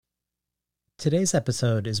Today's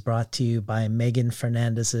episode is brought to you by Megan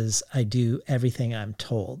Fernandez's I Do Everything I'm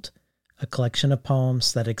Told, a collection of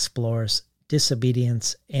poems that explores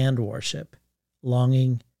disobedience and worship,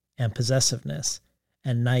 longing and possessiveness,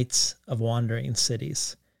 and nights of wandering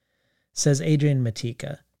cities. Says Adrian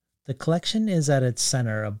Matika, the collection is at its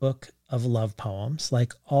center a book of love poems,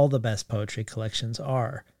 like all the best poetry collections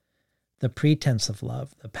are. The pretense of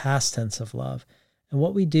love, the past tense of love, and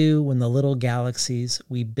what we do when the little galaxies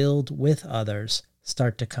we build with others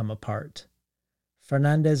start to come apart.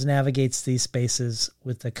 Fernandez navigates these spaces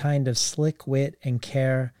with the kind of slick wit and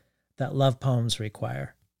care that love poems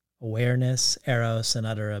require: awareness, eros, and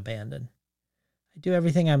utter abandon. I Do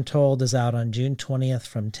Everything I'm Told is out on June 20th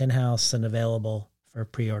from Tin House and available for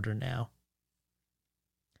pre-order now.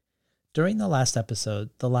 During the last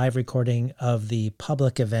episode, the live recording of the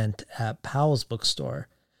public event at Powell's Bookstore,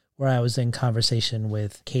 where I was in conversation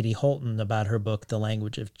with Katie Holton about her book, The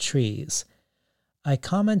Language of Trees, I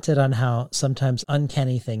commented on how sometimes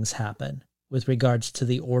uncanny things happen with regards to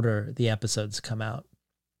the order the episodes come out.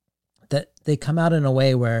 That they come out in a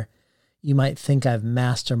way where you might think I've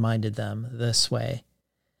masterminded them this way.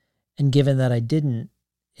 And given that I didn't,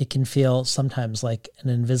 it can feel sometimes like an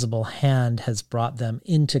invisible hand has brought them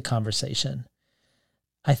into conversation.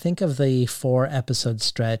 I think of the 4-episode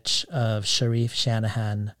stretch of Sharif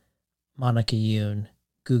Shanahan, Monica Yoon,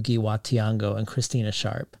 Gugi Watiango, and Christina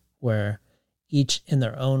Sharp, where each in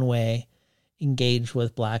their own way engaged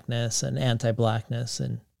with blackness and anti-blackness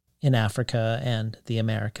in Africa and the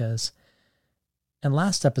Americas. And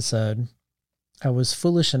last episode, I was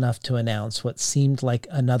foolish enough to announce what seemed like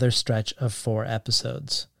another stretch of 4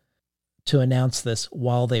 episodes, to announce this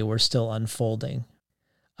while they were still unfolding.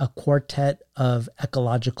 A quartet of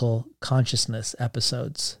ecological consciousness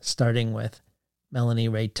episodes, starting with Melanie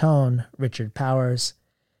Ray Tone, Richard Powers,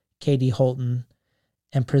 Katie Holton,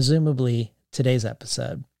 and presumably today's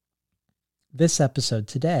episode. This episode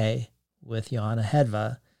today, with Johanna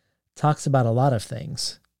Hedva, talks about a lot of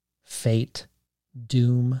things: fate,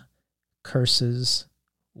 doom, curses,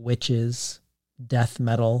 witches, death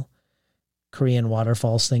metal, Korean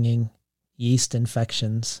waterfall singing, yeast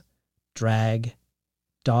infections, drag,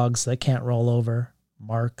 dogs that can't roll over,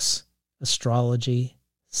 marks, astrology,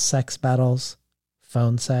 sex battles,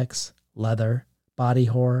 phone sex, leather, body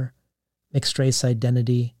horror, mixed race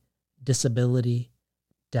identity, disability,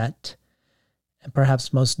 debt, and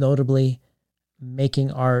perhaps most notably, making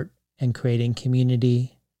art and creating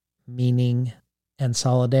community, meaning, and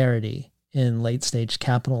solidarity in late-stage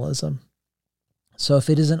capitalism. So if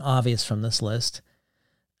it isn't obvious from this list,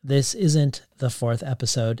 this isn't the 4th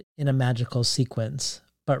episode in a magical sequence,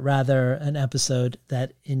 but rather an episode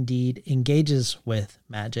that indeed engages with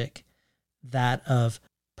magic, that of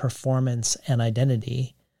performance and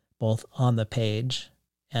identity, both on the page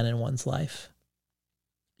and in one's life.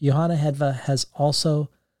 Johanna Hedva has also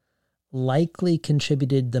likely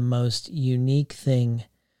contributed the most unique thing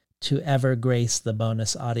to ever grace the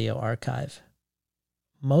bonus audio archive.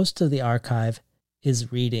 Most of the archive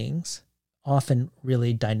is readings, often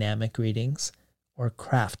really dynamic readings, or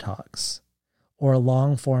craft talks, or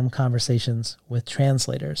long-form conversations with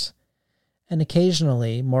translators. And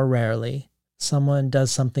occasionally, more rarely, someone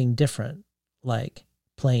does something different, like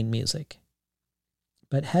playing music.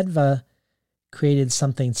 But Hedva created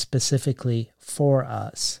something specifically for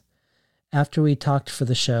us. After we talked for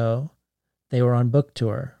the show, they were on book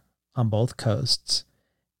tour on both coasts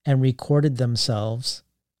and recorded themselves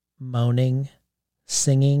moaning,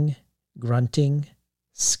 singing, grunting,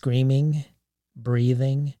 screaming,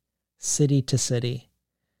 breathing, city to city.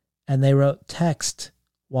 And they wrote text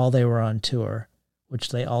while they were on tour, which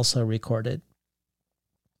they also recorded.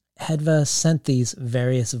 Hedva sent these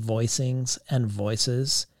various voicings and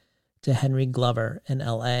voices to Henry Glover in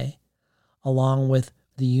LA, along with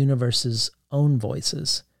the universe's own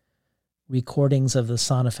voices, recordings of the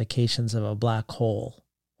sonifications of a black hole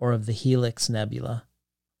or of the Helix Nebula,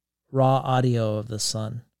 raw audio of the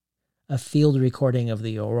sun, a field recording of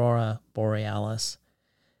the Aurora Borealis,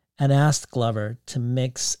 and asked Glover to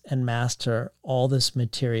mix and master all this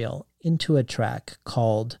material into a track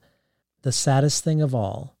called "The Saddest Thing of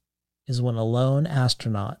All is When a Lone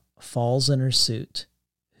Astronaut Falls in Her Suit.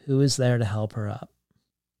 Who is there to help her up?"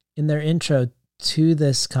 In their intro to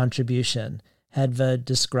this contribution, Hedva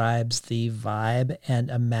describes the vibe and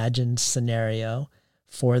imagined scenario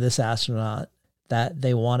for this astronaut that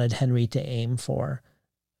they wanted Henry to aim for.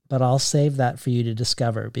 But I'll save that for you to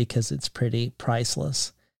discover because it's pretty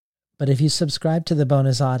priceless. But if you subscribe to the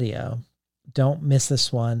bonus audio, don't miss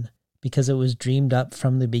this one because it was dreamed up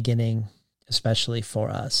from the beginning, especially for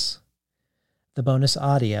us. The bonus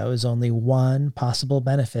audio is only one possible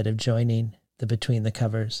benefit of joining the Between the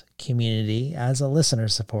Covers community as a listener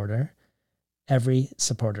supporter. Every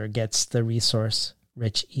supporter gets the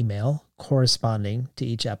resource-rich email corresponding to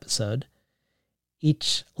each episode.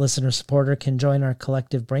 Each listener supporter can join our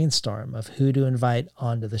collective brainstorm of who to invite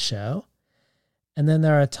onto the show. And then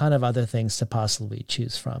there are a ton of other things to possibly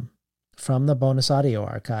choose from the bonus audio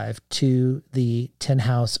archive to the Tin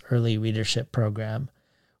House Early Readership Program,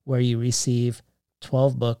 where you receive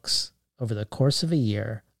 12 books over the course of a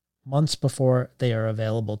year, months before they are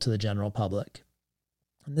available to the general public.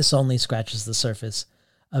 And this only scratches the surface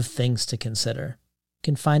of things to consider. You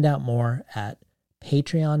can find out more at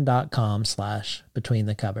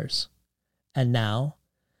patreon.com/betweenthecovers. And now,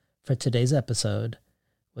 for today's episode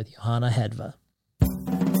with Johanna Hedva.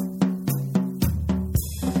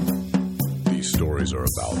 These stories are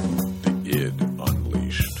about the id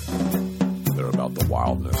unleashed. They're about the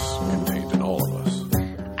wildness contained in all of us.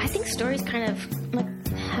 I think stories kind of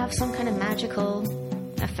have some kind of magical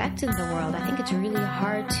effect in the world. I think it's really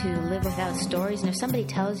hard to live without stories. And if somebody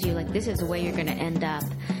tells you, this is the way you're going to end up,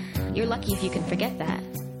 you're lucky if you can forget that.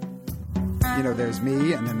 There's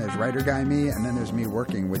me, and then there's writer guy me, and then there's me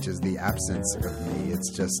working, which is the absence of me.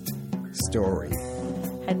 It's just story.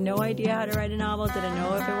 Had no idea how to write a novel, didn't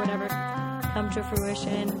know if it would ever come to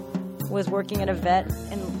fruition. Was working at a vet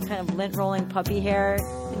and kind of lint rolling puppy hair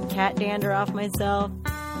and cat dander off myself.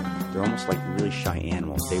 They're almost like really shy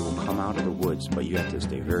animals. They will come out of the woods, but you have to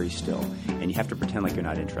stay very still, and you have to pretend like you're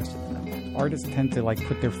not interested in them. Artists tend to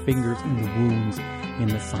put their fingers in the wounds, in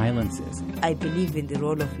the silences. I believe in the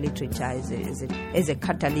role of literature as a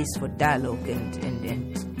catalyst for dialogue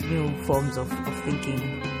and new forms of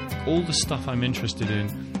thinking. All the stuff I'm interested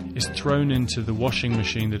in is thrown into the washing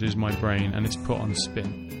machine that is my brain, and it's put on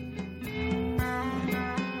spin.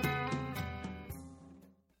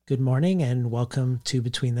 Good morning and welcome to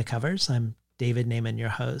Between the Covers. I'm David Naiman, your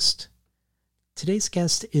host. Today's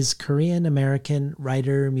guest is Korean-American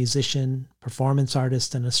writer, musician, performance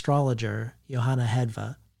artist, and astrologer Johanna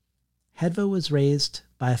Hedva. Hedva was raised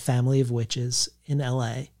by a family of witches in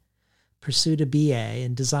LA, pursued a BA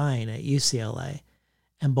in design at UCLA,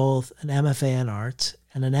 and both an MFA in art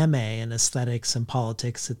and an MA in aesthetics and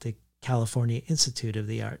politics at the California Institute of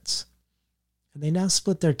the Arts. And they now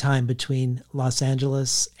split their time between Los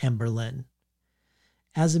Angeles and Berlin.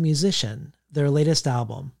 As a musician, their latest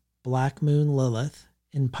album, Black Moon Lilith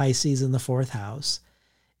in Pisces in the Fourth House,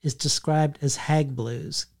 is described as hag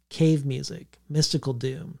blues, cave music, mystical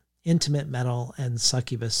doom, intimate metal, and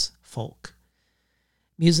succubus folk.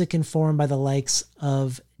 Music informed by the likes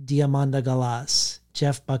of Diamanda Galas,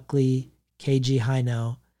 Jeff Buckley, Keiji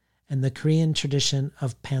Haino, and the Korean tradition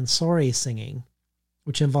of pansori singing,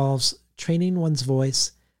 which involves training one's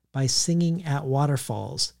voice by singing at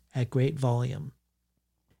waterfalls at great volume.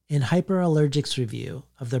 In Hyperallergic's review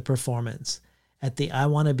of the performance at the I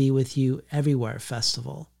Wanna Be With You Everywhere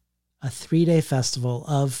Festival, a 3-day festival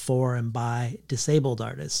of, for, and by disabled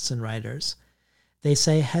artists and writers, they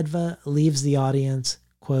say Hedva leaves the audience,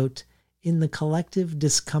 quote, in the collective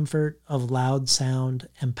discomfort of loud sound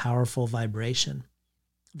and powerful vibration.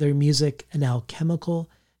 Their music an alchemical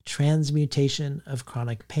transmutation of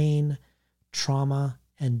chronic pain, trauma,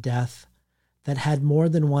 and death that had more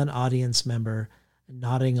than one audience member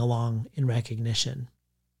nodding along in recognition.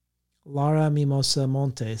 Lara Mimosa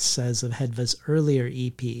Montes says of Hedva's earlier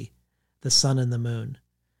EP, The Sun and the Moon,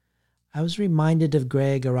 I was reminded of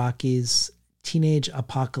Greg Araki's Teenage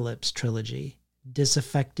Apocalypse trilogy.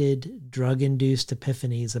 Disaffected, drug-induced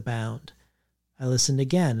epiphanies abound. I listened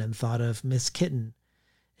again and thought of Miss Kitten,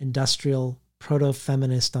 industrial,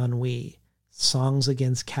 proto-feminist ennui, songs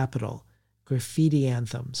against capital, graffiti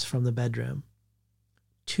anthems from the bedroom.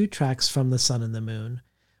 2 tracks from The Sun and the Moon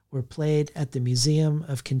were played at the Museum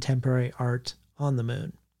of Contemporary Art on the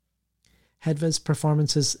Moon. Hedva's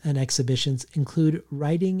performances and exhibitions include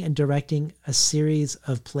writing and directing a series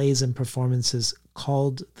of plays and performances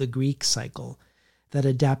called the Greek Cycle that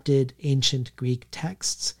adapted ancient Greek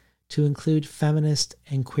texts to include feminist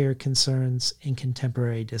and queer concerns in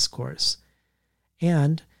contemporary discourse,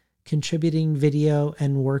 and contributing video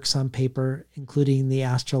and works on paper, including the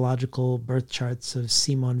astrological birth charts of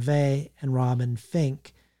Simone Weil and Robin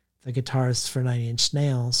Fink, the guitarists for Nine Inch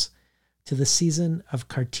Nails, to the Season of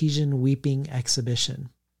Cartesian Weeping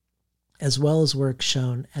exhibition, as well as work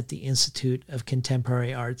shown at the Institute of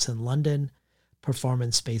Contemporary Arts in London,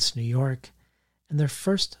 Performance Space New York, and their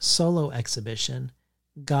first solo exhibition,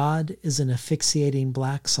 God is an Asphyxiating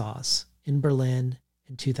Black Sauce, in Berlin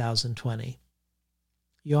in 2020.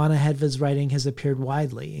 Johanna Hedva's writing has appeared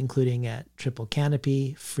widely, including at Triple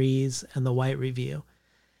Canopy, Frieze, and The White Review.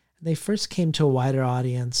 They first came to a wider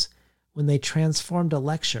audience when they transformed a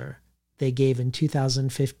lecture they gave in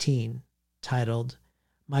 2015 titled,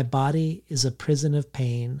 "My Body is a Prison of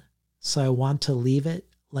Pain, so I want to leave it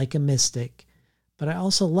like a mystic, but I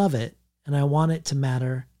also love it and I want it to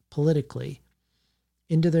matter politically,"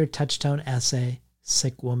 into their touchstone essay,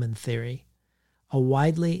 Sick Woman Theory, a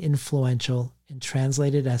widely influential and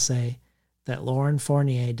translated essay that Lauren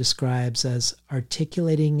Fournier describes as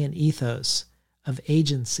articulating an ethos of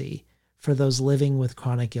agency for those living with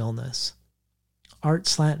chronic illness. Art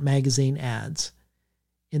Slant magazine adds,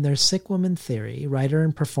 in their Sick Woman Theory, writer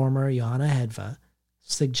and performer Johanna Hedva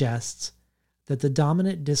suggests that the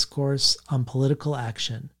dominant discourse on political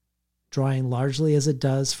action, drawing largely as it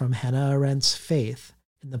does from Hannah Arendt's faith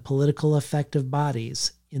in the political effect of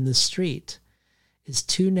bodies in the street, is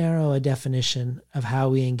too narrow a definition of how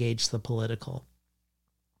we engage the political.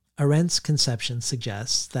 Arendt's conception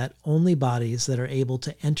suggests that only bodies that are able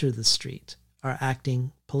to enter the street are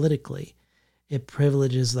acting politically. It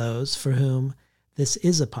privileges those for whom this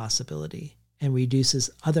is a possibility and reduces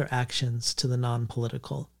other actions to the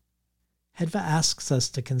non-political. Hedva asks us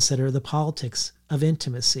to consider the politics of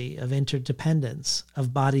intimacy, of interdependence,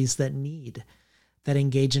 of bodies that need, that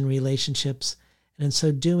engage in relationships, and in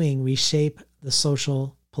so doing reshape the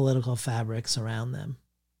social, political fabrics around them.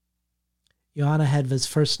 Johanna Hedva's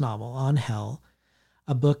first novel, On Hell,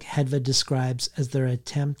 a book Hedva describes as their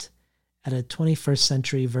attempt at a 21st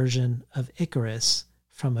century version of Icarus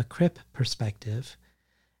from a Crip perspective,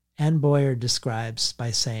 Anne Boyer describes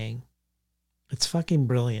by saying, "It's fucking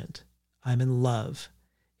brilliant. I'm in love.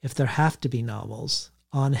 If there have to be novels,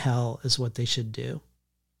 On Hell is what they should do."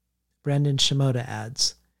 Brandon Shimoda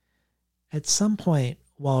adds, "At some point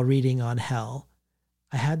while reading On Hell,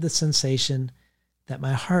 I had the sensation that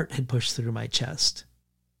my heart had pushed through my chest,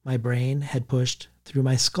 my brain had pushed through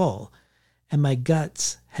my skull, and my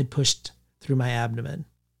guts had pushed through my abdomen,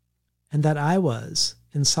 and that I was,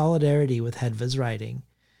 in solidarity with Hedva's writing,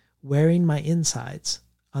 wearing my insides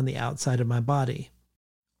on the outside of my body.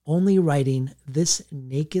 Only writing this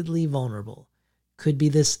nakedly vulnerable could be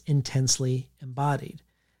this intensely embodied,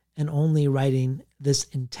 and only writing this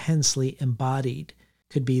intensely embodied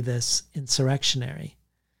could be this insurrectionary."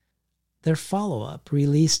 Their follow-up,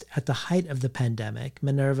 released at the height of the pandemic,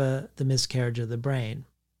 Minerva, The Miscarriage of the Brain,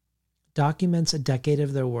 documents a decade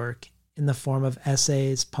of their work in the form of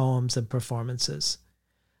essays, poems, and performances,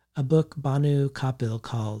 a book Banu Kapil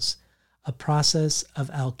calls a process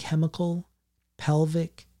of alchemical,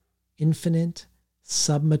 pelvic, infinite,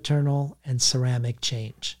 submaternal, and ceramic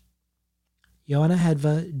change. Johanna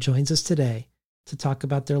Hedva joins us today to talk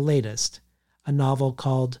about their latest, a novel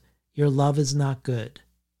called Your Love Is Not Good,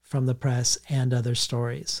 from the press and other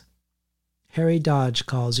stories. Harry Dodge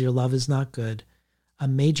calls Your Love Is Not Good a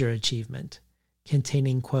major achievement,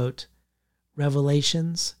 containing, quote,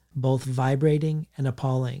 revelations both vibrating and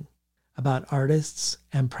appalling about artists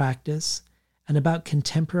and practice and about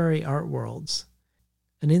contemporary art worlds.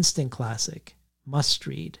 An instant classic,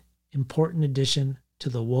 must-read, important addition to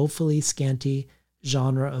the woefully scanty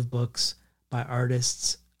genre of books by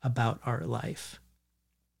artists about art life.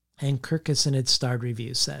 And Kirkus in its starred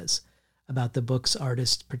review says about the book's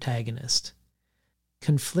artist protagonist,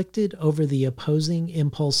 conflicted over the opposing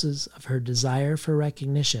impulses of her desire for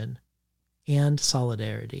recognition and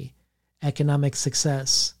solidarity, economic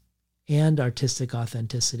success and artistic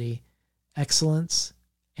authenticity, excellence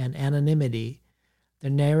and anonymity, the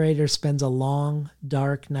narrator spends a long,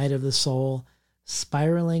 dark night of the soul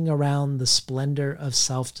spiraling around the splendor of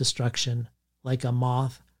self-destruction like a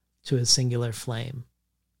moth to a singular flame.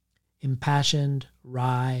 Impassioned,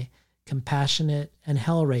 wry, compassionate, and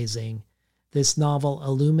hell-raising, this novel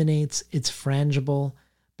illuminates its frangible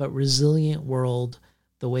but resilient world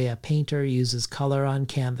the way a painter uses color on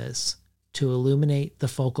canvas to illuminate the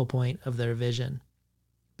focal point of their vision,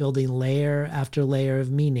 building layer after layer of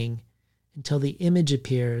meaning until the image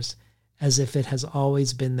appears as if it has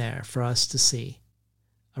always been there for us to see.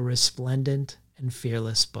 A resplendent and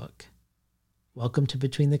fearless book. Welcome to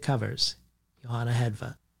Between the Covers, Johanna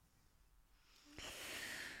Hedva.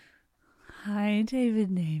 Hi, David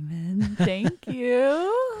Naiman. Thank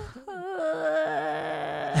you.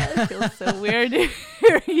 It feels so weird to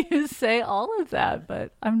hear you say all of that,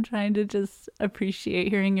 but I'm trying to just appreciate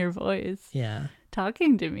hearing your voice. Yeah.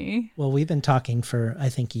 Talking to me. Well, we've been talking for, I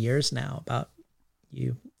think, years now about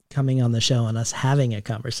you coming on the show and us having a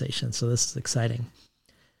conversation. So this is exciting.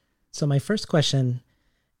 So my first question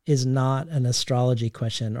is not an astrology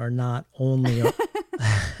question or not only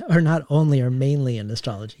or mainly an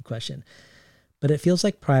astrology question. But it feels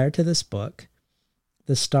like prior to this book,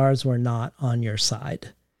 the stars were not on your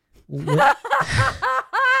side.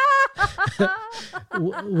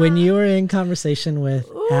 When you were in conversation with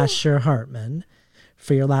Asher Hartman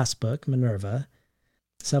for your last book, Minerva,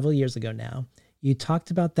 several years ago now, you talked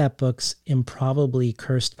about that book's improbably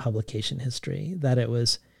cursed publication history, that it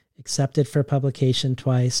was accepted for publication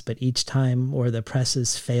twice, but each time or the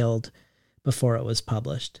presses failed before it was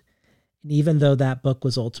published. And even though that book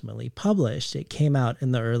was ultimately published, it came out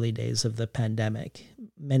in the early days of the pandemic.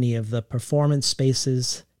 Many of the performance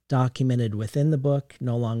spaces documented within the book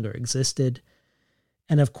no longer existed.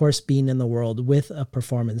 And of course, being in the world with a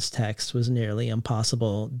performance text was nearly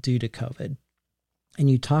impossible due to COVID. And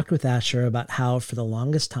you talked with Asher about how for the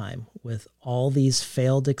longest time, with all these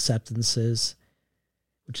failed acceptances,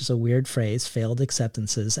 which is a weird phrase, failed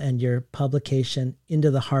acceptances, and your publication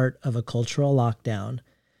into the heart of a cultural lockdown,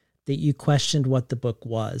 that you questioned what the book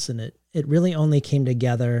was. And it really only came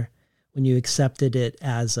together when you accepted it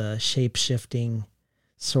as a shape-shifting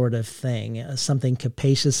sort of thing, something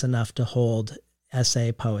capacious enough to hold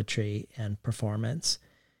essay, poetry, and performance.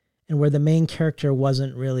 And where the main character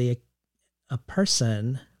wasn't really a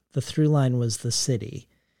person, the through line was the city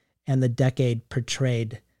and the decade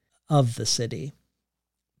portrayed of the city.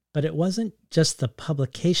 But it wasn't just the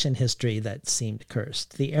publication history that seemed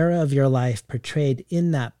cursed. The era of your life portrayed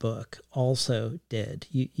in that book also did.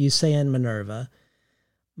 You say in Minerva,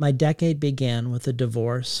 "My decade began with a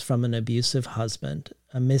divorce from an abusive husband,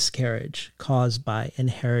 a miscarriage caused by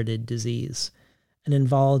inherited disease, an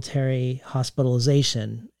involuntary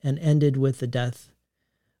hospitalization, and ended with the death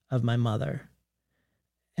of my mother."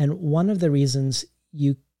 And one of the reasons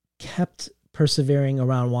you kept persevering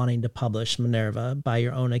around wanting to publish Minerva by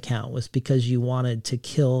your own account was because you wanted to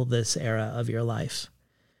kill this era of your life.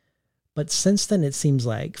 But since then, it seems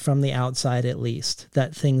like, from the outside at least,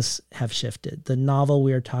 that things have shifted. The novel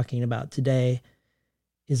we are talking about today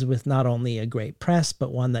is with not only a great press,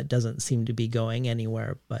 but one that doesn't seem to be going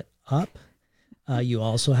anywhere but up. You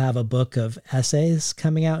also have a book of essays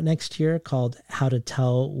coming out next year called How to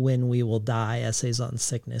Tell When We Will Die, Essays on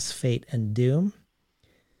Sickness, Fate, and Doom.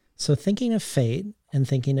 So thinking of fate and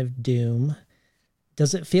thinking of doom,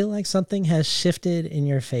 does it feel like something has shifted in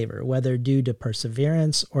your favor, whether due to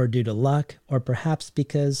perseverance or due to luck, or perhaps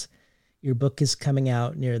because your book is coming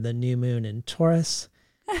out near the new moon in Taurus,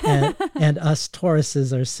 and us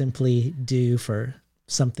Tauruses are simply due for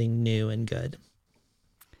something new and good?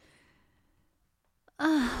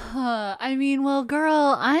 I mean, well,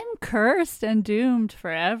 girl, I'm cursed and doomed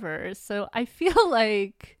forever. So I feel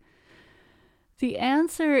like the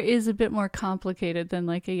answer is a bit more complicated than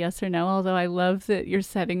like a yes or no, although I love that you're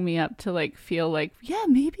setting me up to like feel like, yeah,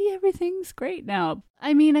 maybe everything's great now.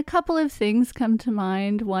 I mean, a couple of things come to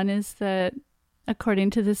mind. One is that according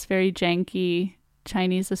to this very janky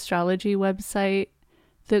Chinese astrology website,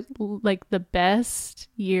 that like the best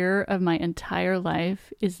year of my entire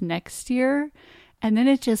life is next year. And then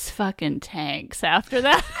it just fucking tanks after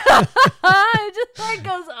that. It just like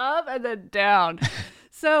goes up and then down.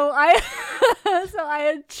 So I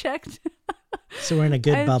had checked. So we're in a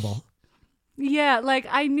good bubble. Yeah, like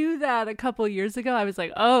I knew that a couple years ago. I was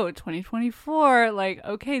like, oh, 2024, like,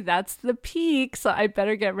 okay, that's the peak. So I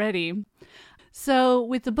better get ready. So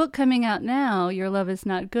with the book coming out now, Your Love Is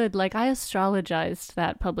Not Good, like I astrologized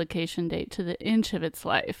that publication date to the inch of its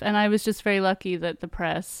life. And I was just very lucky that the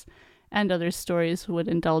press and other stories would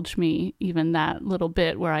indulge me even that little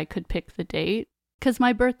bit where I could pick the date. Because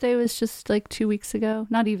my birthday was just like 2 weeks ago.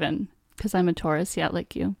 Not even, because I'm a Taurus, yeah,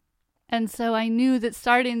 like you. And so I knew that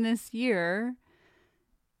starting this year,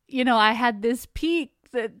 you know, I had this peak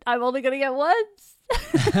that I'm only going to get once.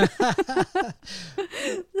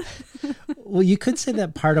 Well, you could say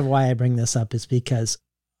that part of why I bring this up is because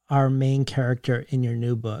our main character in your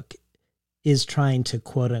new book is trying to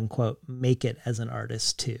quote unquote make it as an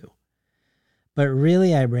artist too. But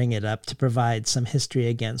really, I bring it up to provide some history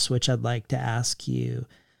against which I'd like to ask you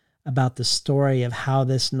about the story of how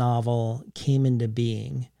this novel came into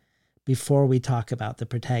being before we talk about the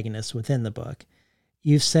protagonist within the book.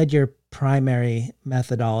 You've said your primary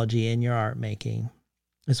methodology in your art making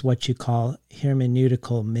is what you call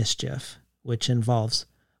hermeneutical mischief, which involves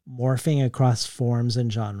morphing across forms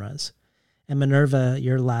and genres. And Minerva,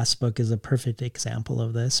 your last book, is a perfect example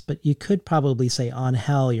of this, but you could probably say On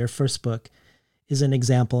Hell, your first book, is an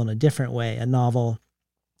example in a different way, a novel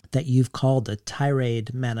that you've called a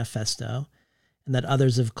tirade manifesto and that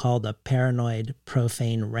others have called a paranoid,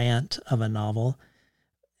 profane rant of a novel.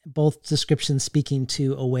 Both descriptions speaking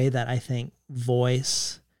to a way that I think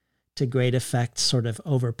voice to great effect sort of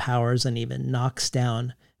overpowers and even knocks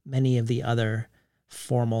down many of the other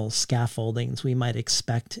formal scaffoldings we might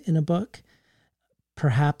expect in a book.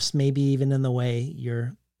 Perhaps maybe even in the way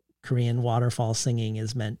your Korean waterfall singing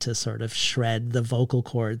is meant to sort of shred the vocal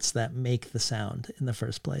cords that make the sound in the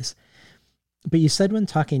first place. But you said when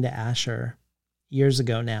talking to Asher years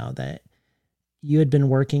ago now that you had been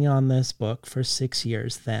working on this book for 6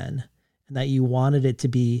 years then, and that you wanted it to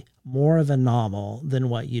be more of a novel than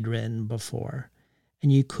what you'd written before.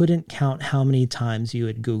 And you couldn't count how many times you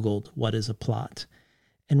had Googled what is a plot.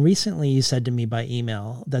 And recently you said to me by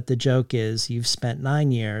email that the joke is you've spent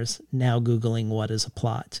 9 years now Googling what is a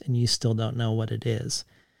plot, and you still don't know what it is.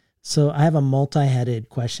 So I have a multi-headed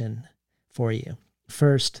question for you.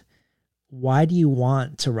 First, why do you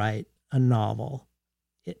want to write a novel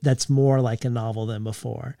that's more like a novel than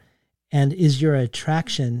before? And is your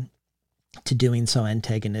attraction to doing so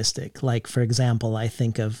antagonistic? Like, for example, I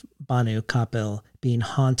think of Banu Kapil being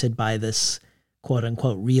haunted by this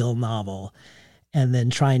quote-unquote real novel and then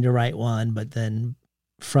trying to write one, but then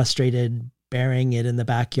frustrated burying it in the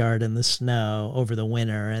backyard in the snow over the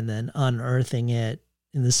winter and then unearthing it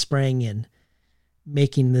in the spring and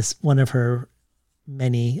making this one of her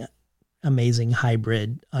many amazing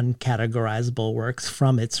hybrid uncategorizable works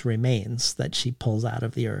from its remains that she pulls out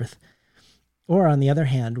of the earth. Or on the other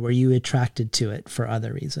hand, were you attracted to it for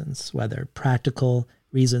other reasons, whether practical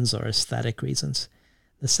reasons or aesthetic reasons?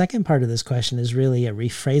 The second part of this question is really a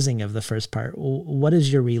rephrasing of the first part. What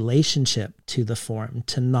is your relationship to the form,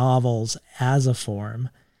 to novels as a form?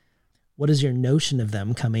 What is your notion of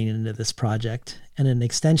them coming into this project? And an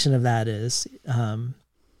extension of that is,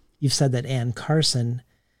 you've said that Anne Carson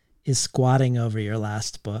is squatting over your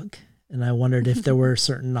last book. And I wondered if there were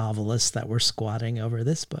certain novelists that were squatting over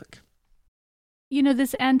this book. You know,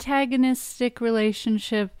 this antagonistic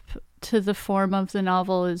relationship to the form of the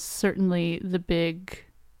novel is certainly the big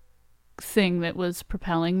thing that was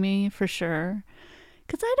propelling me, for sure.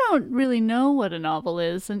 Because I don't really know what a novel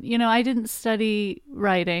is. And, you know, I didn't study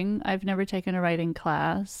writing. I've never taken a writing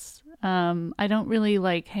class. I don't really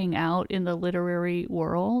hang out in the literary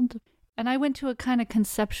world. And I went to a kind of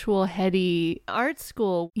conceptual, heady art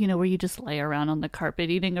school, you know, where you just lay around on the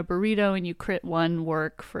carpet eating a burrito and you crit one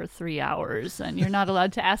work for 3 hours. And you're not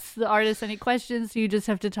allowed to ask the artist any questions. You just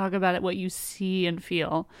have to talk about it, what you see and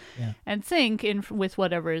feel and think with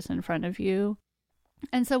whatever is in front of you.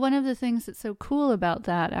 And so one of the things that's so cool about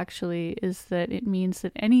that, actually, is that it means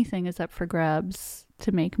that anything is up for grabs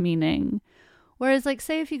to make meaning. Whereas,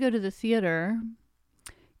 say if you go to the theater,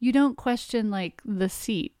 you don't question the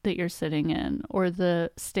seat that you're sitting in or the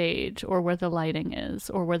stage or where the lighting is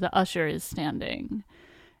or where the usher is standing.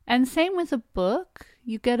 And same with a book.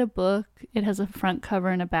 You get a book, it has a front cover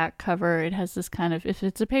and a back cover. It has this kind of, if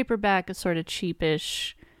it's a paperback, a sort of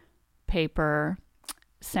cheapish paper.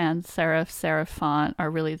 Sans serif font are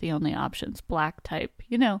really the only options. Black type,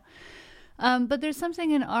 you know. But there's something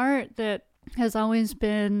in art that has always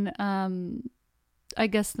been I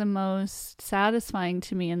guess the most satisfying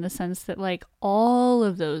to me, in the sense that all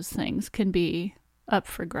of those things can be up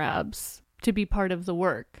for grabs to be part of the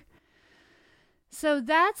work. So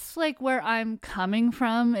that's where I'm coming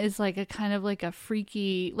from, is a kind of a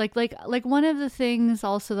freaky, one of the things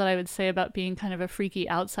also that I would say about being kind of a freaky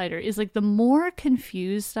outsider is the more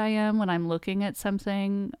confused I am when I'm looking at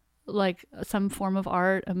something, some form of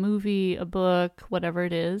art, a movie, a book, whatever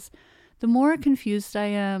it is, the more confused I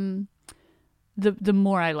am, the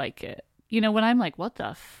more I like it. You know, when I'm what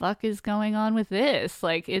the fuck is going on with this?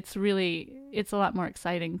 It's a lot more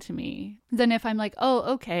exciting to me than if I'm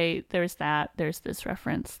oh, okay, there's this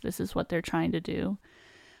reference. This is what they're trying to do.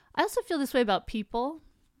 I also feel this way about people.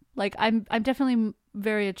 I'm definitely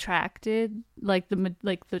very attracted.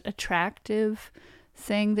 The attractive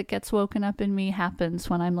thing that gets woken up in me happens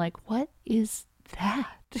when I'm what is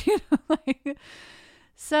that? You know,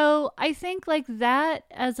 so I think that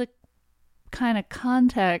as a kind of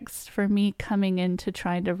context for me coming into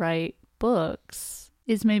trying to write books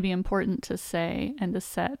is maybe important to say and to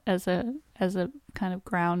set as a kind of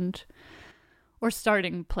ground or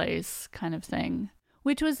starting place kind of thing,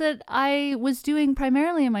 which was that I was doing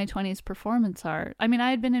primarily in my 20s performance art. I mean, I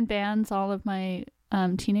had been in bands all of my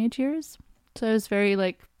teenage years, so I was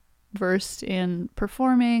very versed in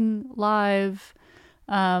performing live,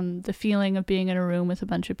 the feeling of being in a room with a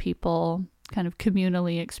bunch of people, kind of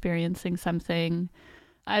communally experiencing something.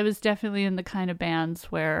 I was definitely in the kind of bands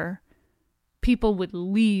where people would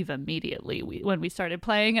leave immediately when we started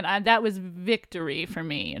playing, and that was victory for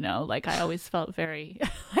me, you know. I always felt very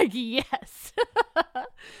yes,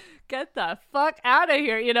 get the fuck out of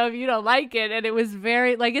here, you know, if you don't like it. And it was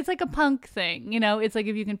very it's a punk thing, you know. It's if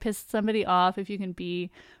you can piss somebody off, if you can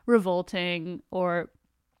be revolting or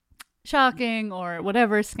shocking or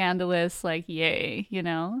whatever, scandalous, yay, you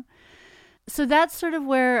know. So that's sort of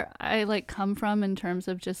where I like come from in terms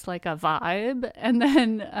of just like a vibe. And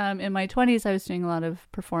then in my 20s, I was doing a lot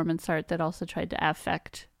of performance art that also tried to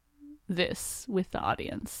affect this with the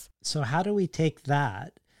audience. So how do we take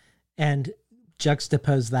that and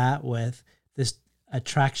juxtapose that with this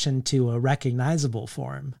attraction to a recognizable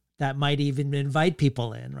form that might even invite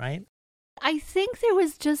people in, right? I think there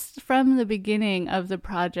was just from the beginning of the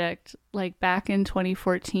project, like back in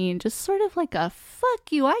 2014, just sort of like a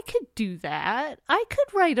fuck you, I could do that. I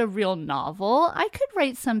could write a real novel. I could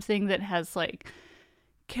write something that has like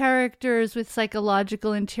characters with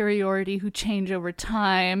psychological interiority who change over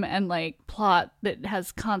time and like plot that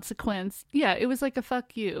has consequence. Yeah, it was like a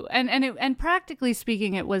fuck you. And practically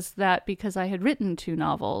speaking, it was that because I had written 2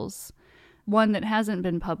 novels, one that hasn't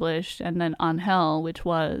been published and then On Hell, which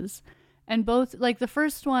was. And both, like the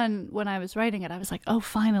first one, when I was writing it, I was like, oh,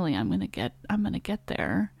 finally, I'm gonna get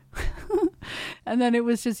there. And then it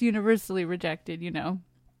was just universally rejected, you know.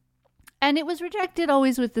 And it was rejected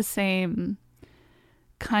always with the same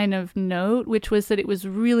kind of note, which was that it was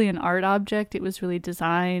really an art object. It was really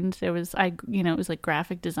designed. It was like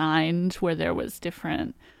graphic designed where there was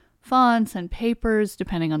different fonts and papers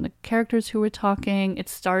depending on the characters who were talking.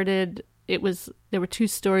 There were 2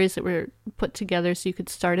 stories that were put together so you could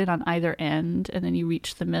start it on either end and then you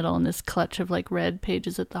reach the middle in this clutch of like red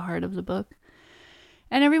pages at the heart of the book.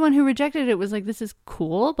 And everyone who rejected it was like, this is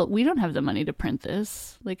cool, but we don't have the money to print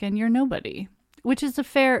this. Like, and you're nobody, which is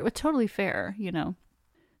totally fair, you know?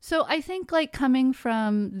 So I think like coming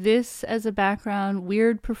from this as a background,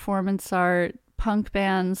 weird performance art, punk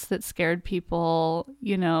bands that scared people,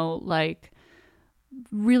 you know, like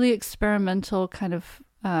really experimental kind of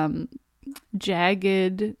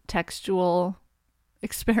jagged textual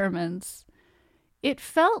experiments, it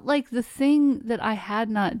felt like the thing that I had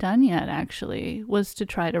not done yet actually was to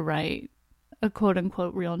try to write a quote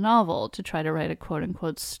unquote real novel, to try to write a quote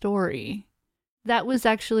unquote story. That was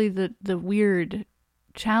actually the weird,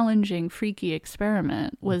 challenging, freaky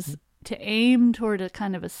experiment, was to aim toward a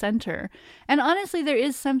kind of a center. And honestly, there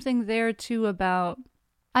is something there too about,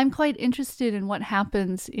 I'm quite interested in what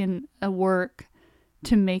happens in a work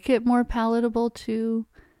to make it more palatable to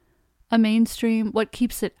a mainstream, what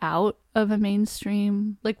keeps it out of a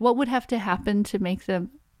mainstream, like what would have to happen to make them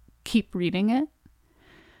keep reading it.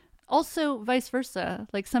 Also vice versa,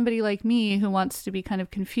 like somebody like me who wants to be kind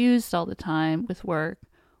of confused all the time with work,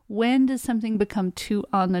 when does something become too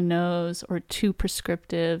on the nose or too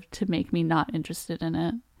prescriptive to make me not interested in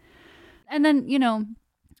it? And then, you know,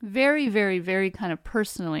 very, very, very kind of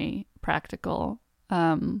personally practical,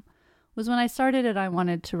 was when I started it, I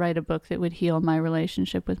wanted to write a book that would heal my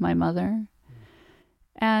relationship with my mother.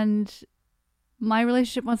 And my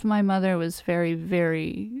relationship with my mother was very,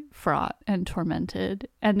 very fraught and tormented.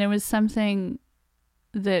 And there was something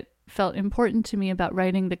that felt important to me about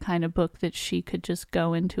writing the kind of book that she could just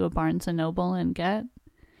go into a Barnes & Noble and get.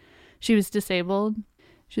 She was disabled.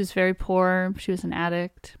 She was very poor. She was an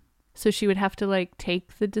addict. So she would have to like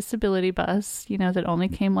take the disability bus, you know, that only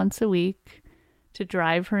came once a week, to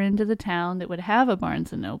drive her into the town that would have a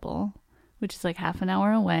Barnes & Noble, which is like half an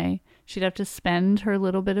hour away. She'd have to spend her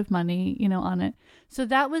little bit of money, you know, on it. So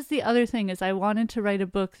that was the other thing, is I wanted to write a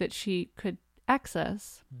book that she could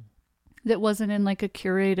access, that wasn't in like a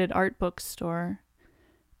curated art bookstore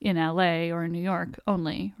in LA or New York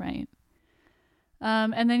only, right?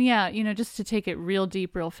 And then, yeah, you know, just to take it real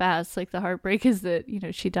deep, real fast, like the heartbreak is that, you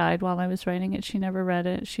know, she died while I was writing it. She never read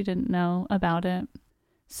it. She didn't know about it.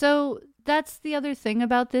 So that's the other thing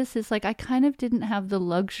about this, is like I kind of didn't have the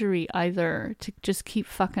luxury either to just keep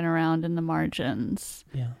fucking around in the margins.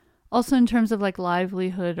 Yeah. Also in terms of like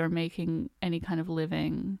livelihood or making any kind of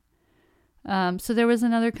living. So there was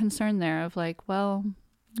another concern there of like, well,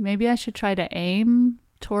 maybe I should try to aim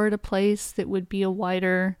toward a place that would be a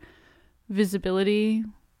wider visibility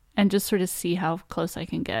and just sort of see how close I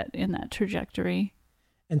can get in that trajectory.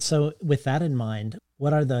 And so with that in mind,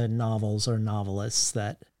 what are the novels or novelists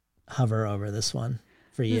that hover over this one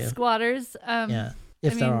for you? The squatters. Yeah,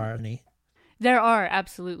 if there are any. There are,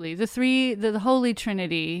 absolutely. The Holy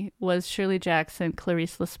Trinity was Shirley Jackson,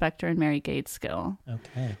 Clarice Lispector, and Mary Gateskill.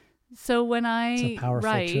 Okay. So when it's a powerful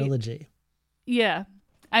trilogy. Yeah.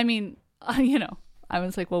 I mean, you know, I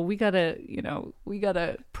was like, well, we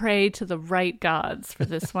gotta pray to the right gods for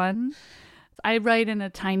this one. I write in a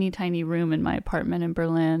tiny, tiny room in my apartment in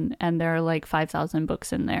Berlin, and there are like 5,000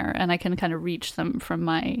 books in there, and I can kind of reach them from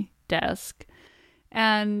my desk.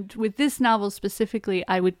 And with this novel specifically,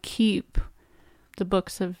 I would keep the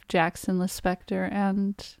books of Jackson, Lispector,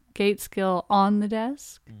 and Gateskill on the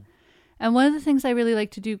desk. And one of the things I really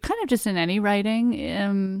like to do, kind of just in any writing,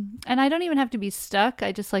 and I don't even have to be stuck,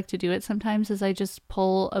 I just like to do it sometimes, is I just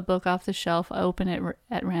pull a book off the shelf, I open it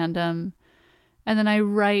at random, and then I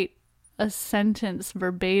write a sentence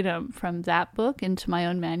verbatim from that book into my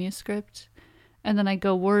own manuscript. And then I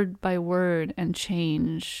go word by word and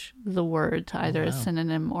change the word to either a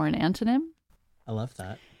synonym or an antonym. I love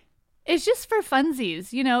that. It's just for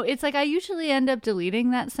funsies, you know. It's like I usually end up deleting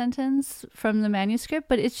that sentence from the manuscript,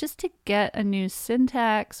 but it's just to get a new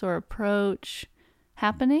syntax or approach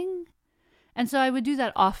happening. And so I would do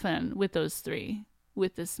that often with those three,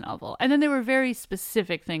 with this novel. And then there were very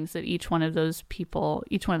specific things that each one of those people,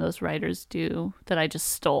 each one of those writers do that I just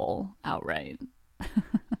stole outright.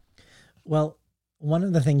 Well, one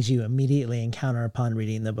of the things you immediately encounter upon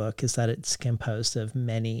reading the book is that it's composed of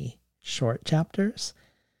many short chapters.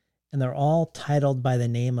 And they're all titled by the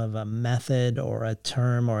name of a method or a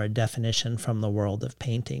term or a definition from the world of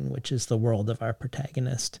painting, which is the world of our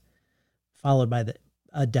protagonist, followed by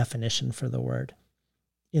a definition for the word.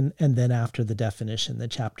 And then after the definition, the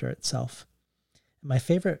chapter itself. My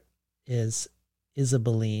favorite is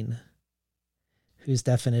Isabelline, whose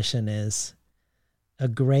definition is a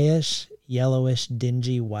grayish, yellowish,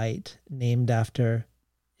 dingy white named after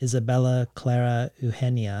Isabella Clara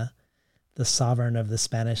Eugenia, the sovereign of the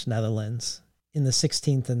Spanish Netherlands, in the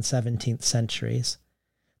 16th and 17th centuries.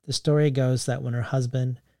 The story goes that when her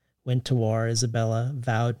husband went to war, Isabella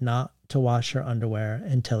vowed not to wash her underwear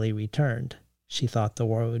until he returned. She thought the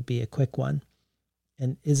war would be a quick one.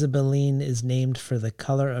 And Isabelline is named for the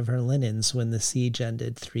color of her linens when the siege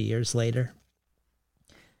ended 3 years later.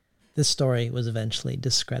 This story was eventually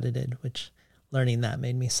discredited, which learning that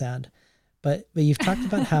made me sad. But you've talked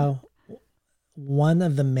about how one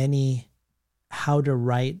of the many how to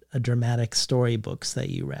write a dramatic story books that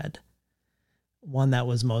you read, one that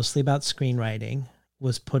was mostly about screenwriting,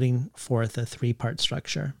 was putting forth a 3-part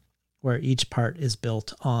structure where each part is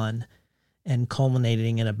built on and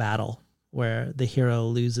culminating in a battle where the hero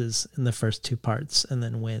loses in the first 2 parts and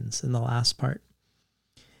then wins in the last part.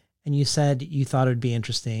 And you said you thought it would be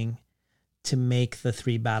interesting to make the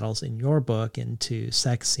 3 battles in your book into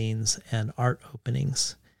sex scenes and art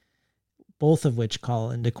openings, both of which call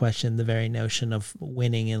into question the very notion of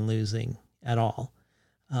winning and losing at all.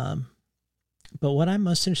 But what I'm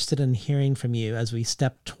most interested in hearing from you as we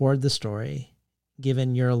step toward the story,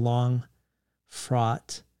 given your long,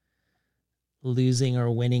 fraught, losing or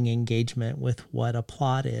winning engagement with what a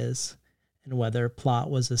plot is and whether plot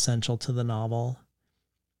was essential to the novel.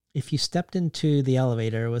 If you stepped into the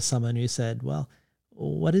elevator with someone who said, well,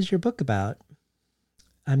 what is your book about?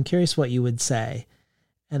 I'm curious what you would say.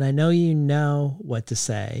 And I know you know what to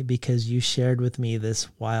say because you shared with me this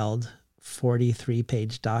wild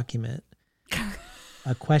 43-page document,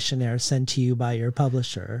 a questionnaire sent to you by your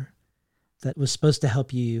publisher that was supposed to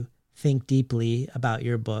help you think deeply about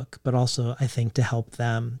your book, but also, I think, to help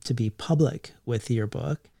them to be public with your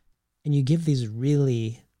book. And you give these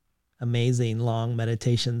really amazing long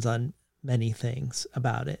meditations on many things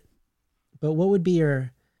about it. But what would be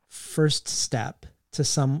your first step to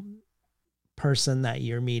some person that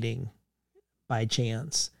you're meeting by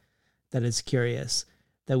chance that is curious,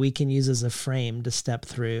 that we can use as a frame to step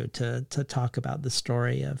through to talk about the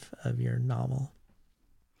story of your novel?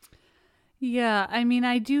 Yeah, I mean,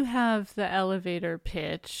 I do have the elevator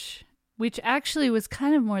pitch, which actually was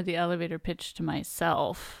kind of more the elevator pitch to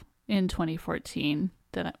myself in 2014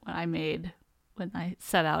 that I made when I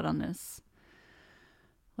set out on this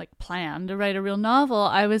plan to write a real novel.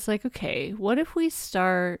 I was like, okay, what if we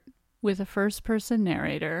start with a first-person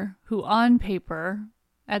narrator who on paper,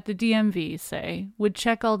 at the DMV, say, would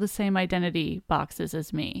check all the same identity boxes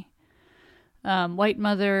as me. White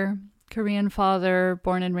mother, Korean father,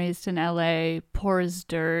 born and raised in LA, poor as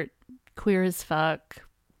dirt, queer as fuck,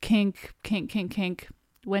 kink,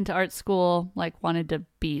 went to art school, wanted to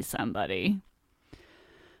be somebody.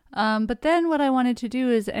 But then what I wanted to do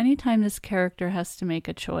is anytime this character has to make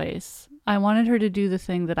a choice, I wanted her to do the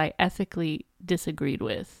thing that I ethically disagreed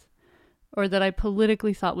with, or that I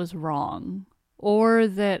politically thought was wrong, or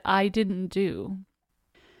that I didn't do.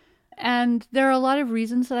 And there are a lot of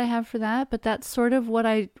reasons that I have for that, but that's sort of what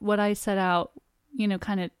I set out,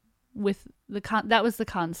 kind of with that was the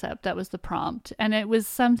concept, that was the prompt. And it was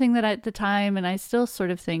something that at the time, and I still sort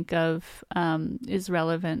of think of, is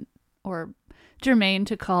relevant or germane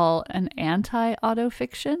to call an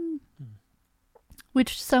anti-autofiction.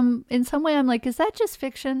 Which in some way I'm like, is that just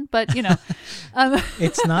fiction? But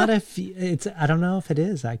it's not I don't know if it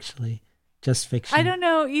is actually just fiction. I don't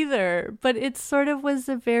know either, but it sort of was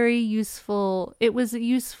it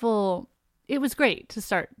was great to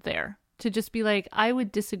start there, to just be like, I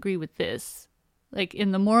would disagree with this. Like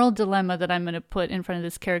in the moral dilemma that I'm going to put in front of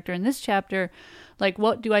this character in this chapter, like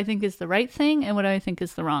what do I think is the right thing and what do I think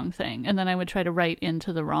is the wrong thing? And then I would try to write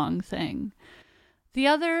into the wrong thing. The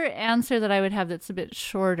other answer that I would have that's a bit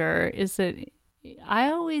shorter is that I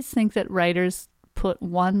always think that writers put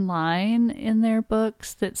one line in their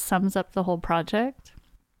books that sums up the whole project.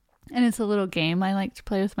 And it's a little game I like to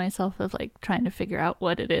play with myself of like trying to figure out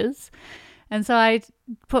what it is. And so I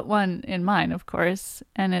put one in mine, of course,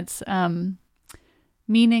 and it's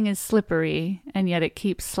meaning is slippery and yet it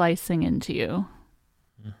keeps slicing into you.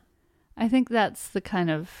 Yeah. I think that's the kind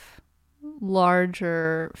of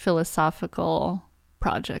larger philosophical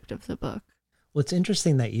project of the book. Well, it's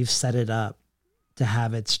interesting that you've set it up to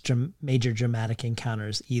have its major dramatic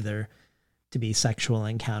encounters either to be sexual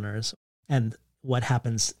encounters and what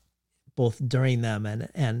happens both during them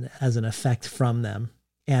and as an effect from them,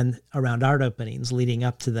 and around art openings leading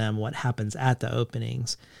up to them, what happens at the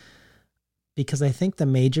openings. Because I think the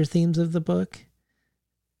major themes of the book,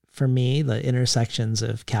 for me, the intersections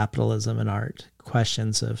of capitalism and art,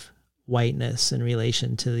 questions of whiteness in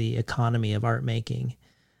relation to the economy of art making,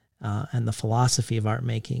 and the philosophy of art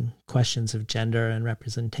making, questions of gender and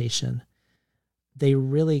representation, they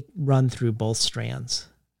really run through both strands.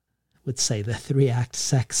 I would say the 3-act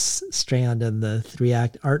sex strand and the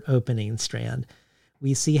 3-act art opening strand.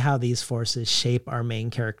 We see how these forces shape our main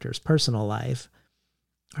character's personal life,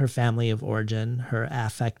 her family of origin, her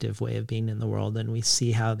affective way of being in the world, and we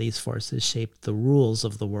see how these forces shape the rules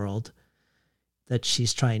of the world that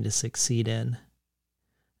she's trying to succeed in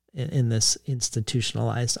this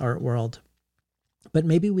institutionalized art world. But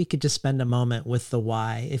maybe we could just spend a moment with the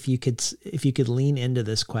why, if you could lean into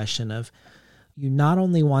this question of you not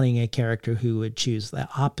only wanting a character who would choose the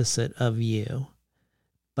opposite of you,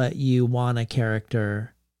 but you want a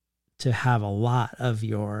character to have a lot of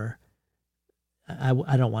your,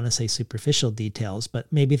 I don't want to say superficial details,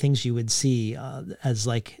 but maybe things you would see as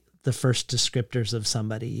like the first descriptors of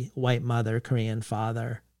somebody: white mother, Korean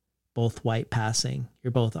father, both white passing.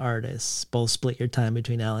 You're both artists, both split your time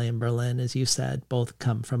between LA and Berlin, as you said, both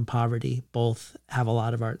come from poverty, both have a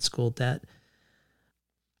lot of art school debt.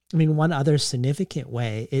 I mean, one other significant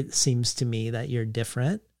way it seems to me that you're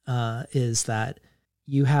different is that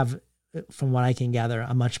you have, from what I can gather,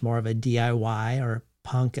 a much more of a DIY or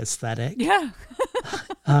punk aesthetic. Yeah.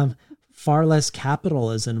 Far less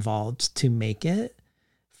capital is involved to make it,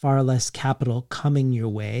 far less capital coming your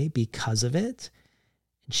way because of it.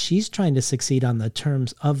 And she's trying to succeed on the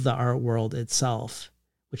terms of the art world itself,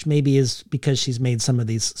 which maybe is because she's made some of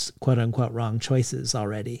these quote unquote wrong choices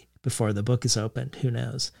already before the book is opened. Who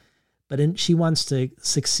knows? But she wants to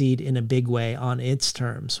succeed in a big way on its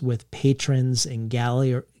terms with patrons and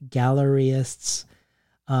gallerists,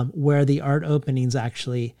 where the art openings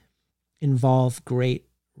actually involve great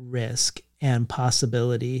risk and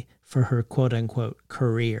possibility for her quote unquote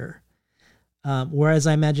career. Whereas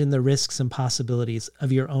I imagine the risks and possibilities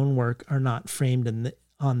of your own work are not framed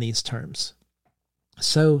on these terms.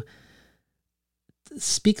 So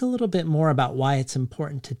speak a little bit more about why it's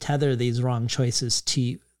important to tether these wrong choices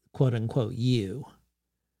to quote unquote you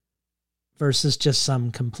versus just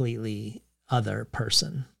some completely other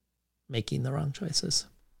person making the wrong choices.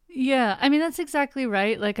 Yeah, I mean, that's exactly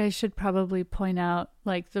right. Like, I should probably point out,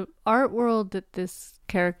 like, the art world that this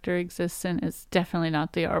character exists in is definitely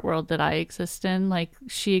not the art world that I exist in. Like,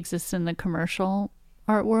 she exists in the commercial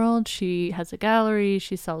art world. She has a gallery.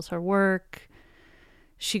 She sells her work.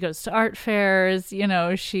 She goes to art fairs. You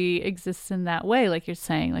know, she exists in that way, like you're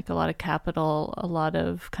saying, like a lot of capital, a lot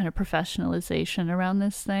of kind of professionalization around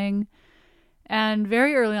this thing. And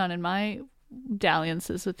very early on in my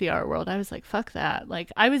dalliances with the art world, I was like, fuck that.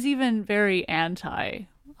 Like, I was even very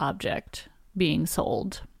anti-object being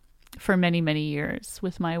sold for many, many years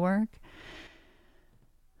with my work.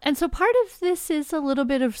 And so part of this is a little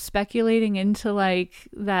bit of speculating into like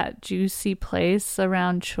that juicy place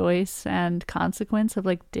around choice and consequence of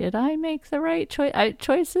like, did I make the right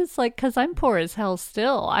choices? Like, because I'm poor as hell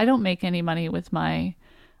still. I don't make any money with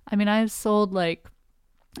I've sold like,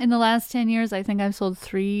 in the last 10 years, I think I've sold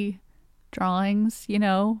 3 drawings, you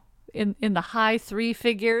know, in the high 3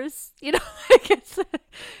 figures, you know, like it's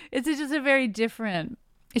just a very different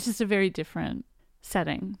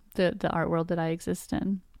setting, the art world that I exist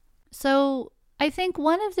in. So I think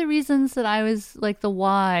one of the reasons that I was like the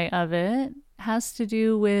why of it has to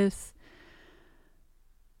do with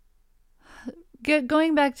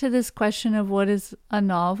going back to this question of what is a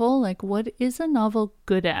novel, like what is a novel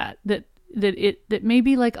good at that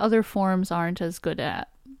maybe like other forms aren't as good at.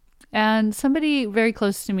 And somebody very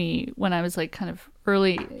close to me when I was like kind of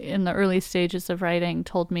in the early stages of writing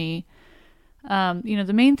told me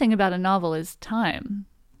The main thing about a novel is time.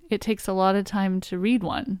 It takes a lot of time to read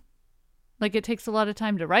one. Like, it takes a lot of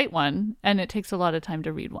time to write one, and it takes a lot of time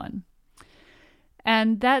to read one.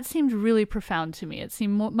 And that seemed really profound to me. It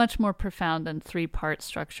seemed much more profound than 3-part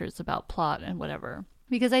structures about plot and whatever.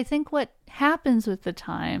 Because I think what happens with the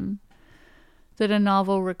time that a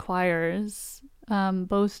novel requires,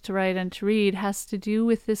 both to write and to read, has to do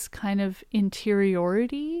with this kind of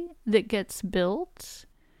interiority that gets built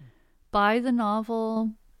by the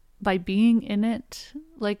novel, by being in it.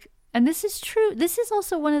 And this is true. This is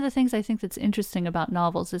also one of the things I think that's interesting about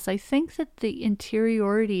novels, is I think that the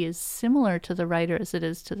interiority is similar to the writer as it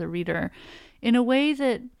is to the reader, in a way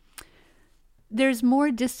that there's more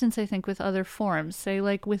distance, I think, with other forms. Say,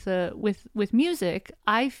 like with music,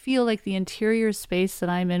 I feel like the interior space that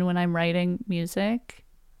I'm in when I'm writing music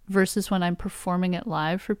versus when I'm performing it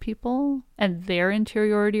live for people, and their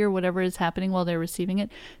interiority or whatever is happening while they're receiving it,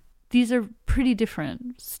 these are pretty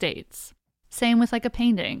different states. Same with like a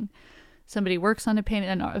painting. Somebody works on a painting,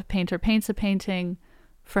 and a painter paints a painting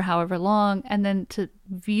for however long, and then to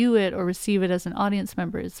view it or receive it as an audience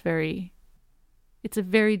member is it's a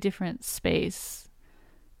very different space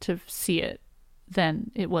to see it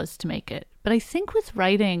than it was to make it. But I think with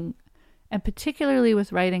writing, and particularly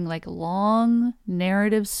with writing like long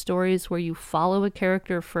narrative stories where you follow a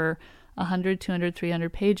character for 100, 200,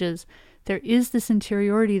 300 pages, there is this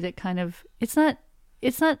interiority that kind of, it's not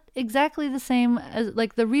exactly the same as,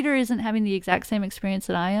 like, the reader isn't having the exact same experience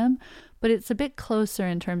that I am, but it's a bit closer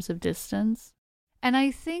in terms of distance. And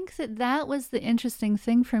I think that was the interesting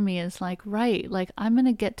thing for me, is like, right, like, I'm going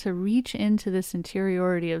to get to reach into this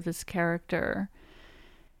interiority of this character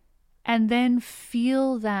and then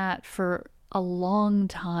feel that for a long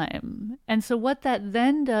time. And so what that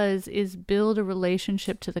then does is build a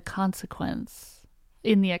relationship to the consequence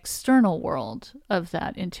in the external world of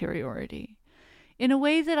that interiority, in a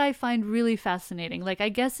way that I find really fascinating. Like, I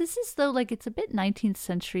guess this is, though, like, it's a bit 19th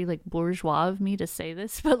century, like, bourgeois of me to say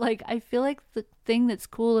this, but, like, I feel like the thing that's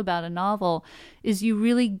cool about a novel is you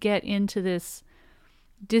really get into this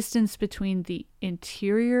distance between the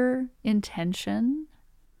interior intention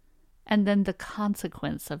and then the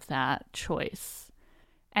consequence of that choice,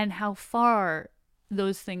 and how far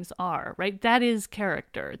those things are, right? That is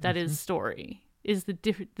character, that is story, is the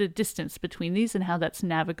distance between these, and how that's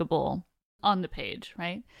navigable on the page,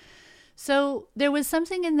 right? So there was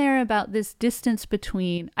something in there about this distance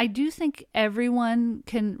between, I do think everyone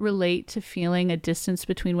can relate to feeling a distance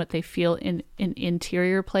between what they feel in an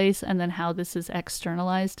interior place and then how this is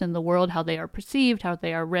externalized in the world, how they are perceived, how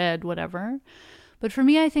they are read, whatever. But for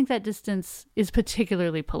me, I think that distance is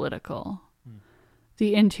particularly political,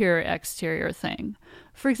 the interior-exterior thing.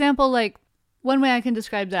 For example, like, one way I can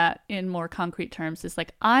describe that in more concrete terms is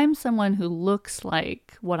like, I'm someone who looks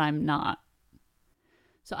like what I'm not.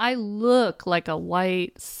 So I look like a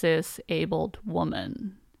white, cis-abled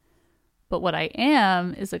woman. But what I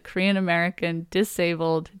am is a Korean American,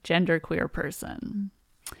 disabled, genderqueer person.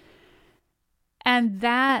 And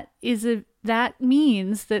that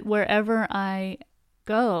means that wherever I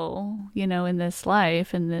go, in this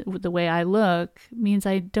life, and the way I look, means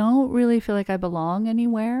I don't really feel like I belong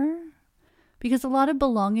anywhere. Because a lot of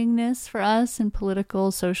belongingness for us in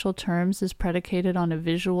political, social terms is predicated on a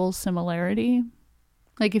visual similarity.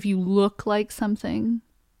 Like, if you look like something,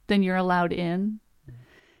 then you're allowed in.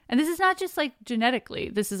 And this is not just like genetically.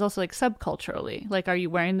 This is also like subculturally. Like, are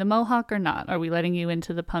you wearing the mohawk or not? Are we letting you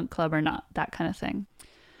into the punk club or not? That kind of thing.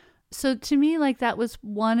 So to me, like, that was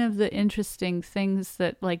one of the interesting things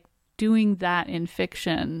that, like, doing that in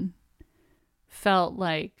fiction felt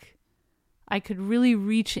like I could really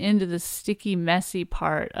reach into the sticky, messy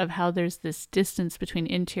part of how there's this distance between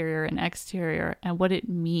interior and exterior and what it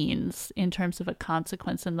means in terms of a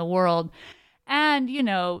consequence in the world. And,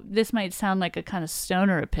 this might sound like a kind of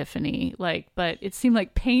stoner epiphany, but it seemed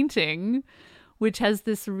like painting, which has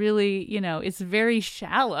this really, it's very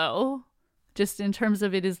shallow, just in terms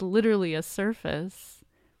of it is literally a surface,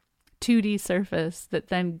 2D surface that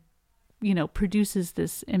then, produces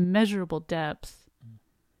this immeasurable depth.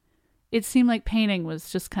 It seemed like painting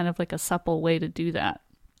was just kind of like a supple way to do that.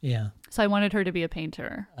 Yeah. So I wanted her to be a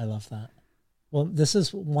painter. I love that. Well, this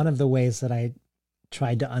is one of the ways that I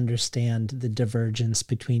tried to understand the divergence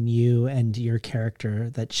between you and your character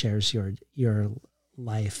that shares your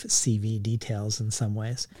life CV details in some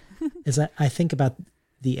ways. Is that I think about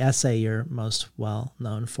the essay you're most well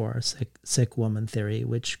known for, Sick Woman Theory,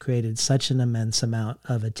 which created such an immense amount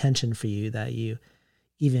of attention for you that you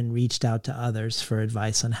even reached out to others for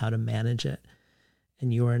advice on how to manage it.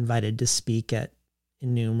 And you were invited to speak at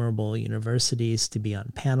innumerable universities, to be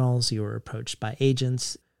on panels. You were approached by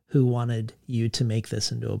agents who wanted you to make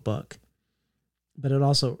this into a book. But it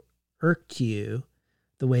also irked you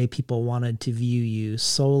the way people wanted to view you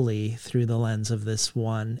solely through the lens of this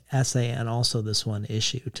one essay and also this one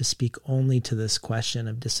issue, to speak only to this question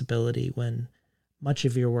of disability when much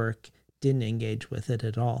of your work didn't engage with it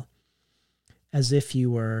at all. As if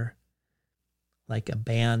you were like a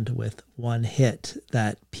band with one hit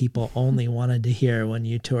that people only wanted to hear when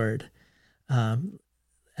you toured.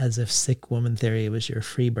 As if Sick Woman Theory was your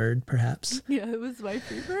free bird, perhaps. Yeah, it was my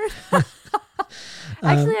free bird.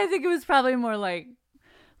 Actually, I think it was probably more like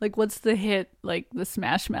what's the hit, like the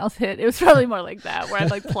Smash Mouth hit? It was probably more like that, where I'm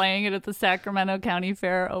like playing it at the Sacramento County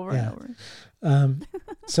Fair over and over.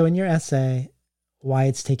 So in your essay, Why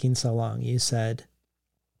It's Taking So Long, you said,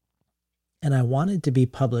 and I wanted to be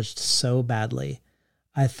published so badly,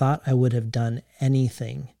 I thought I would have done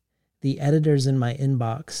anything. The editors in my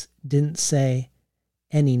inbox didn't say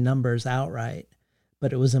any numbers outright,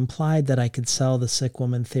 but it was implied that I could sell the Sick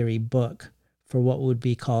Woman Theory book for what would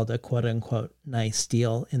be called a quote-unquote nice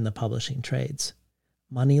deal in the publishing trades.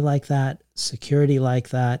 Money like that, security like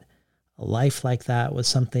that, a life like that was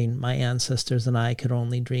something my ancestors and I could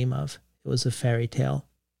only dream of. It was a fairy tale.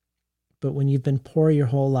 But when you've been poor your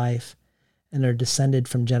whole life and are descended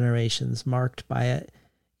from generations marked by it,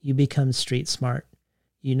 you become street smart.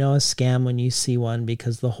 You know a scam when you see one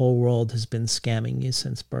because the whole world has been scamming you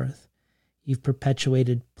since birth. You've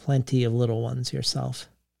perpetuated plenty of little ones yourself.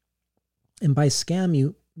 And by scam,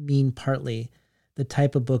 you mean partly the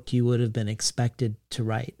type of book you would have been expected to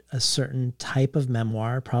write, a certain type of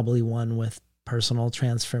memoir, probably one with personal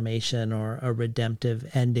transformation or a redemptive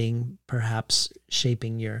ending, perhaps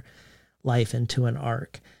shaping your life into an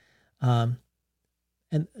arc.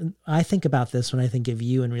 And I think about this when I think of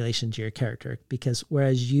you in relation to your character, because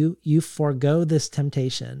whereas you forego this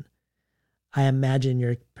temptation, I imagine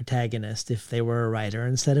your protagonist, if they were a writer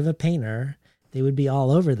instead of a painter, they would be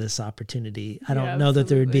all over this opportunity. I don't know that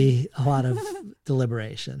there would be a lot of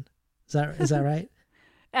deliberation. Is that right?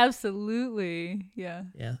 Absolutely. Yeah.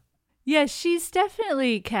 Yeah. Yeah, she's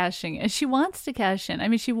definitely cashing, and she wants to cash in. I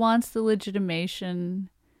mean, she wants the legitimation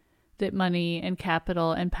that money and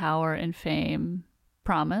capital and power and fame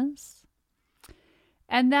promise.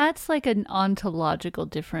 And that's like an ontological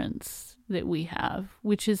difference that we have,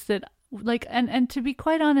 which is that, like, and to be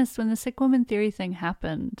quite honest, when the Sick Woman Theory thing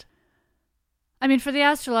happened, I mean, for the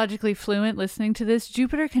astrologically fluent listening to this,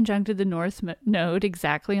 Jupiter conjuncted the North Node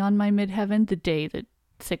exactly on my midheaven the day that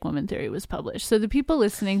Sick Woman Theory was published. So the people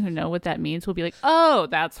listening who know what that means will be like, oh,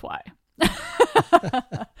 that's why.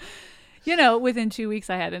 You know, within 2 weeks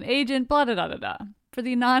I had an agent, blah, blah, blah, blah, blah. For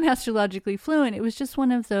the non-astrologically fluent, it was just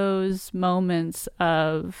one of those moments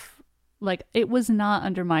of, like, it was not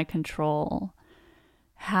under my control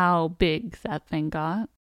how big that thing got.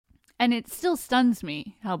 And it still stuns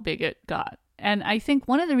me how big it got. And I think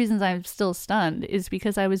one of the reasons I'm still stunned is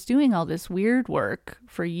because I was doing all this weird work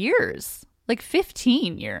for years, like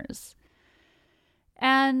 15 years.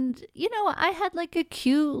 And, you know, I had like a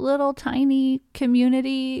cute little tiny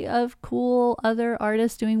community of cool other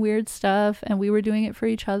artists doing weird stuff, and we were doing it for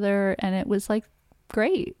each other, and it was like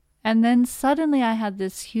great. And then suddenly I had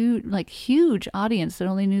this huge audience that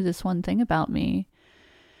only knew this one thing about me.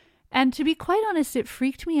 And to be quite honest, it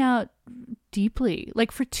freaked me out deeply.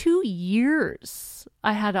 Like for 2 years,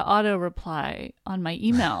 I had an auto reply on my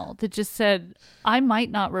email that just said, I might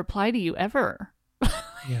not reply to you ever.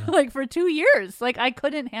 Yeah. Like for 2 years, like I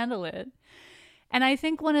couldn't handle it. And I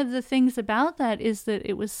think one of the things about that is that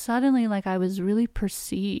it was suddenly like I was really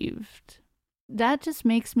perceived. That just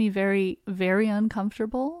makes me very, very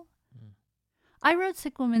uncomfortable. I wrote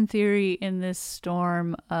Sick Woman Theory in this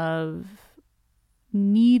storm of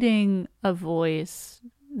needing a voice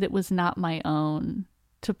that was not my own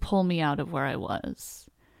to pull me out of where I was.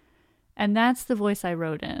 And that's the voice I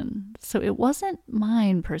wrote in. So it wasn't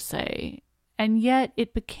mine per se. And yet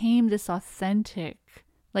it became this authentic,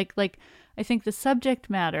 like I think the subject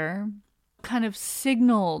matter kind of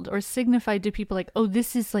signaled or signified to people like, oh,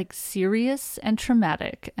 this is like serious and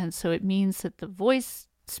traumatic. And so it means that the voice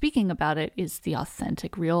speaking about it is the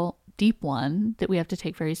authentic, real, deep one that we have to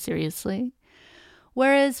take very seriously.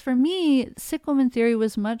 Whereas for me, Sick Woman Theory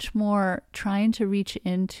was much more trying to reach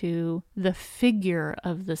into the figure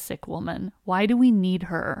of the sick woman. Why do we need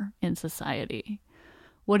her in society?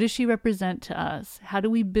 What does she represent to us? How do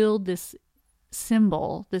we build this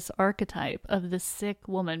symbol, this archetype of the sick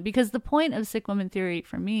woman? Because the point of Sick Woman Theory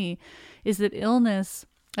for me is that illness,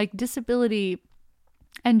 like disability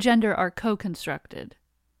and gender, are co-constructed.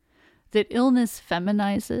 That illness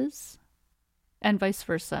feminizes and vice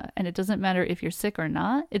versa. And it doesn't matter if you're sick or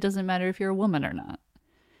not. It doesn't matter if you're a woman or not.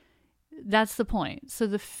 That's the point. So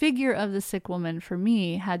the figure of the sick woman for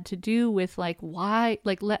me had to do with like why,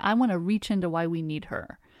 like I want to reach into why we need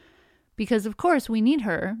her. Because of course we need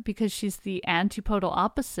her because she's the antipodal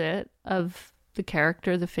opposite of the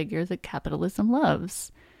character, the figure that capitalism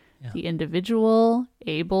loves. Yeah. The individual,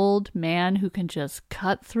 abled man who can just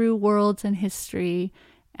cut through worlds and history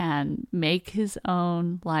and make his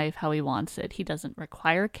own life how he wants it. He doesn't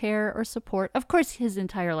require care or support. Of course, his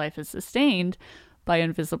entire life is sustained by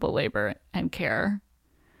invisible labor and care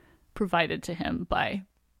provided to him by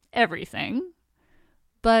everything.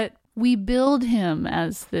 But we build him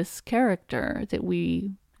as this character that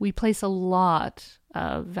we place a lot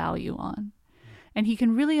of value on. And he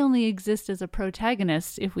can really only exist as a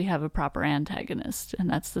protagonist if we have a proper antagonist, and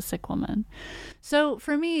that's the sick woman. So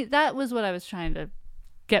for me, that was what I was trying to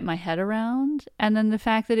get my head around. And then the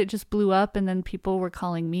fact that it just blew up and then people were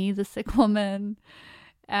calling me the sick woman.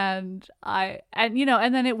 And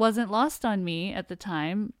then it wasn't lost on me at the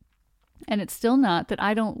time, and it's still not, that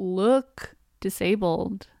I don't look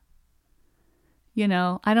disabled.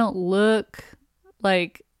 I don't look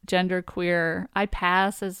like genderqueer. I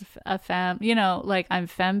pass as a femme, like I'm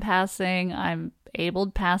femme passing, I'm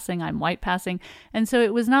abled passing, I'm white passing. And so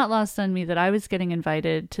it was not lost on me that I was getting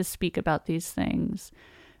invited to speak about these things.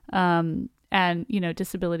 And,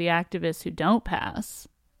 disability activists who don't pass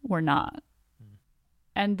were not.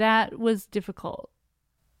 And that was difficult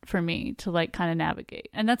for me to like kind of navigate.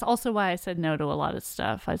 And that's also why I said no to a lot of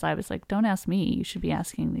stuff, as I was like, don't ask me, you should be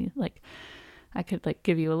asking the, like, I could like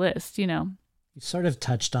give you a list, You sort of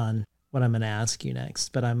touched on what I'm going to ask you next,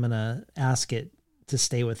 but I'm going to ask it to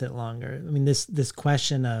stay with it longer. I mean, this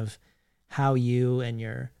question of how you and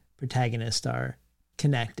your protagonist are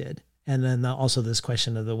connected, and then also this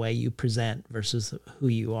question of the way you present versus who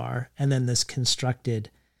you are, and then this constructed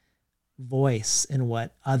voice in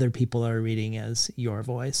what other people are reading as your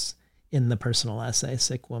voice in the personal essay,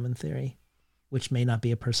 Sick Woman Theory, which may not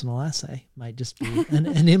be a personal essay, might just be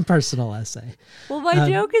an impersonal essay. Well, my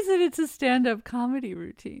joke is that it's a stand-up comedy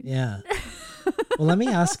routine. Yeah. Well, let me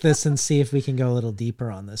ask this and see if we can go a little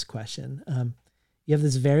deeper on this question. You have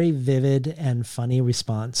this very vivid and funny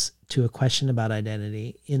response to a question about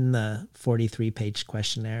identity in the 43-page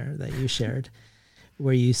questionnaire that you shared,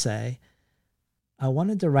 where you say, I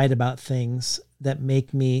wanted to write about things that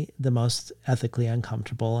make me the most ethically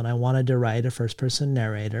uncomfortable, and I wanted to write a first-person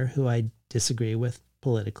narrator who I disagree with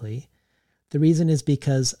politically. The reason is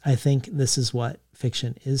because I think this is what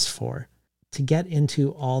fiction is for, to get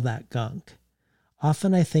into all that gunk.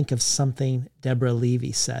 Often I think of something Deborah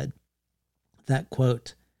Levy said, that,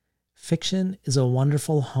 quote, fiction is a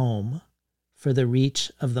wonderful home for the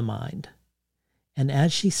reach of the mind. And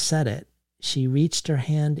as she said it, she reached her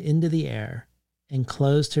hand into the air and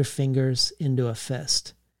closed her fingers into a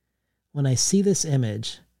fist. When I see this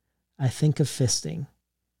image, I think of fisting.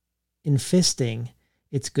 In fisting,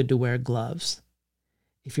 it's good to wear gloves.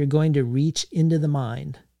 If you're going to reach into the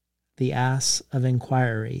mind, the ass of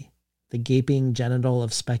inquiry, the gaping genital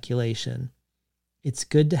of speculation, it's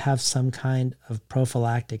good to have some kind of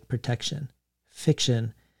prophylactic protection.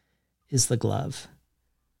 Fiction is the glove.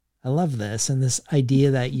 I love this, and this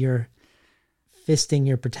idea that you're fisting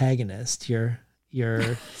your protagonist, your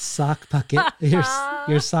sock puppet,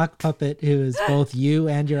 your sock puppet who is both you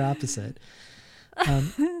and your opposite.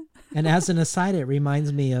 And as an aside, it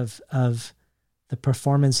reminds me of the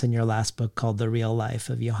performance in your last book called The Real Life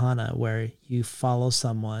of Johanna, where you follow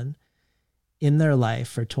someone in their life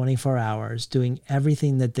for 24 hours, doing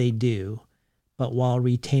everything that they do, but while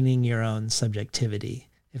retaining your own subjectivity.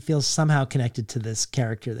 It feels somehow connected to this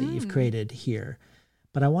character that you've created here.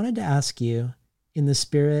 But I wanted to ask you, in the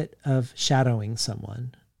spirit of shadowing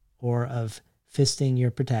someone or of fisting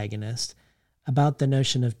your protagonist, about the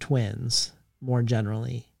notion of twins more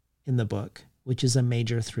generally in the book, which is a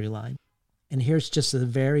major through line. And here's just a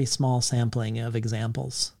very small sampling of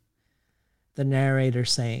examples. The narrator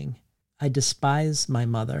saying, I despise my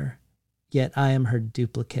mother, yet I am her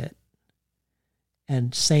duplicate.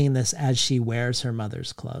 And saying this as she wears her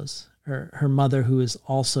mother's clothes. Her mother, who is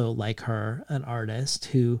also like her, an artist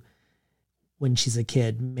who, when she's a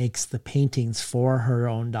kid, makes the paintings for her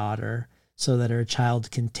own daughter so that her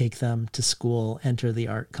child can take them to school, enter the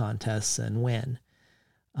art contests, and win.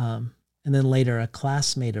 And then later, a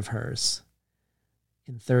classmate of hers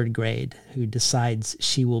in third grade who decides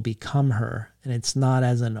she will become her. And it's not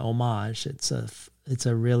as an homage. It's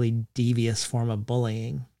a really devious form of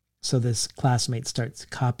bullying. So this classmate starts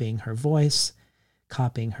copying her voice,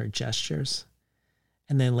 copying her gestures.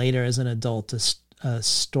 And then later, as an adult, a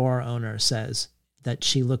store owner says that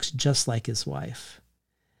she looks just like his wife.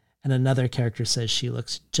 And another character says she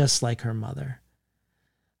looks just like her mother.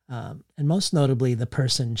 And most notably, the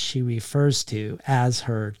person she refers to as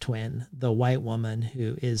her twin, the white woman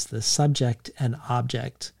who is the subject and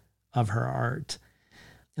object of her art.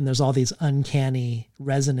 And there's all these uncanny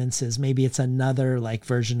resonances. Maybe it's another like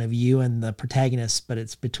version of you and the protagonist, but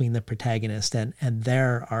it's between the protagonist and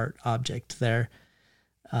their art object, their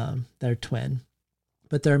twin.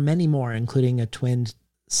 But there are many more, including a twinned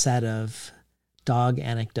set of dog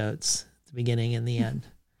anecdotes at the beginning and the end.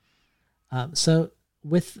 So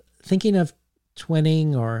with thinking of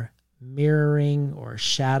twinning or mirroring or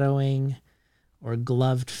shadowing or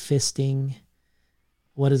gloved fisting,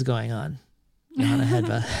 what is going on, Johanna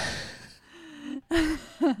Hedva?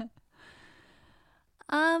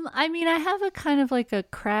 I mean, I have a kind of like a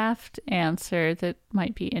craft answer that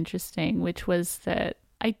might be interesting, which was that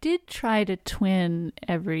I did try to twin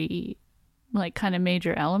every like kind of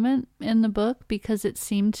major element in the book because it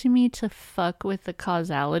seemed to me to fuck with the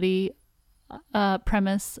causality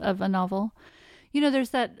premise of a novel. You know, there's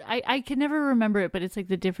that, I can never remember it, but it's like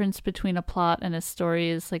the difference between a plot and a story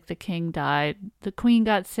is like the king died, the queen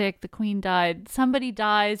got sick, the queen died, somebody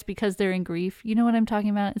dies because they're in grief. You know what I'm talking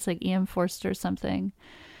about? It's like E.M. Forster or something.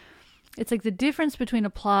 It's like the difference between a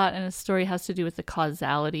plot and a story has to do with the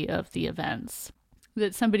causality of the events.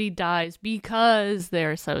 That somebody dies because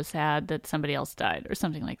they're so sad that somebody else died or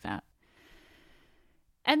something like that.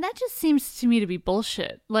 And that just seems to me to be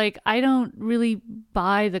bullshit. Like, I don't really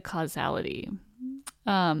buy the causality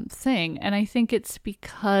thing. And I think it's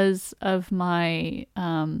because of my...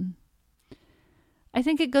 I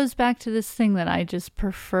think it goes back to this thing that I just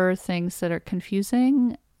prefer things that are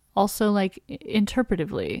confusing. Also, like,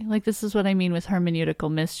 interpretively. Like, this is what I mean with hermeneutical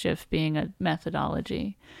mischief being a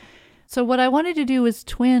methodology. So what I wanted to do was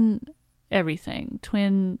twin everything.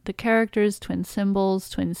 Twin the characters, twin symbols,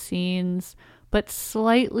 twin scenes, but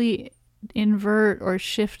slightly invert or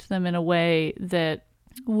shift them in a way that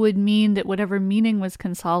would mean that whatever meaning was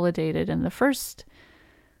consolidated in the first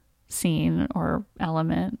scene or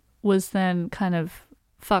element was then kind of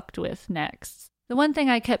fucked with next. The one thing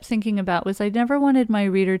I kept thinking about was I never wanted my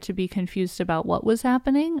reader to be confused about what was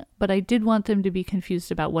happening, but I did want them to be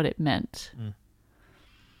confused about what it meant.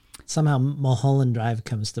 Somehow Mulholland Drive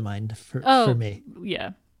comes to mind for me.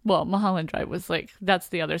 Yeah. Well, Mulholland Drive was like, that's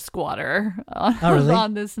the other squatter on, really?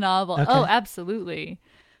 on this novel. Okay. Oh, absolutely.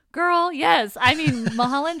 Girl, yes. I mean,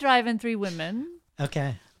 Mulholland Drive and Three Women.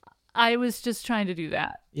 Okay. I was just trying to do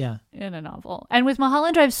that. Yeah. In a novel. And with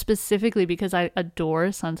Mulholland Drive specifically because I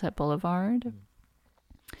adore Sunset Boulevard.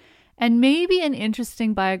 And maybe an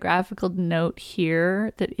interesting biographical note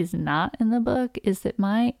here that is not in the book is that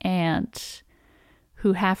my aunt,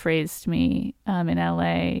 who half-raised me in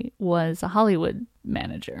LA, was a Hollywood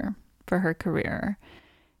manager for her career.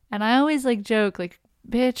 And I always like joke, like,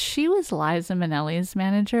 bitch, she was Liza Minnelli's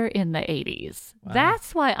manager in the 80s. Wow.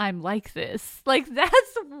 That's why I'm like this. Like,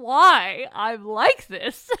 that's why I'm like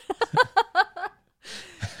this.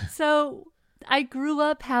 So I grew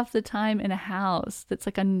up half the time in a house that's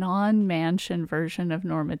like a non-mansion version of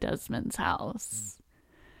Norma Desmond's house.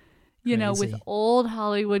 You know, with old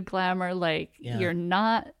Hollywood glamour, like you're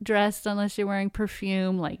not dressed unless you're wearing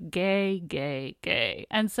perfume, like gay, gay, gay.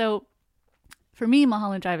 And so for me,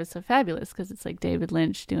 Mulholland Drive is so fabulous because it's like David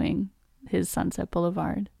Lynch doing his Sunset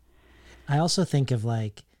Boulevard. I also think of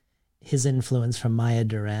like his influence from Maya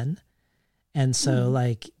Deren. And so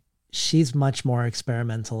like she's much more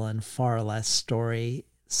experimental and far less story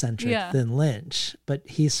centric than Lynch, but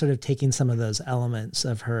he's sort of taking some of those elements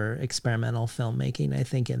of her experimental filmmaking, I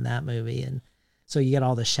think, in that movie. And so you get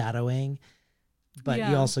all the shadowing, but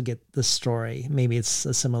you also get the story. Maybe it's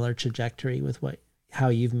a similar trajectory with how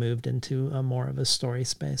you've moved into a more of a story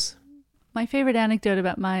space. My favorite anecdote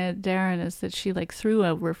about Maya Deren is that she like threw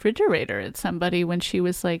a refrigerator at somebody when she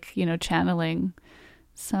was like, you know, channeling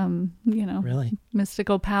some, you know,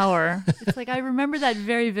 mystical power. It's like, I remember that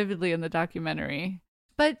very vividly in the documentary.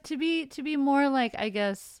 But to be more like, I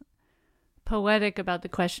guess, poetic about the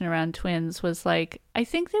question around twins was like, I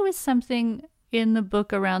think there was something in the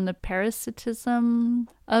book around the parasitism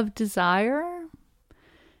of desire.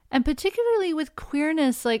 And particularly with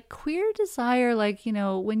queerness, like queer desire, like, you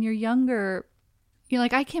know, when you're younger, you know,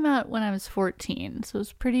 like I came out when I was 14. So it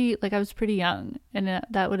was pretty, like I was pretty young. And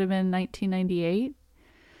that would have been 1998.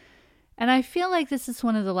 And I feel like this is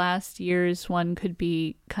one of the last years one could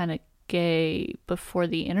be kind of gay before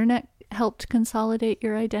the internet helped consolidate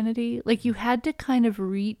your identity. Like you had to kind of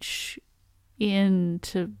reach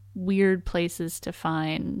into weird places to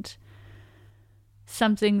find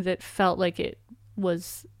something that felt like it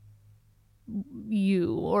was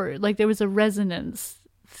you, or like there was a resonance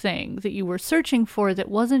thing that you were searching for that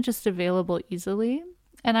wasn't just available easily.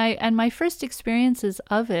 And my first experiences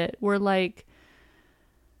of it were like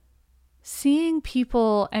seeing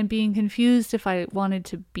people and being confused if I wanted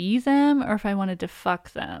to be them or if I wanted to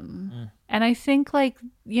fuck them. And I think, like,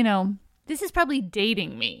 you know, this is probably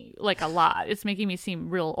dating me like a lot. It's making me seem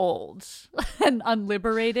real old and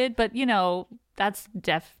unliberated, but you know, that's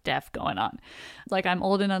def going on. Like, I'm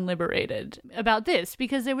old and unliberated about this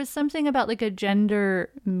because there was something about like a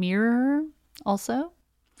gender mirror also.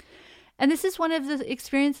 And this is one of the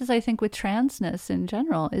experiences I think with transness in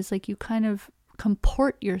general is like you kind of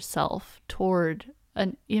comport yourself toward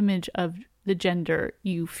an image of the gender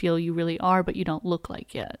you feel you really are, but you don't look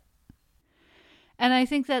like yet. And I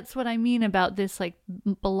think that's what I mean about this like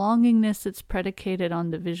belongingness that's predicated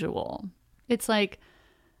on the visual. It's like,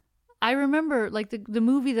 I remember like the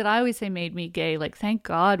movie that I always say made me gay, like thank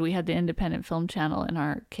God we had the independent film channel in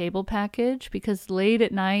our cable package, because late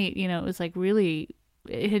at night, you know, it was like really,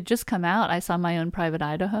 it had just come out. I saw My Own Private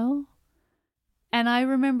Idaho. And I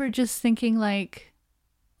remember just thinking like,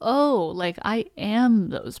 oh, like I am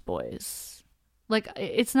those boys. Like,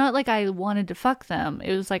 it's not like I wanted to fuck them.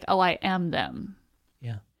 It was like, oh, I am them.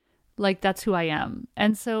 Yeah. Like, that's who I am.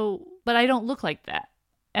 And so, but I don't look like that.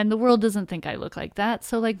 And the world doesn't think I look like that.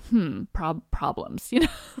 So like, problems, you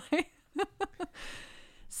know?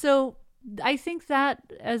 So I think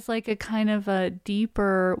that as like a kind of a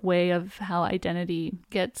deeper way of how identity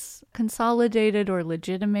gets consolidated or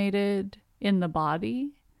legitimated in the body,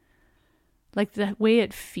 like the way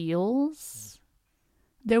it feels.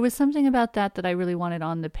 There was something about that I really wanted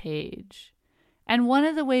on the page. And one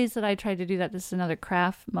of the ways that I tried to do that, this is another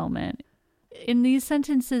craft moment, in these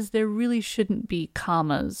sentences, there really shouldn't be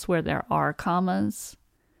commas where there are commas.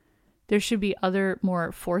 There should be other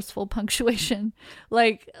more forceful punctuation,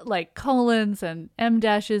 like colons and em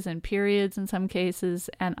dashes and periods in some cases.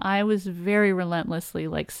 And I was very relentlessly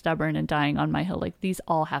like stubborn and dying on my hill. Like, these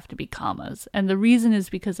all have to be commas. And the reason is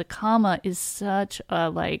because a comma is such a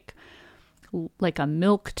like a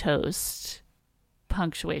milquetoast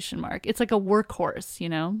punctuation mark. It's like a workhorse, you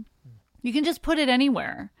know? You can just put it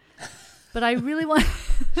anywhere. But I really want...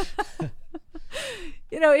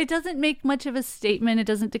 You know, it doesn't make much of a statement. It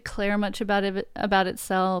doesn't declare much about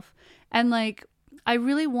itself. And like, I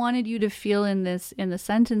really wanted you to feel in the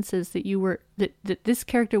sentences that you were, that this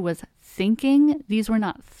character was thinking. These were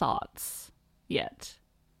not thoughts yet.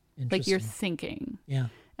 Like, you're thinking. Yeah.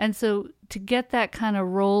 And so to get that kind of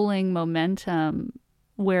rolling momentum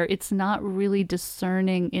where it's not really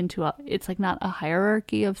discerning into it's like not a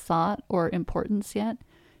hierarchy of thought or importance yet,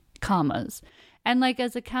 commas. And like,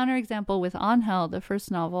 as a counterexample with Angel, the first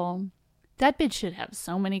novel, that bitch should have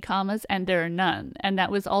so many commas, and there are none. And that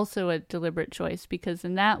was also a deliberate choice, because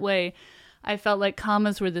in that way, I felt like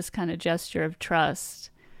commas were this kind of gesture of trust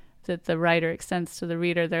that the writer extends to the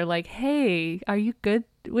reader. They're like, hey, are you good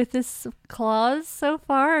with this clause so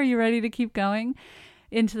far? Are you ready to keep going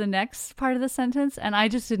into the next part of the sentence? And I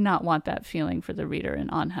just did not want that feeling for the reader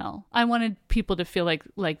in Angel. I wanted people to feel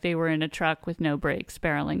like they were in a truck with no brakes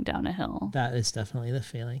barreling down a hill. That is definitely the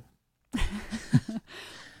feeling.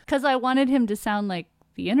 Because I wanted him to sound like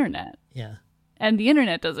the internet. Yeah. And the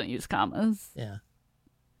internet doesn't use commas. Yeah.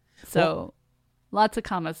 So lots of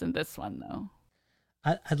commas in this one, though.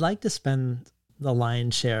 I'd like to spend the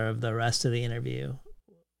lion's share of the rest of the interview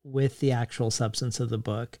with the actual substance of the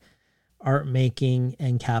book: art making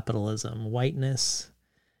and capitalism, whiteness,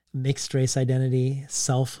 mixed race identity,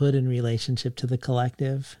 selfhood in relationship to the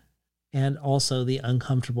collective, and also the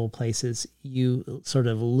uncomfortable places you sort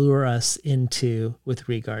of lure us into with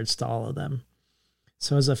regards to all of them.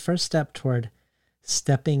 So as a first step toward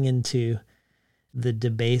stepping into the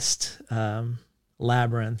debased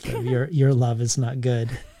labyrinth of your love is not good,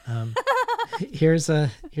 here's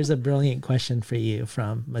a brilliant question for you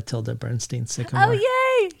from Matilda Bernstein Sycamore. Oh,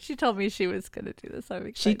 yay! She told me she was going to do this. I'm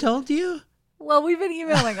excited. She told you? Well, we've been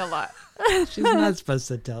emailing a lot. She's not supposed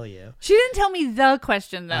to tell you. She didn't tell me the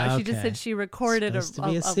question, though. Okay. She just said she recorded a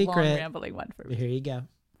long, rambling one for me. Here you go.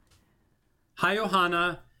 Hi,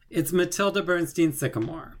 Johanna. It's Matilda Bernstein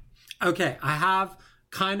Sycamore. Okay, I have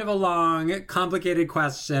kind of a long, complicated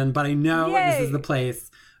question, but I know this is the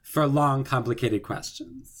place for long, complicated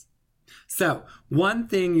questions. So, one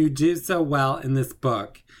thing you do so well in this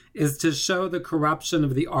book is to show the corruption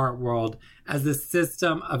of the art world as a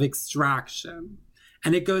system of extraction.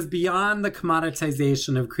 And it goes beyond the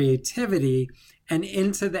commoditization of creativity and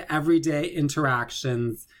into the everyday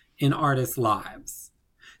interactions in artists' lives.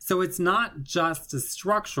 So it's not just a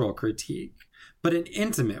structural critique, but an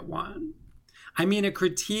intimate one. I mean, a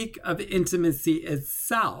critique of intimacy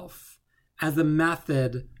itself as a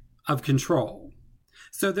method of control.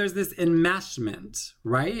 So there's this enmeshment,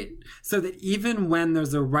 right? So that even when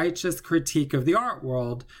there's a righteous critique of the art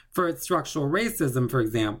world for its structural racism, for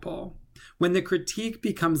example, when the critique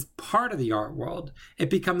becomes part of the art world, it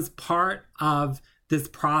becomes part of this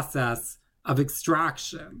process of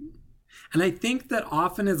extraction. And I think that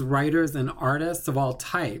often as writers and artists of all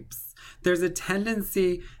types, there's a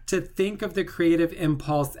tendency to think of the creative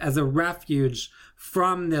impulse as a refuge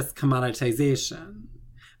from this commoditization.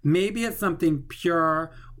 Maybe it's something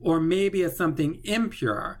pure, or maybe it's something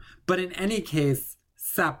impure, but in any case,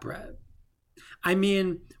 separate. I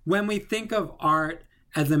mean, when we think of art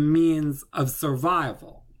as a means of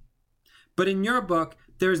survival, but in your book,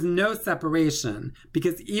 there's no separation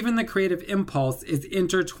because even the creative impulse is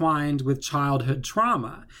intertwined with childhood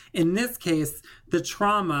trauma. In this case, the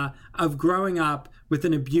trauma of growing up with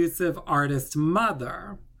an abusive artist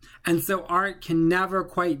mother. And so art can never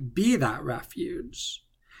quite be that refuge.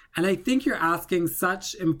 And I think you're asking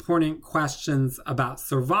such important questions about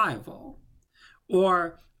survival,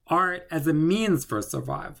 or art as a means for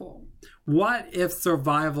survival. What if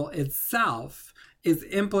survival itself is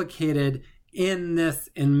implicated in this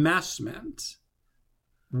enmeshment?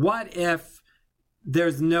 What if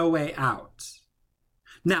there's no way out?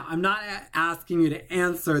 Now, I'm not asking you to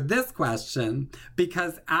answer this question,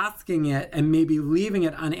 because asking it and maybe leaving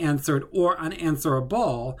it unanswered or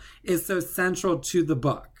unanswerable is so central to the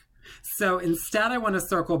book. So instead, I want to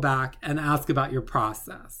circle back and ask about your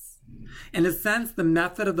process. In a sense, the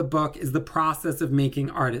method of the book is the process of making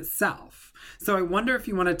art itself. So I wonder if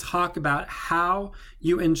you want to talk about how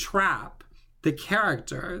you entrap the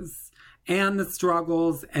characters and the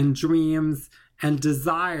struggles and dreams and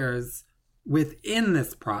desires within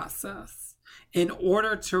this process in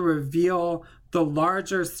order to reveal the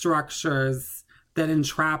larger structures that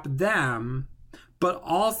entrap them, but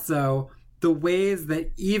also the ways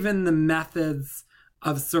that even the methods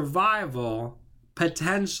of survival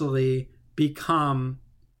potentially become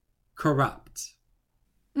corrupt.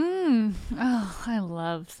 Oh, I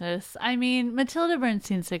love this. I mean, Matilda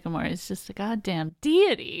Bernstein Sycamore is just a goddamn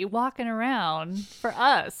deity walking around for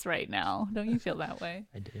us right now. Don't you feel that way?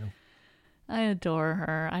 I do. I adore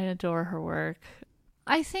her. I adore her work.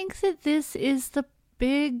 I think that this is the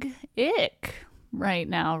big ick right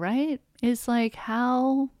now, right? It's like,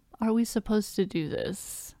 how are we supposed to do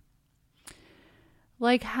this?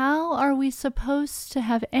 Like, how are we supposed to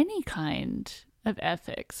have any kind of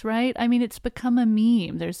ethics, right? I mean, it's become a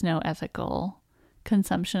meme. There's no ethical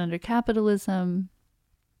consumption under capitalism.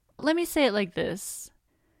 Let me say it like this.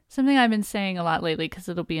 Something I've been saying a lot lately, because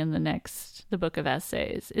it'll be in the book of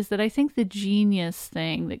essays, is that I think the genius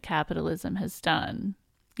thing that capitalism has done,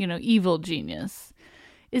 evil genius,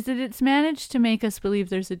 is that it's managed to make us believe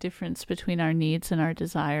there's a difference between our needs and our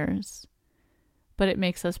desires, but it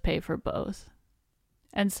makes us pay for both.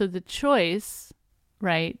 And so the choice,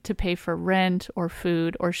 right, to pay for rent or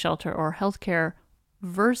food or shelter or healthcare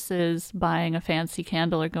versus buying a fancy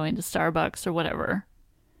candle or going to Starbucks or whatever,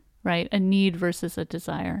 right? A need versus a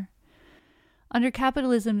desire. Under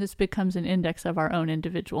capitalism, this becomes an index of our own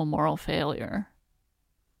individual moral failure.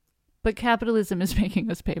 But capitalism is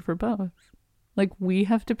making us pay for both. Like, we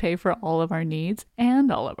have to pay for all of our needs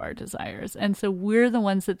and all of our desires. And so we're the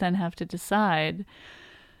ones that then have to decide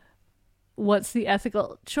what's the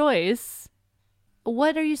ethical choice.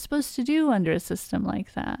 What are you supposed to do under a system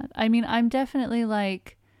like that? I mean, I'm definitely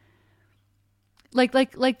like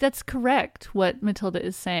that's correct what Matilda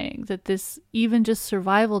is saying, that this, even just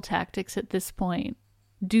survival tactics at this point,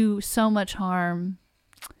 do so much harm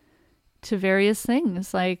to various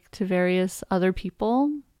things, like to various other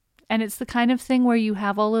people. And it's the kind of thing where you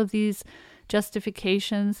have all of these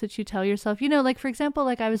justifications that you tell yourself, like, for example,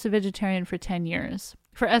 like I was a vegetarian for 10 years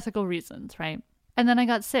for ethical reasons, right? And then I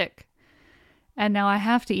got sick. And now I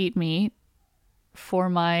have to eat meat for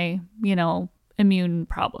my, immune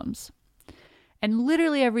problems. And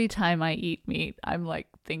literally every time I eat meat, I'm like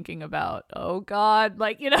thinking about, oh God,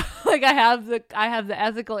 like, like I have the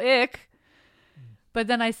ethical ick, but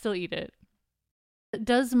then I still eat it.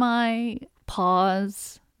 Does my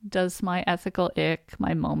pause, does my ethical ick,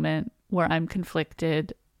 my moment where I'm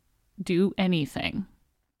conflicted, do anything?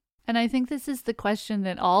 And I think this is the question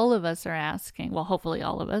that all of us are asking. Well, hopefully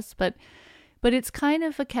all of us, but it's kind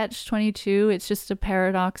of a catch-22. It's just a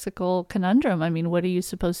paradoxical conundrum. I mean, what are you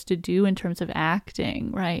supposed to do in terms of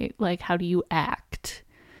acting, right? Like, how do you act?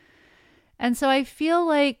 And so I feel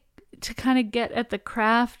like to kind of get at the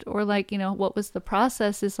craft, or like, what was the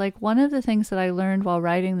process, is like one of the things that I learned while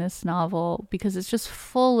writing this novel, because it's just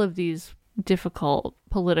full of these difficult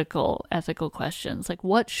political, ethical questions. Like,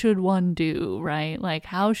 what should one do, right? Like,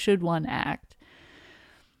 how should one act?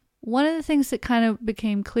 one of the things that kind of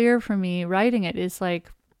became clear for me writing it is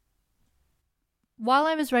like, while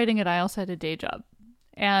I was writing it, I also had a day job.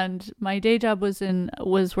 And my day job was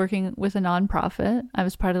working with a nonprofit. I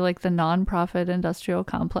was part of like the nonprofit industrial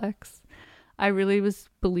complex. I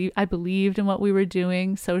believed in what we were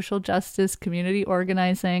doing, social justice, community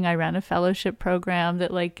organizing. I ran a fellowship program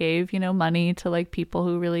that like gave, money to like people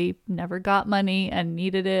who really never got money and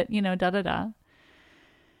needed it, And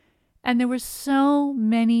there were so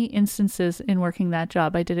many instances in working that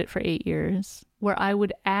job, I did it for 8 years, where I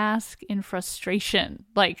would ask in frustration,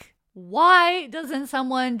 like, why doesn't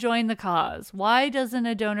someone join the cause? Why doesn't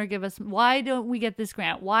a donor give us, why don't we get this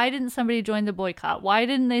grant? Why didn't somebody join the boycott? Why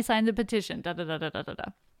didn't they sign the petition? Da, da, da, da, da, da, da.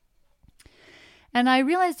 And I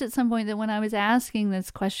realized at some point that when I was asking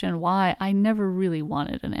this question, why, I never really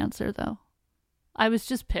wanted an answer, though. I was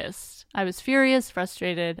just pissed. I was furious,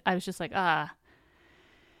 frustrated. I was just like, And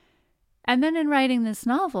then in writing this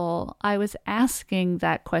novel, I was asking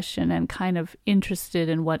that question and kind of interested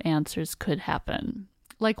in what answers could happen.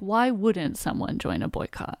 Like, why wouldn't someone join a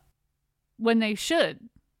boycott when they should?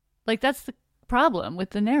 Like, that's the problem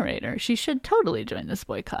with the narrator. She should totally join this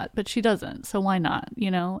boycott, but she doesn't. So why not,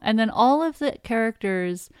 And then all of the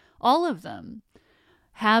characters, all of them,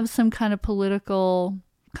 have some kind of political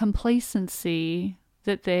complacency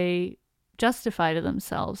that they justify to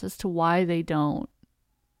themselves as to why they don't.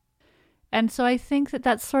 And so I think that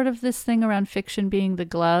that's sort of this thing around fiction being the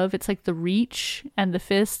glove. It's like the reach and the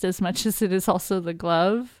fist as much as it is also the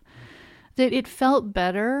glove. That it felt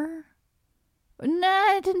better.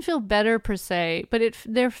 Nah, it didn't feel better per se, but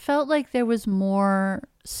there felt like there was more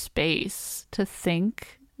space to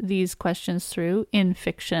think these questions through in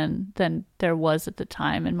fiction than there was at the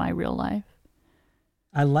time in my real life.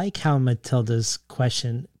 I like how Matilda's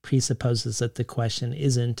question presupposes that the question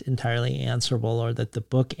isn't entirely answerable or that the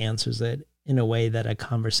book answers it in a way that a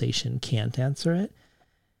conversation can't answer it.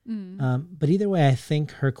 But either way, I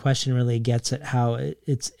think her question really gets at how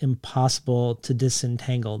it's impossible to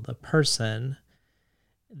disentangle the person,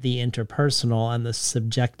 the interpersonal, and the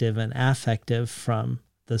subjective and affective from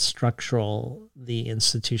the structural, the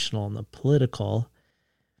institutional, and the political.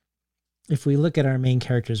 If we look at our main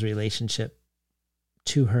character's relationship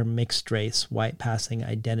to her mixed race, white passing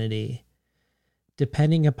identity,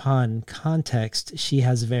 depending upon context, she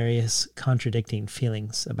has various contradicting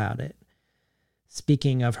feelings about it.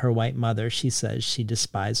 Speaking of her white mother, she says she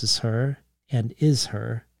despises her and is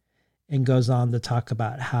her, and goes on to talk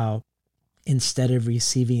about how instead of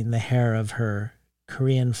receiving the hair of her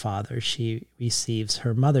Korean father, she receives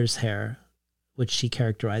her mother's hair, which she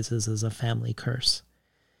characterizes as a family curse.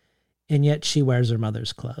 And yet she wears her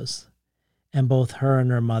mother's clothes. And both her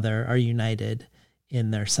and her mother are united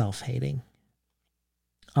in their self-hating.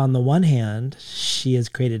 On the one hand, she has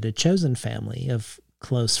created a chosen family of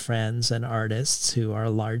close friends and artists who are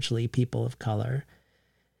largely people of color,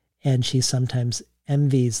 and she sometimes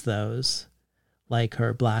envies those, like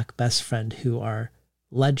her black best friend, who are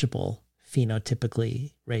legible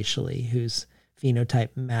phenotypically, racially, whose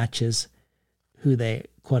phenotype matches who they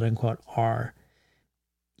quote-unquote are,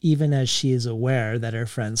 even as she is aware that her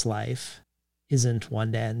friend's life isn't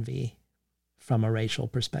one to envy from a racial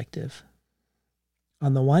perspective.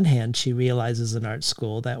 On the one hand, she realizes in art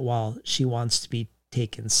school that while she wants to be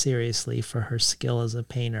taken seriously for her skill as a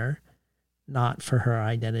painter, not for her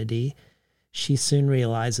identity, she soon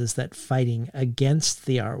realizes that fighting against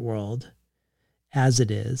the art world as it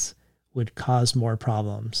is would cause more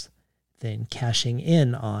problems than cashing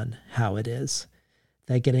in on how it is.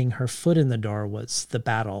 That getting her foot in the door was the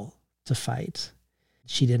battle to fight.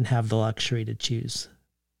 She didn't have the luxury to choose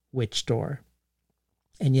which door.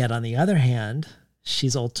 And yet, on the other hand,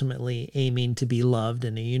 she's ultimately aiming to be loved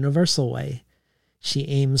in a universal way. She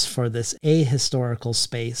aims for this ahistorical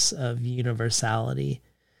space of universality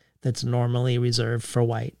that's normally reserved for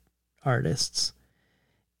white artists.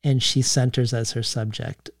 And she centers as her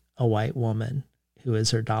subject a white woman who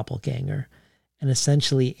is her doppelganger, and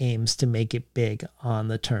essentially aims to make it big on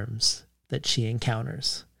the terms that she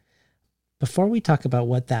encounters. Before we talk about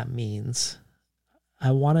what that means,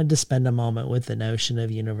 I wanted to spend a moment with the notion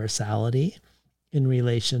of universality in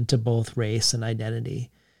relation to both race and identity.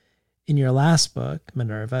 In your last book,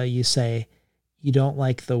 Minerva, you say you don't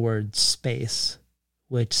like the word space,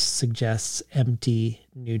 which suggests empty,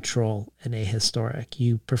 neutral, and ahistoric.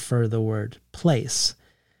 You prefer the word place.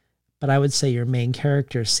 But I would say your main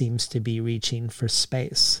character seems to be reaching for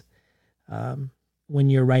space. When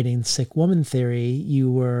you're writing Sick Woman Theory, you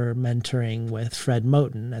were mentoring with Fred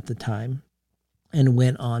Moten at the time and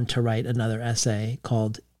went on to write another essay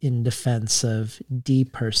called In Defense of D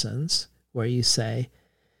Persons, where you say,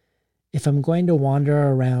 If I'm going to wander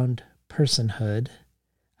around personhood,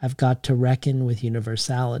 I've got to reckon with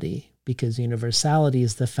universality, because universality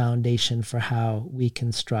is the foundation for how we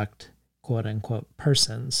construct quote-unquote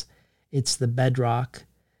persons. It's the bedrock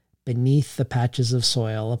beneath the patches of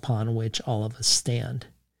soil upon which all of us stand.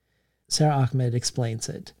 Sarah Ahmed explains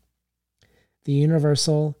it. The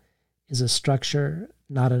universal is a structure,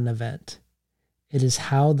 not an event. It is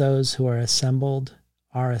how those who are assembled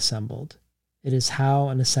are assembled. It is how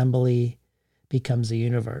an assembly becomes a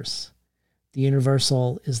universe. The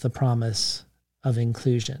universal is the promise of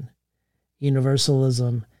inclusion.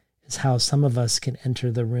 Universalism is how some of us can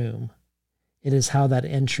enter the room. It is how that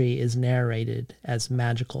entry is narrated as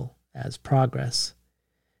magical, as progress.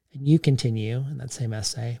 And you continue in that same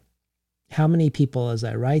essay. How many people, as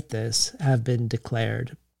I write this, have been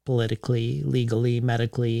declared politically, legally,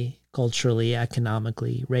 medically, culturally,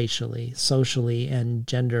 economically, racially, socially, and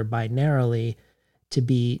gender binarily to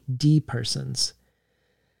be D-persons?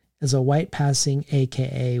 As a white passing,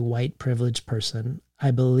 aka white privileged person,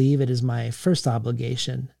 I believe it is my first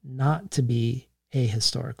obligation not to be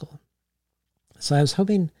ahistorical. So I was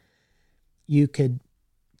hoping you could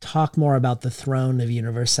talk more about the throne of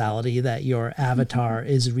universality that your avatar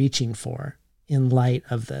is reaching for in light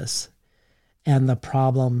of this, and the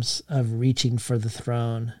problems of reaching for the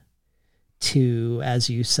throne to, as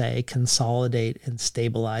you say, consolidate and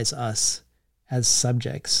stabilize us as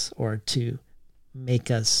subjects, or to make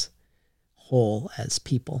us whole as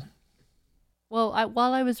people. Well,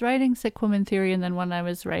 while I was writing Sick Woman Theory, and then when I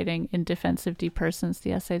was writing In Defense of D-Persons,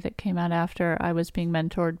 the essay that came out after, I was being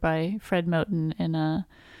mentored by Fred Moten in a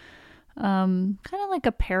kind of like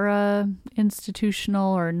a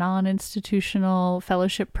para-institutional or non-institutional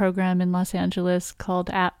fellowship program in Los Angeles called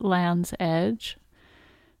At Land's Edge.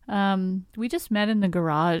 We just met in the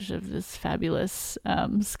garage of this fabulous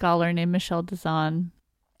scholar named Michelle Dazan.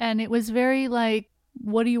 And it was very like,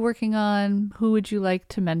 what are you working on? Who would you like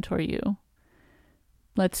to mentor you?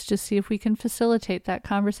 Let's just see if we can facilitate that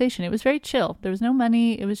conversation. It was very chill. There was no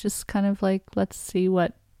money. It was just kind of like, let's see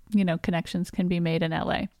what, connections can be made in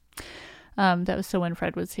LA. That was so when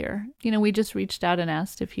Fred was here. We just reached out and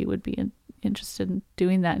asked if he would be interested in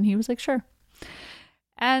doing that. And he was like, sure.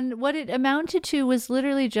 And what it amounted to was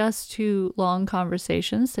literally just 2 long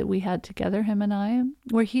conversations that we had together, him and I,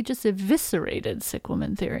 where he just eviscerated Sick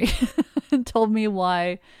Woman Theory and told me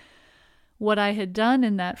why what I had done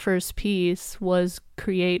in that first piece was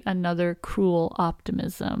create another cruel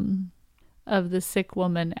optimism of the sick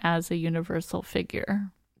woman as a universal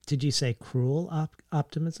figure. Did you say cruel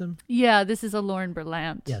optimism? Yeah, this is a Lauren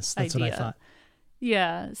Berlant Yes, that's idea. what I thought.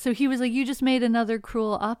 Yeah, so he was like, you just made another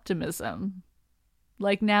cruel optimism.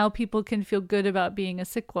 Like now people can feel good about being a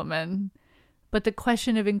sick woman, but the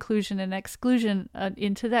question of inclusion and exclusion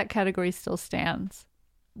into that category still stands.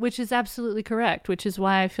 Which is absolutely correct, which is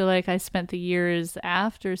why I feel like I spent the years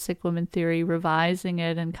after Sick Woman Theory revising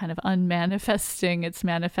it and kind of unmanifesting its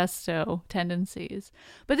manifesto tendencies.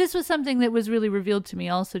 But this was something that was really revealed to me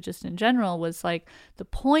also just in general, was like the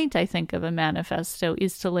point, I think, of a manifesto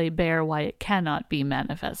is to lay bare why it cannot be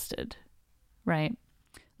manifested, right?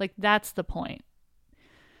 Like that's the point.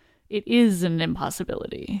 It is an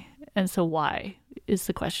impossibility. And so why is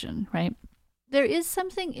the question, right? There is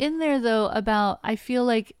something in there, though, about, I feel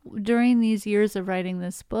like during these years of writing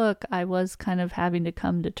this book, I was kind of having to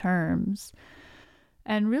come to terms,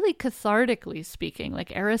 and really cathartically speaking,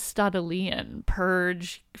 like Aristotelian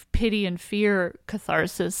purge, pity and fear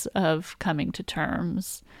catharsis of coming to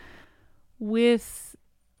terms with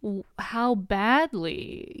how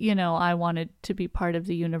badly, I wanted to be part of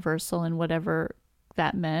the universal and whatever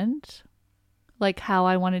that meant. Like how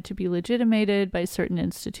I wanted to be legitimated by certain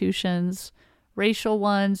institutions, racial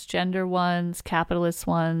ones, gender ones, capitalist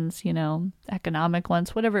ones, economic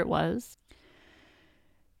ones, whatever it was.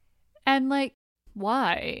 And like,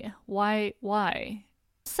 why?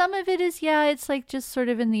 Some of it is, it's like just sort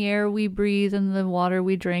of in the air we breathe and the water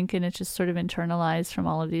we drink, and it's just sort of internalized from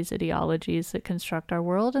all of these ideologies that construct our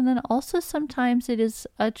world. And then also sometimes it is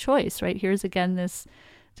a choice, right? Here's again this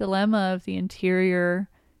dilemma of the interior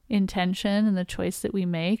intention and the choice that we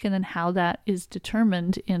make, and then how that is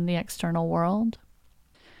determined in the external world.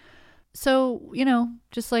 So,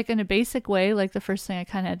 just like in a basic way, like the first thing I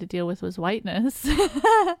kind of had to deal with was whiteness.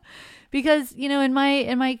 Because, in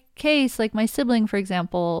my case, like my sibling, for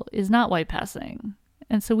example, is not white passing.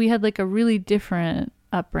 And so we had like a really different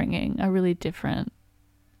upbringing, a really different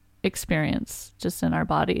experience just in our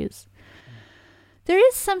bodies. There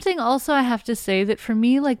is something also I have to say that for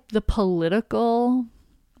me, like the political,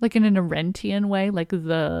 like in an Arendtian way, like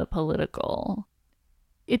the political,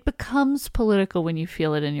 it becomes political when you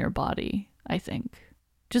feel it in your body, I think.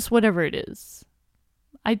 just whatever it is.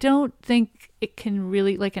 I don't think it can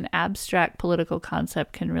really, like an abstract political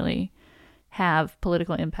concept can really have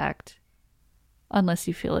political impact unless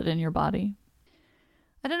you feel it in your body.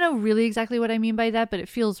 I don't know really exactly what I mean by that, but it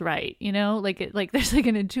feels right, you know, like there's like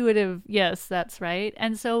an intuitive, yes, that's right.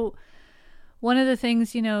 And so one of the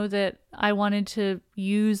things, you know, that I wanted to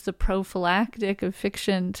use the prophylactic of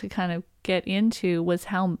fiction to kind of get into was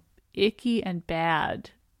how icky and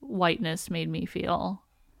bad whiteness made me feel.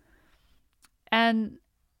 And,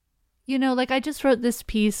 you know, like I just wrote this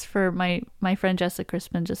piece for my friend Jessica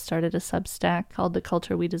Crispin just started a Substack called The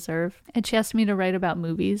Culture We Deserve. And she asked me to write about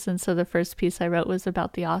movies. And so the first piece I wrote was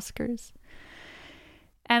about the Oscars.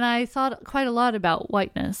 And I thought quite a lot about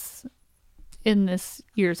whiteness in this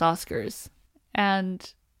year's Oscars.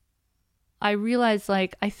 And I realized,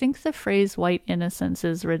 like, I think the phrase white innocence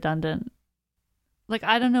is redundant. Like,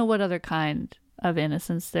 I don't know what other kind of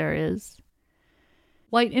innocence there is.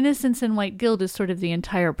 White innocence and white guilt is sort of the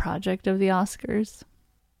entire project of the Oscars.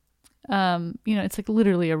 You know, it's like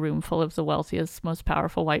literally a room full of the wealthiest, most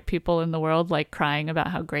powerful white people in the world, like crying about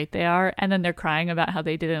how great they are. And then they're crying about how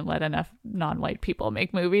they didn't let enough non-white people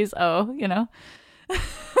make movies. Oh, you know.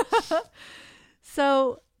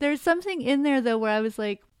 So there's something in there, though, where I was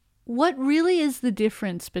like, what really is the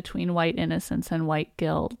difference between white innocence and white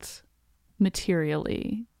guilt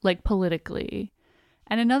materially, like politically?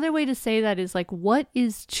 And another way to say that is like, what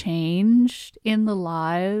is changed in the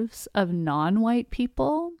lives of non-white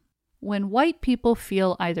people when white people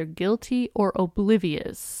feel either guilty or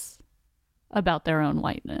oblivious about their own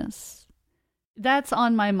whiteness? That's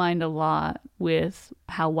on my mind a lot with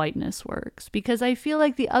how whiteness works, because I feel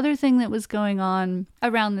like the other thing that was going on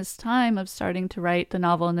around this time of starting to write the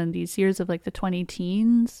novel and then these years of like the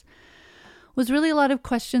 2010s was really a lot of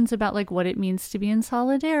questions about like what it means to be in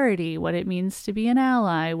solidarity, what it means to be an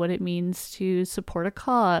ally, what it means to support a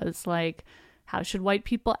cause, like how should white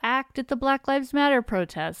people act at the Black Lives Matter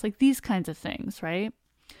protests, like these kinds of things, right?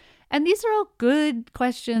 And these are all good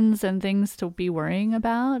questions and things to be worrying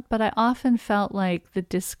about, but I often felt like the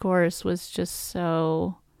discourse was just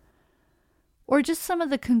so, or just some of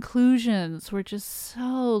the conclusions were just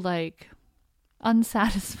so like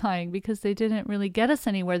unsatisfying because they didn't really get us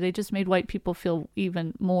anywhere. They just made white people feel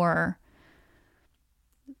even more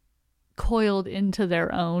coiled into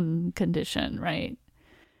their own condition, right?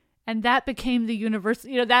 And that became the universe,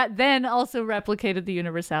 you know, that then also replicated the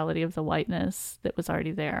universality of the whiteness that was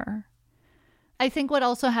already there. I think what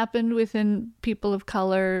also happened within people of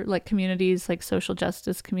color, like communities, like social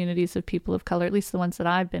justice communities of people of color, at least the ones that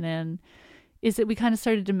I've been in, is that we kind of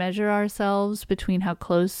started to measure ourselves between how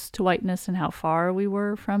close to whiteness and how far we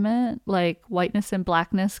were from it. Like whiteness and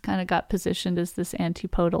blackness kind of got positioned as this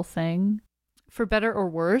antipodal thing. For better or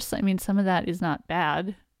worse, I mean, some of that is not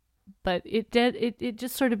bad. But it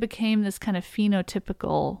just sort of became this kind of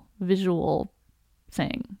phenotypical visual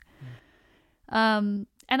thing. And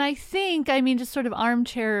I think, I mean, just sort of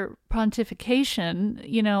armchair pontification,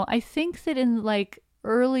 you know, I think that in like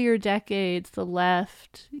earlier decades, the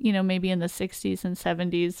left, you know, maybe in the 60s and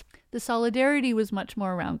 70s, the solidarity was much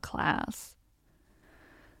more around class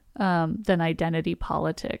than identity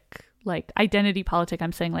politic. Like identity politic,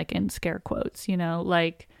 I'm saying like in scare quotes, you know,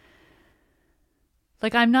 like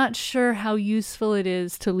I'm not sure how useful it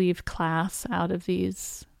is to leave class out of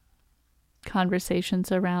these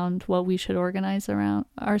conversations around what we should organize around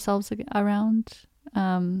ourselves around.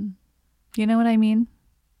 You know what I mean?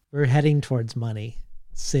 We're heading towards money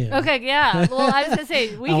soon. Okay, yeah. Well, I was gonna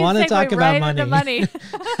say we can segue right into money.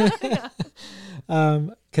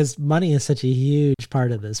 Because money is such a huge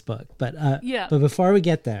part of this book. But yeah. But before we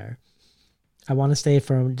get there, I want to stay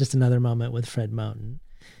for just another moment with Fred Moten.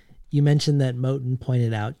 You mentioned that Moten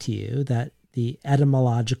pointed out to you that the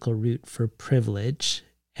etymological root for privilege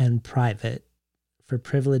and private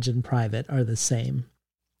are the same,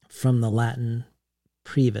 from the Latin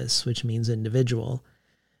privis, which means individual.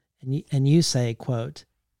 And you say, quote,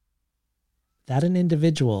 that an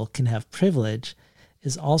individual can have privilege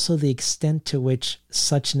is also the extent to which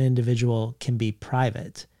such an individual can be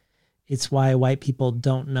private. It's why white people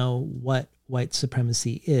don't know what white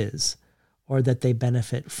supremacy is, or that they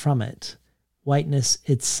benefit from it. Whiteness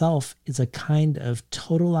itself is a kind of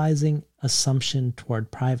totalizing assumption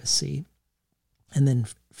toward privacy. And then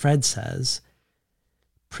Fred says,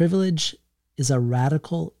 privilege is a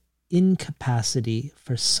radical incapacity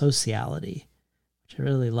for sociality, which I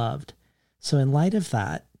really loved. So in light of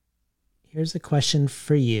that, here's a question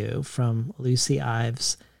for you from Lucy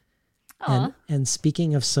Ives. And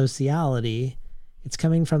speaking of sociality, it's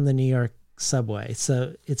coming from the New York subway,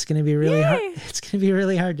 so it's going to be really hard. It's going to be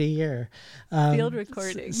really hard to hear. Field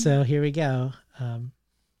recording. So here we go.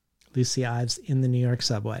 Lucy Ives in the New York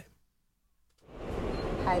subway.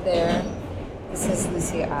 Hi there. This is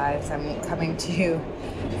Lucy Ives. I'm coming to you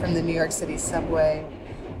from the New York City subway.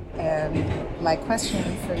 And my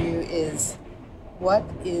question for you is, what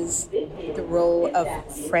is the role of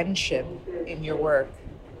friendship in your work?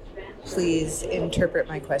 Please interpret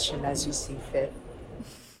my question as you see fit.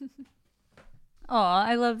 Oh,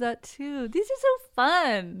 I love that too. These are so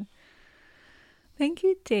fun. Thank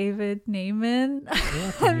you, David Naiman.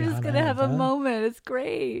 I'm just going to have a moment. It's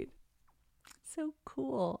great. So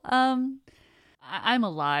cool. I'm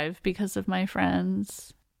alive because of my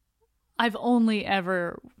friends. I've only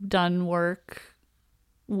ever done work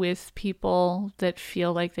with people that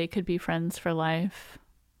feel like they could be friends for life.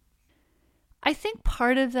 I think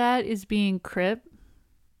part of that is being Crip.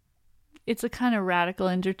 It's a kind of radical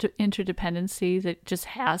interdependency that just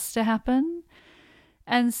has to happen.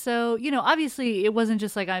 And so, obviously it wasn't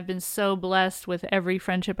just like I've been so blessed with every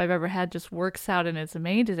friendship I've ever had just works out and it's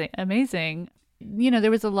amazing.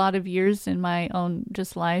 There was a lot of years in my own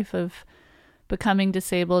just life of becoming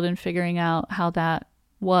disabled and figuring out how that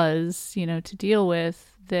was, to deal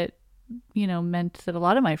with that, meant that a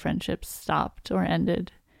lot of my friendships stopped or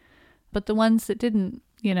ended. But the ones that didn't,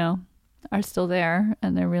 are still there,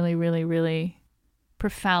 and they're really, really, really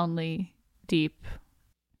profoundly deep.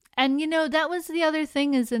 And, that was the other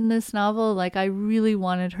thing is in this novel, like I really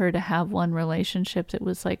wanted her to have one relationship that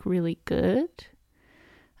was like really good,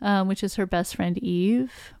 which is her best friend,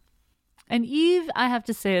 Eve. And Eve, I have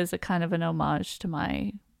to say, is a kind of an homage to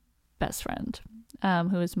my best friend,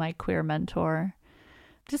 who is my queer mentor.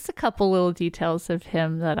 Just a couple little details of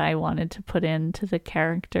him that I wanted to put into the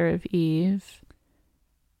character of Eve.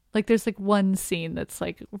 Like there's like one scene that's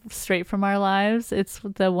like straight from our lives. It's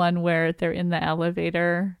the one where they're in the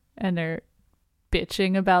elevator and they're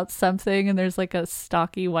bitching about something, and there's like a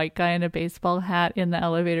stocky white guy in a baseball hat in the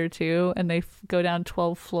elevator too, and they go down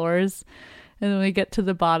 12 floors, and when they get to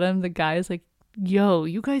the bottom, the guy's like, yo,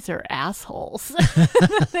 you guys are assholes.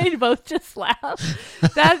 They both just laugh.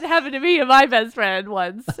 That happened to me and my best friend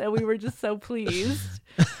once, and we were just so pleased.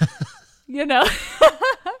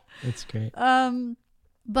 It's great.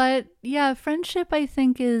 But yeah, friendship I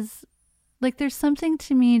think is like there's something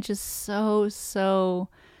to me just so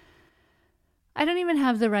I don't even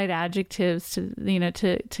have the right adjectives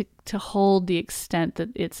to hold the extent that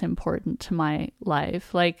it's important to my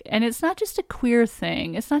life. Like, and it's not just a queer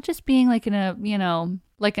thing. It's not just being like in a,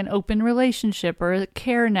 like an open relationship or a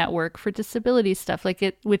care network for disability stuff like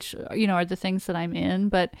it, which, are the things that I'm in.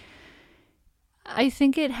 But I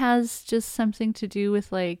think it has just something to do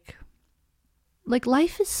with like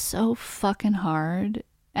life is so fucking hard.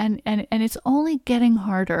 And it's only getting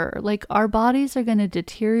harder. Like our bodies are going to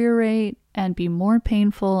deteriorate and be more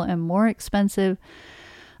painful and more expensive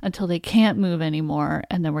until they can't move anymore.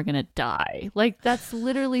 And then we're going to die. Like that's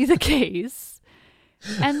literally the case.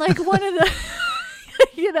 And like one of the,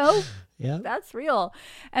 yeah, that's real.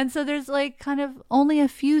 And so there's like kind of only a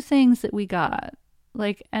few things that we got.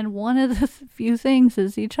 Like, and one of the few things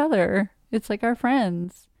is each other. It's like our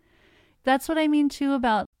friends. That's what I mean, too,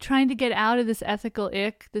 about trying to get out of this ethical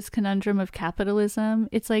ick, this conundrum of capitalism.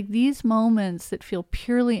 It's like these moments that feel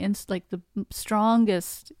purely like the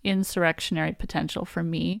strongest insurrectionary potential for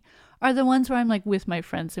me are the ones where I'm like with my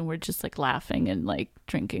friends and we're just like laughing and like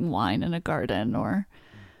drinking wine in a garden or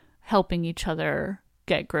helping each other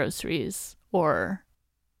get groceries or,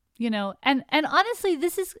 and honestly,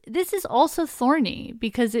 this is also thorny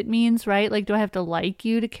because it means, right? Like, do I have to like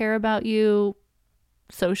you to care about you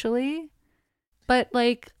socially? But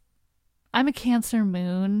like I'm a Cancer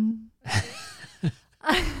moon.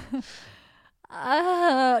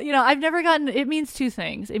 I've never gotten, it means two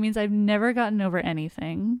things. It means I've never gotten over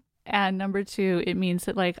anything, and number two, it means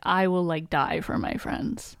that like I will like die for my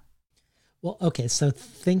friends. Well, okay, so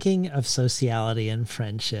thinking of sociality and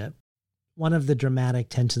friendship, one of the dramatic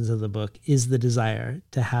tensions of the book is the desire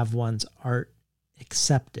to have one's art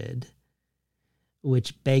accepted,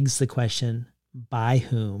 which begs the question, by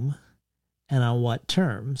whom and on what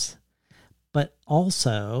terms, but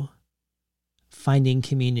also finding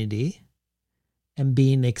community and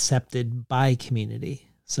being accepted by community.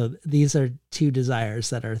 So these are two desires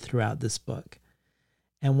that are throughout this book.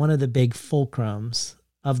 And one of the big fulcrums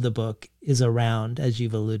of the book is around, as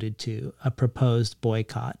you've alluded to, a proposed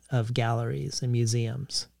boycott of galleries and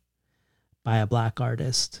museums by a Black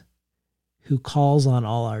artist who calls on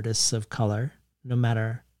all artists of color, no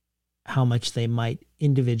matter how much they might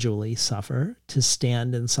individually suffer, to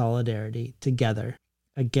stand in solidarity together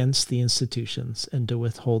against the institutions and to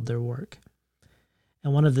withhold their work.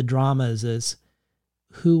 And one of the dramas is,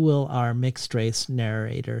 who will our mixed race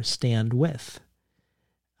narrator stand with?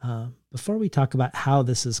 Before we talk about how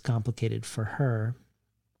this is complicated for her,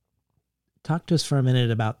 talk to us for a minute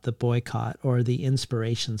about the boycott or the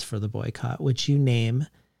inspirations for the boycott, which you name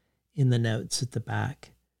in the notes at the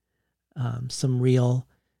back. Some real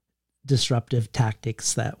disruptive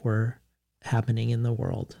tactics that were happening in the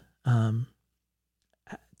world.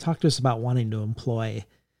 Talk to us about wanting to employ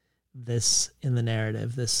this in the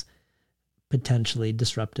narrative, this potentially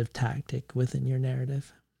disruptive tactic within your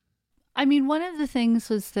narrative. I mean, one of the things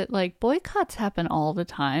was that like boycotts happen all the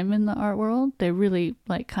time in the art world. They're really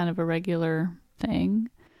like kind of a regular thing.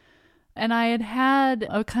 And I had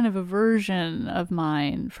a kind of a version of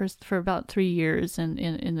mine for about 3 years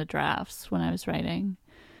in the drafts when I was writing.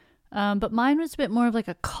 But mine was a bit more of like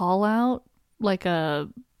a call out, like a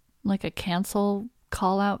cancel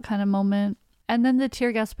call out kind of moment. And then the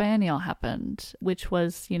tear gas biennial happened, which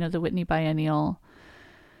was, the Whitney biennial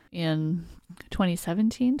in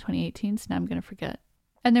 2017, 2018. So now I'm going to forget.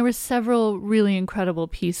 And there were several really incredible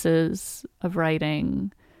pieces of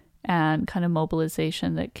writing and kind of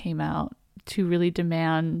mobilization that came out to really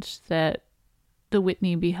demand that the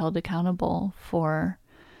Whitney be held accountable for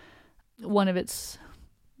one of its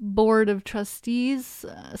board of trustees.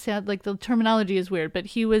 Like the terminology is weird, but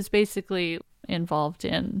he was basically involved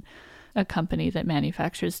in a company that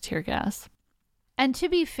manufactures tear gas. And to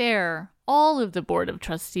be fair, all of the board of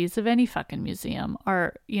trustees of any fucking museum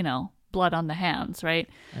are, blood on the hands, right?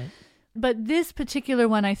 But this particular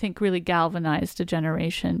one, I think, really galvanized a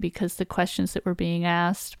generation because the questions that were being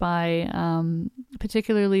asked by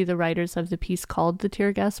particularly the writers of the piece called The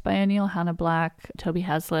Tear Gas Biennial, Hannah Black, Toby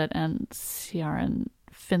Hazlitt, and Ciaran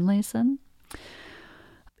Finlayson.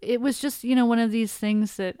 It was just, one of these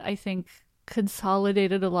things that I think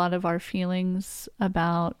consolidated a lot of our feelings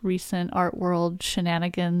about recent art world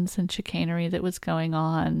shenanigans and chicanery that was going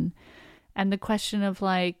on. And the question of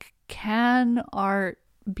like, can art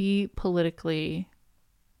be politically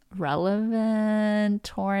relevant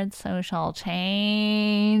towards social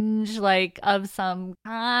change, like of some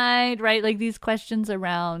kind, right? Like these questions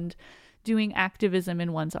around doing activism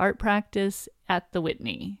in one's art practice at the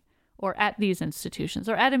Whitney or at these institutions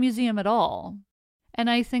or at a museum at all. And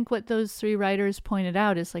I think what those 3 writers pointed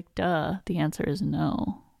out is like, duh, the answer is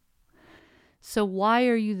no. So why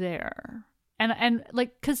are you there? And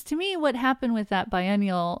like, because to me, what happened with that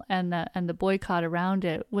biennial and the boycott around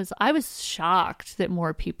it was I was shocked that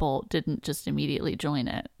more people didn't just immediately join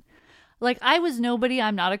it. Like, I was nobody.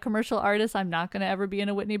 I'm not a commercial artist. I'm not going to ever be in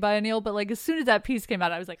a Whitney biennial. But like, as soon as that piece came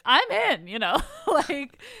out, I was like, I'm in,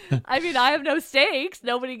 like, I mean, I have no stakes.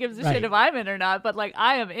 Nobody gives a shit if I'm in or not. But like,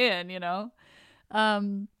 I am in,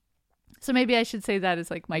 So maybe I should say that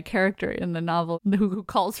is like my character in the novel who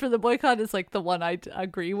calls for the boycott is like the one I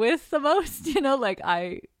agree with the most,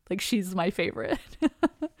 like she's my favorite,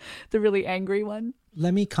 the really angry one.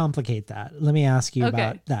 Let me complicate that. Let me ask you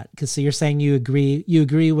about that. Because so you're saying you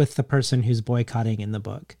agree with the person who's boycotting in the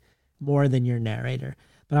book more than your narrator.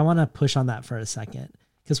 But I want to push on that for a second.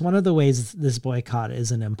 Because one of the ways this boycott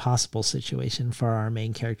is an impossible situation for our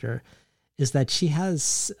main character is that she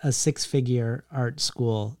has a 6-figure art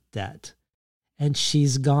school debt. And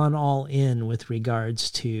she's gone all in with regards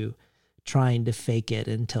to trying to fake it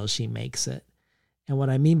until she makes it. And what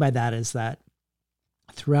I mean by that is that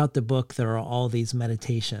throughout the book, there are all these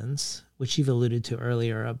meditations, which you've alluded to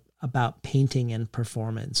earlier, about painting and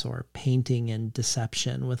performance or painting and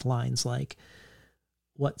deception, with lines like,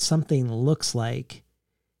 what something looks like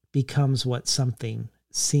becomes what something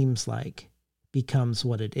seems like becomes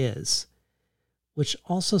what it is, which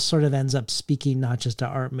also sort of ends up speaking not just to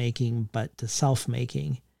art making, but to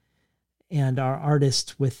self-making. And our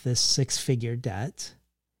artist with this 6-figure debt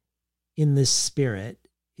in this spirit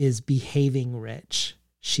is behaving rich.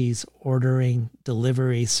 She's ordering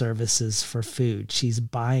delivery services for food. She's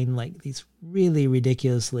buying like these really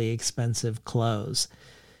ridiculously expensive clothes,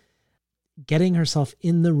 getting herself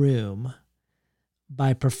in the room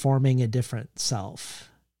by performing a different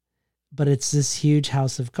self. But it's this huge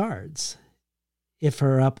house of cards. If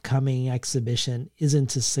her upcoming exhibition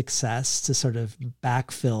isn't a success to sort of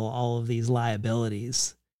backfill all of these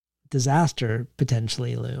liabilities, disaster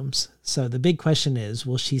potentially looms. So the big question is,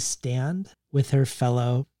 will she stand with her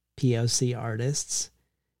fellow POC artists,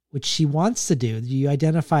 which she wants to do? You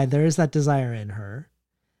identify there is that desire in her,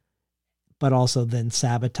 but also then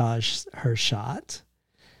sabotage her shot,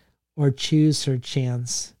 or choose her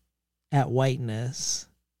chance at whiteness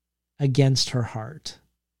against her heart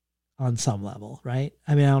on some level, right?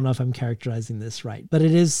 I mean, I don't know if I'm characterizing this right, but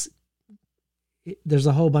there's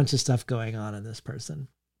a whole bunch of stuff going on in this person.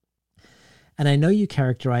 And I know you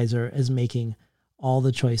characterize her as making all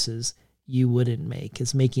the choices you wouldn't make,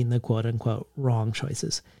 is making the quote unquote wrong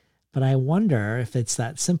choices. But I wonder if it's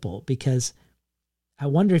that simple, because I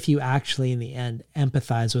wonder if you actually in the end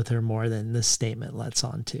empathize with her more than this statement lets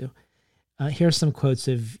on to. Here's some quotes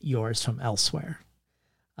of yours from elsewhere.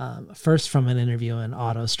 First, from an interview in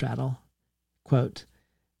Autostraddle, quote,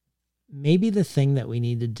 "Maybe the thing that we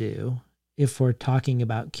need to do if we're talking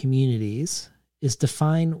about communities is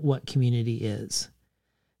define what community is.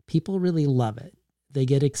 People really love it. They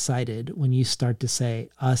get excited when you start to say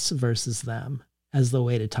us versus them as the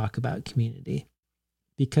way to talk about community,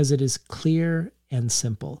 because it is clear and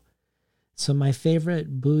simple. So my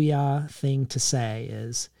favorite booyah thing to say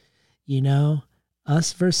is,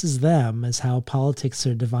 us versus them is how politics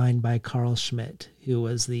are defined by Carl Schmitt, who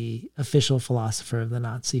was the official philosopher of the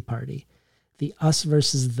Nazi Party. The us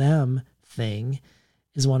versus them thing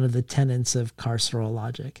is one of the tenets of carceral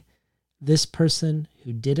logic. This person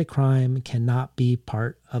who did a crime cannot be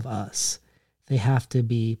part of us. They have to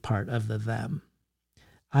be part of the them."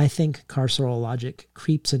 I think carceral logic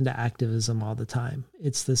creeps into activism all the time.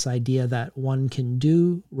 It's this idea that one can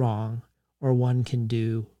do wrong or one can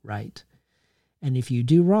do right. And if you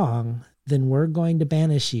do wrong, then we're going to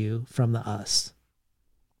banish you from the us.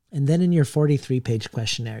 And then in your 43-page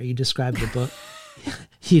questionnaire, you describe the book.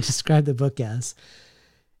 You describe the book as,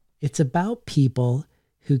 it's about people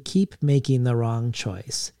who keep making the wrong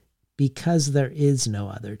choice because there is no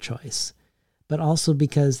other choice, but also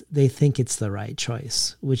because they think it's the right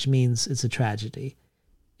choice, which means it's a tragedy.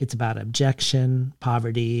 It's about objection,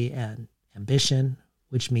 poverty, and ambition,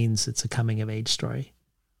 which means it's a coming-of-age story.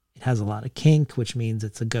 It has a lot of kink, which means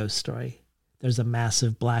it's a ghost story. There's a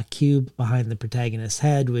massive black cube behind the protagonist's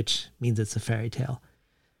head, which means it's a fairy tale.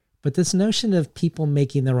 But this notion of people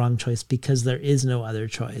making the wrong choice because there is no other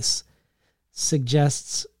choice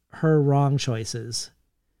suggests her wrong choices,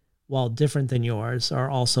 while different than yours, are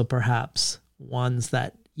also perhaps ones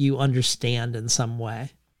that you understand in some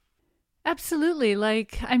way. Absolutely.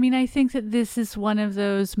 I think that this is one of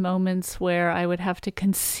those moments where I would have to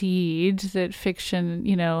concede that fiction,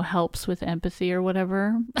 helps with empathy or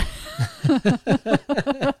whatever.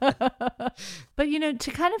 But,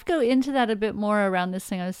 to kind of go into that a bit more around this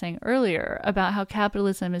thing I was saying earlier about how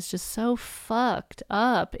capitalism is just so fucked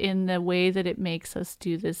up in the way that it makes us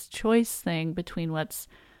do this choice thing between what's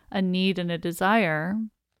a need and a desire,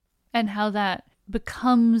 and how that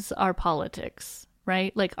becomes our politics.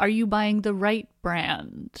 Right? Like, are you buying the right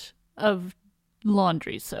brand of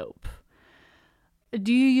laundry soap?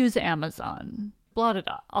 Do you use Amazon? Blah, blah,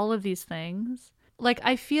 blah. All of these things.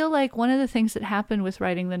 I feel like one of the things that happened with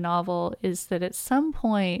writing the novel is that at some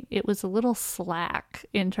point it was a little slack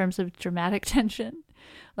in terms of dramatic tension.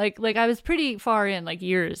 Like I was pretty far in,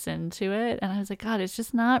 years into it, and I was like, God, it's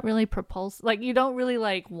just not really propulsive. You don't really,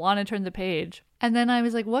 want to turn the page. And then I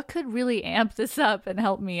was like, what could really amp this up and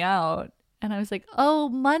help me out? And I was like, oh,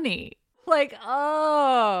 money.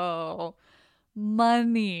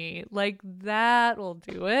 Money. That will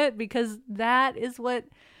do it, because that is what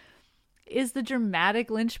is the dramatic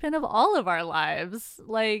linchpin of all of our lives.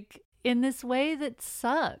 In this way that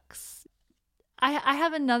sucks. I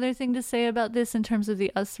have another thing to say about this in terms of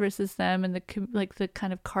the us versus them and the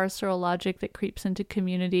kind of carceral logic that creeps into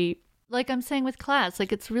community. I'm saying with class,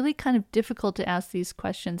 it's really kind of difficult to ask these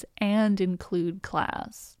questions and include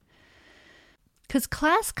class. Because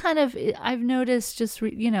class kind of, I've noticed just,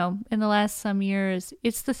 in the last some years,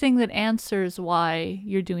 it's the thing that answers why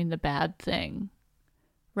you're doing the bad thing,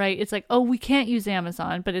 right? It's like, oh, we can't use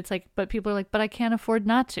Amazon, but it's but people are like, but I can't afford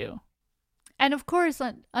not to. And of course,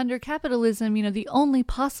 under capitalism, the only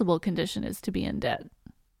possible condition is to be in debt.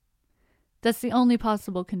 That's the only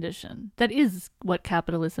possible condition. That is what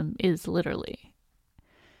capitalism is, literally.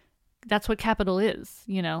 That's what capital is,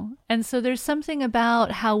 And so there's something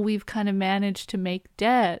about how we've kind of managed to make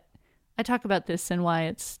debt. I talk about this and why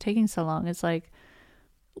it's taking so long. It's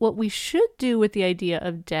what we should do with the idea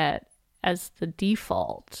of debt as the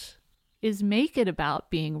default is make it about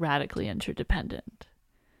being radically interdependent.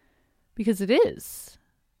 Because it is.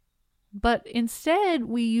 But instead,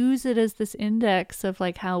 we use it as this index of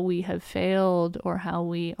how we have failed, or how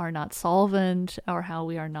we are not solvent, or how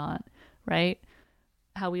we are not, right?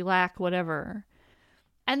 How we lack whatever.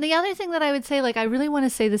 And the other thing that I would say, I really want to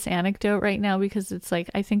say this anecdote right now, because it's I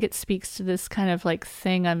think it speaks to this kind of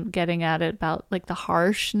thing I'm getting at it about the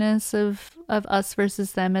harshness of us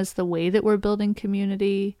versus them as the way that we're building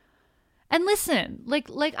community. And listen,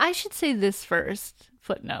 I should say this first,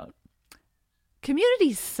 footnote.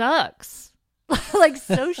 Community sucks.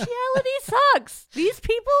 Sociality sucks. These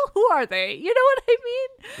people, who are they? You know what I mean?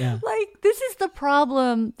 Yeah. This is the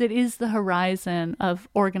problem that is the horizon of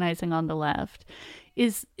organizing on the left,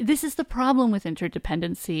 this is the problem with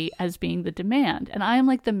interdependency as being the demand. And I am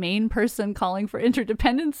like the main person calling for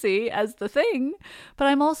interdependency as the thing. But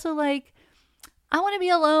I'm also like, I want to be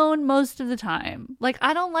alone most of the time. Like,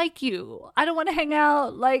 I don't like you. I don't want to hang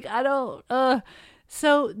out. Like, I don't,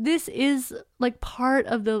 So this is like part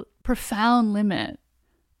of the profound limit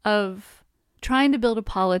of trying to build a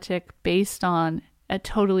politic based on a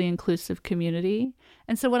totally inclusive community.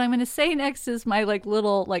 And so what I'm going to say next is my like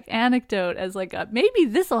little like anecdote as like maybe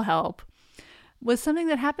this'll help, was something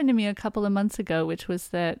that happened to me a couple of months ago, which was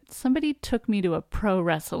that somebody took me to a pro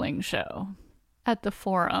wrestling show at the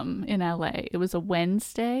Forum in LA. It was a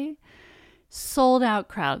Wednesday, sold out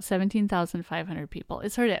crowd, 17,500 people.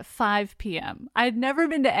 It started at 5 p.m. I'd never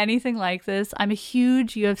been to anything like this. I'm a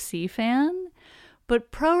huge UFC fan,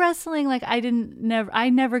 but pro wrestling, like I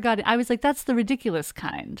never got it. I was like, that's the ridiculous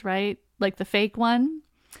kind, right? Like the fake one.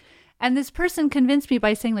 And this person convinced me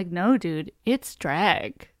by saying like, no, dude, it's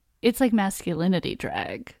drag. It's like masculinity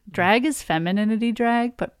drag. Drag is femininity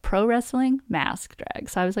drag, but pro wrestling, mask drag.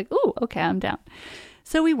 So I was like, ooh, okay, I'm down.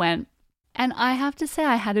 So we went. And I have to say,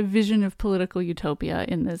 I had a vision of political utopia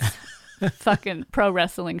in this fucking pro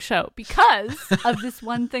wrestling show because of this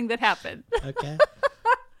one thing that happened. Okay.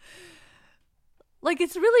 Like,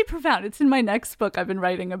 it's really profound. It's in my next book. I've been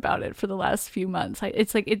writing about it for the last few months.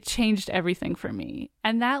 It's like it changed everything for me.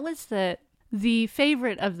 And that was that the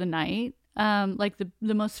favorite of the night, like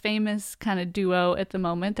the most famous kind of duo at the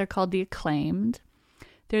moment, they're called The Acclaimed.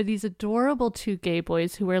 They're these adorable two gay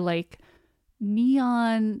boys who wear like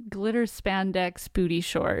neon glitter spandex booty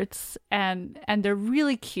shorts, and they're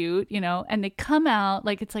really cute, you know, and they come out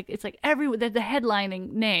like it's like everyone, they're the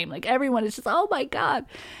headlining name, like everyone is just, oh my God.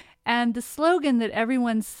 And the slogan that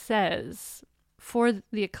everyone says for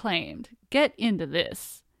The Acclaimed, get into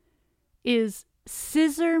this, is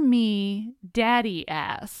scissor me daddy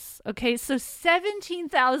ass. Okay, so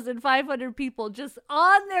 17,500 people just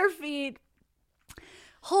on their feet,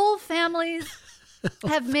 whole families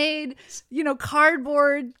have made, you know,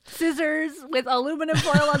 cardboard scissors with aluminum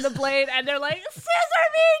foil on the blade, and they're like, scissor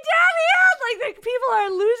me daddy ass. Like people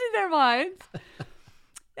are losing their minds.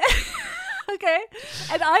 Okay.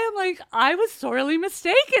 And I am like, I was sorely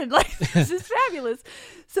mistaken. Like, this is fabulous.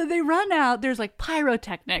 So they run out. There's like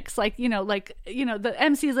pyrotechnics, like, the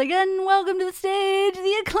MC is like, and welcome to the stage,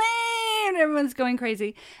 The Acclaimed. Everyone's going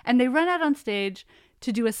crazy. And they run out on stage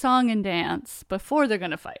to do a song and dance before they're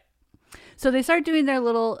going to fight. So they start doing their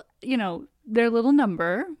little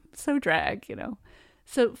number. So drag, you know.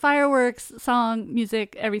 So fireworks, song,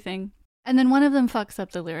 music, everything. And then one of them fucks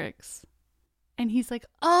up the lyrics. And he's like,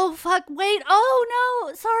 oh, fuck, wait, oh,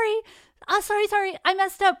 no, sorry, I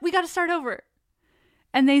messed up. We got to start over.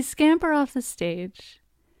 And they scamper off the stage.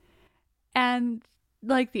 And,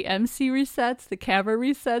 like, the MC resets, the camera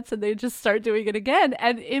resets, and they just start doing it again.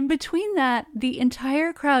 And in between that, the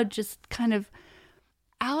entire crowd just kind of,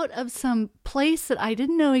 out of some place that I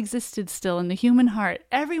didn't know existed still in the human heart,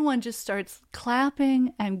 everyone just starts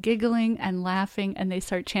clapping and giggling and laughing, and they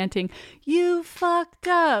start chanting, you fucked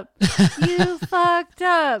up, you fucked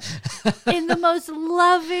up, in the most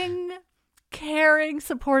loving, caring,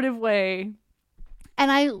 supportive way.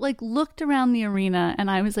 And I like looked around the arena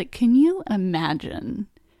and I was like, can you imagine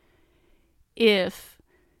if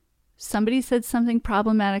somebody said something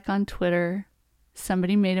problematic on Twitter,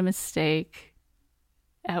 somebody made a mistake,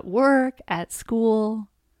 at work, at school,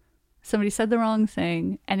 somebody said the wrong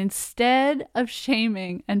thing, and instead of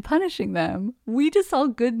shaming and punishing them, we just all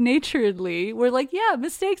good-naturedly were like, yeah,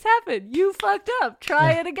 mistakes happen. You fucked up.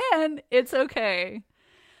 Try it again. It's okay.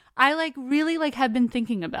 I like really like have been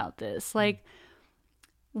thinking about this. Like,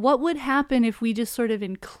 what would happen if we just sort of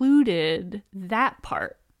included that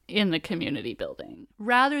part in the community building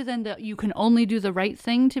rather than that you can only do the right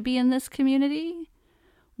thing to be in this community?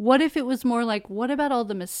 What if it was more like, what about all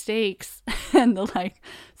the mistakes and the like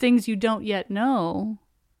things you don't yet know?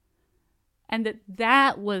 And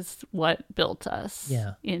that was what built us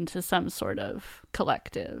into some sort of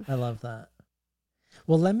collective. I love that.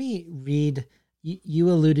 Well, let me read, you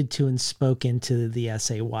alluded to and spoke into the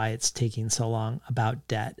essay, Why It's Taking So Long, about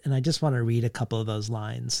debt. And I just want to read a couple of those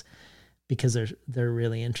lines because they're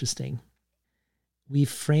really interesting. We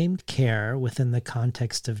framed care within the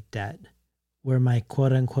context of debt, where my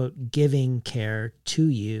quote-unquote giving care to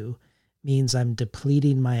you means I'm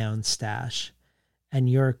depleting my own stash, and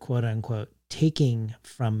your quote-unquote taking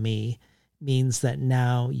from me means that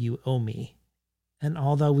now you owe me. And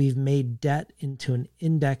although we've made debt into an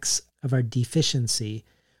index of our deficiency,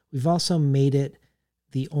 we've also made it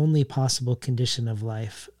the only possible condition of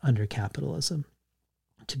life under capitalism.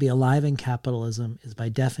 To be alive in capitalism is by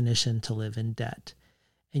definition to live in debt.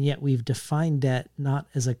 And yet we've defined debt not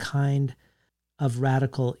as a kind of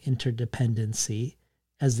radical interdependency,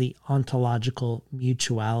 as the ontological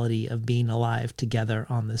mutuality of being alive together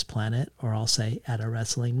on this planet, or I'll say at a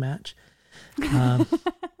wrestling match,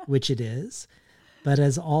 which it is, but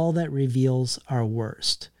as all that reveals our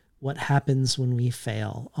worst, what happens when we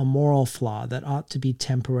fail, a moral flaw that ought to be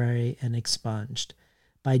temporary and expunged.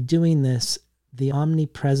 By doing this, the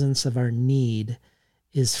omnipresence of our need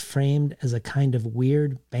is framed as a kind of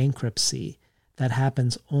weird bankruptcy that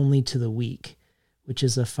happens only to the weak, which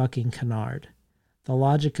is a fucking canard. The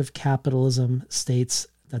logic of capitalism states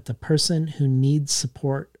that the person who needs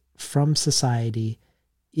support from society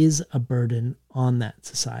is a burden on that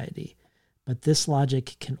society. But this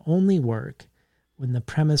logic can only work when the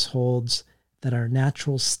premise holds that our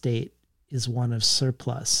natural state is one of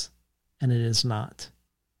surplus, and it is not.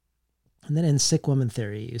 And then in Sick Woman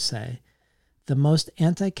Theory, you say, the most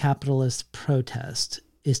anti-capitalist protest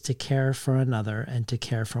is to care for another and to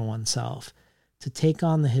care for oneself, to take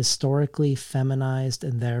on the historically feminized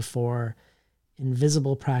and therefore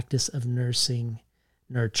invisible practice of nursing,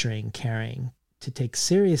 nurturing, caring, to take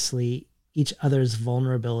seriously each other's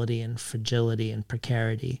vulnerability and fragility and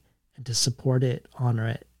precarity, and to support it, honor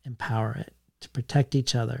it, empower it, to protect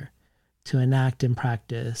each other, to enact and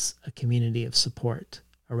practice a community of support,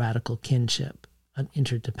 a radical kinship, an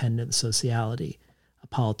interdependent sociality, a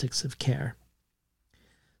politics of care.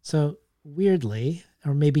 So weirdly,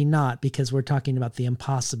 or maybe not, because we're talking about the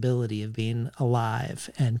impossibility of being alive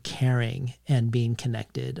and caring and being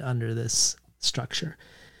connected under this structure.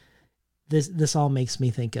 This all makes me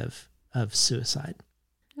think of suicide,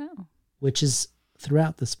 which is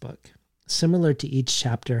throughout this book, similar to each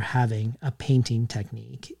chapter having a painting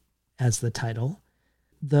technique as the title.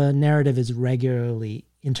 The narrative is regularly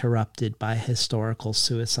interrupted by historical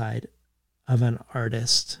suicide of an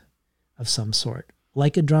artist of some sort,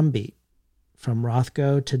 like a drumbeat, from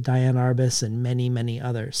Rothko to Diane Arbus and many, many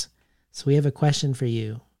others. So we have a question for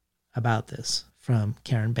you about this from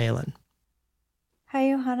Karen Balin.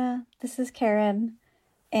 Hi, Johanna. This is Karen.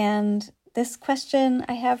 And this question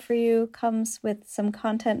I have for you comes with some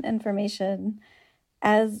content information,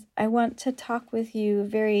 as I want to talk with you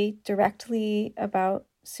very directly about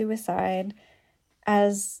suicide,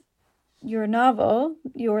 as your novel,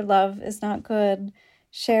 Your Love Is Not Good,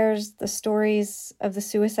 shares the stories of the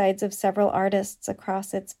suicides of several artists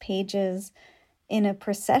across its pages in a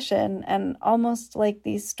procession, and almost like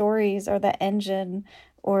these stories are the engine,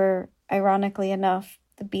 or ironically enough,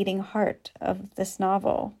 the beating heart of this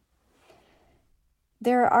novel.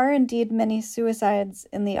 There are indeed many suicides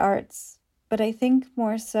in the arts, but I think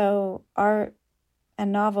more so art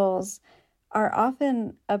and novels are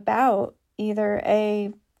often about either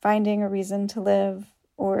A, finding a reason to live,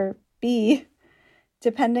 or B,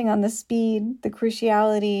 depending on the speed, the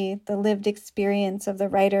cruciality, the lived experience of the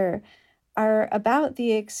writer, are about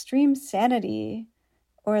the extreme sanity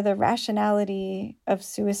or the rationality of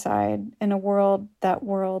suicide in a world that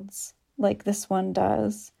worlds like this one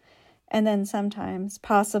does. And then sometimes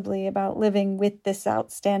possibly about living with this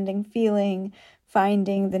outstanding feeling,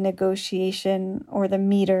 finding the negotiation or the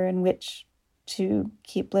meter in which to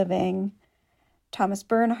keep living. Thomas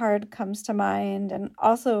Bernhard comes to mind, and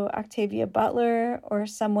also Octavia Butler, or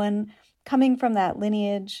someone coming from that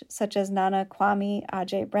lineage, such as Nana Kwame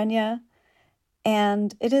Adjei-Brenyah.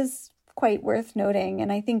 And it is quite worth noting,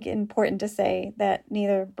 and I think important to say, that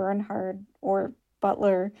neither Bernhard or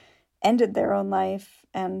Butler ended their own life,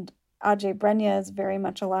 and Adjei-Brenyah is very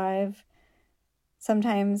much alive.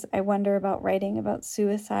 Sometimes I wonder about writing about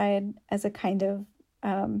suicide as a kind of,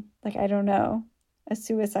 a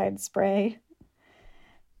suicide spray.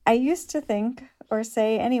 I used to think, or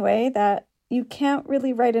say anyway, that you can't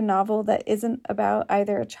really write a novel that isn't about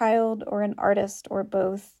either a child or an artist or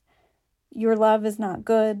both. Your Love Is Not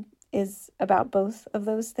Good is about both of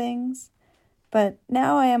those things. But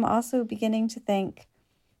now I am also beginning to think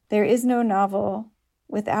there is no novel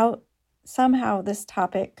without somehow this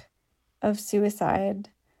topic of suicide.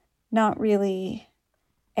 Not really.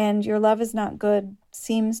 And Your Love Is Not Good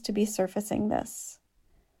seems to be surfacing this.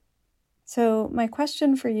 So my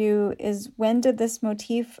question for you is, when did this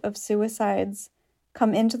motif of suicides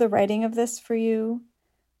come into the writing of this for you?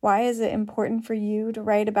 Why is it important for you to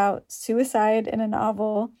write about suicide in a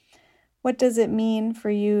novel? What does it mean for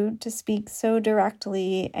you to speak so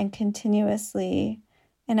directly and continuously,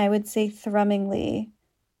 and I would say thrummingly,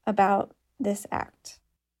 about this act?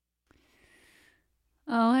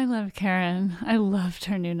 Oh, I love Karen. I loved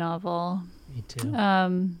her new novel. Me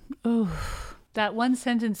too. That one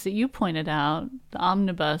sentence that you pointed out, the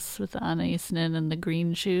omnibus with Anna Eastman and the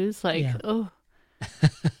green shoes,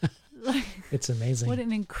 It's amazing. What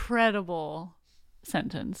an incredible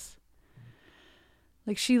sentence.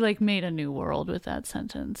 Like she like made a new world with that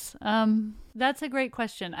sentence. That's a great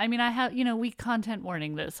question. I mean, I have, we content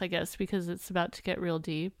warning this, I guess, because it's about to get real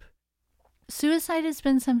deep. Suicide has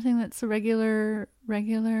been something that's a regular,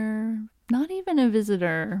 not even a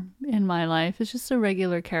visitor in my life. It's just a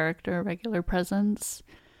regular character, a regular presence.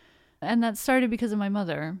 And that started because of my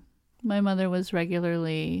mother. My mother was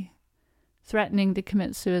regularly threatening to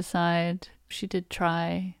commit suicide. She did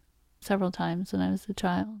try several times when I was a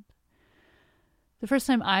child. The first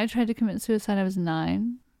time I tried to commit suicide, I was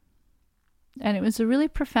 9. And it was a really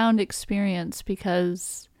profound experience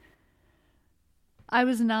because I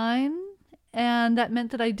was 9, and that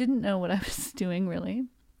meant that I didn't know what I was doing, really.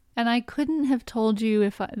 And I couldn't have told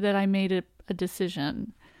you that I made a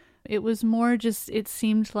decision. It was more just, it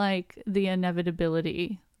seemed like the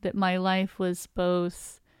inevitability that my life was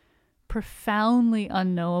both profoundly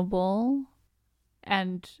unknowable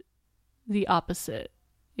and the opposite.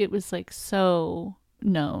 It was like so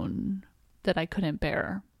known that I couldn't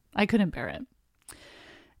bear it.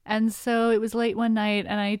 And so it was late one night,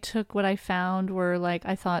 and I took what I found were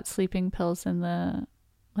I thought sleeping pills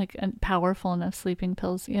powerful enough sleeping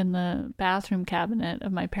pills in the bathroom cabinet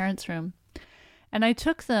of my parents' room. And I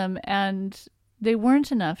took them, and they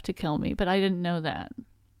weren't enough to kill me, but I didn't know that.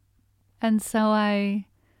 And so I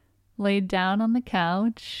laid down on the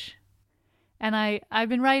couch, and I've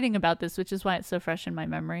been writing about this, which is why it's so fresh in my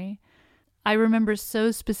memory. I remember so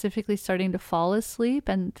specifically starting to fall asleep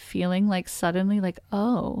and feeling suddenly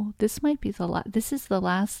oh, this might be this is the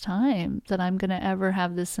last time that I'm going to ever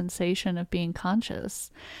have this sensation of being conscious.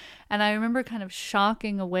 And I remember kind of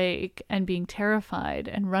shocking awake and being terrified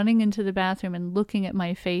and running into the bathroom and looking at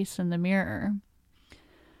my face in the mirror.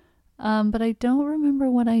 But I don't remember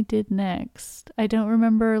what I did next. I don't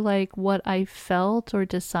remember what I felt or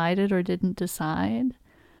decided or didn't decide.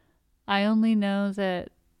 I only know that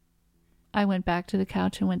I went back to the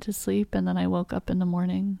couch and went to sleep, and then I woke up in the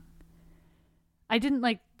morning. I didn't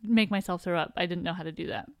make myself throw up. I didn't know how to do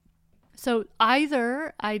that. So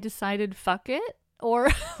either I decided fuck it, or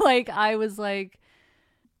I was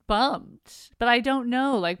bummed. But I don't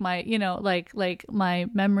know, my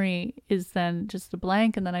memory is then just a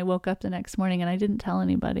blank, and then I woke up the next morning and I didn't tell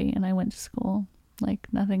anybody, and I went to school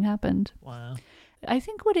nothing happened. Wow. I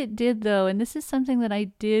think what it did, though, and this is something that I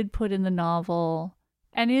did put in the novel,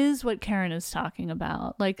 and is what Karen is talking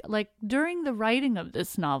about. During the writing of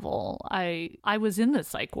this novel, I was in the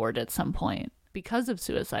psych ward at some point because of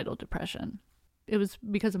suicidal depression. It was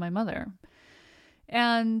because of my mother.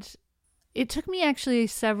 And it took me actually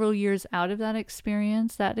several years out of that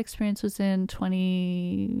experience. That experience was in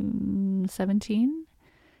 2017.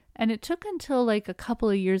 And it took until a couple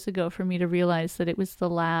of years ago for me to realize that it was the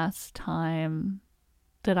last time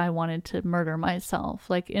that I wanted to murder myself.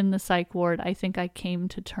 In the psych ward, I think I came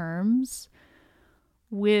to terms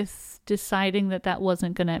with deciding that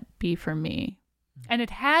wasn't going to be for me. And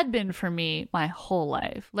it had been for me my whole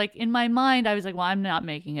life. In my mind, I was well, I'm not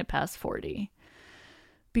making it past 40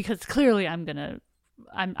 because clearly I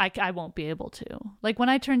won't be able to.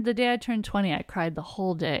 The day I turned 20, I cried the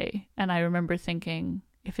whole day. And I remember thinking,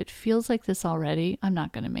 if it feels like this already, I'm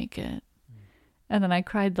not going to make it. And then I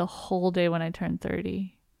cried the whole day when I turned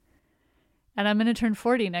 30. And I'm going to turn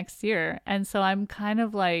 40 next year. And so I'm kind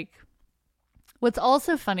of what's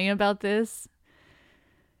also funny about this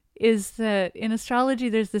is that in astrology,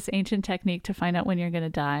 there's this ancient technique to find out when you're going to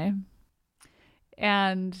die.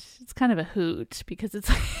 And it's kind of a hoot because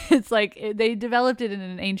they developed it in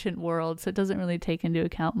an ancient world, so it doesn't really take into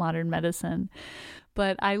account modern medicine.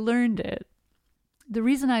 But I learned it. The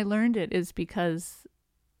reason I learned it is because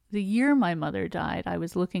the year my mother died, I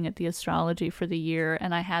was looking at the astrology for the year,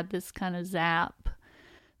 and I had this kind of zap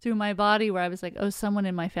through my body where I was oh, someone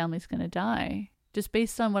in my family's going to die, just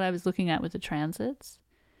based on what I was looking at with the transits.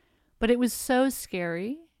 But it was so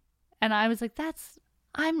scary, and I was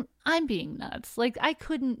I'm being nuts. I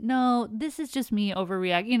couldn't know. This is just me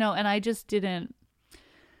overreacting, and I just didn't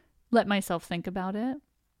let myself think about it.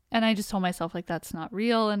 And I just told myself, that's not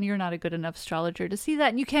real, and you're not a good enough astrologer to see that,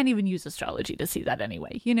 and you can't even use astrology to see that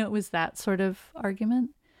anyway. It was that sort of argument.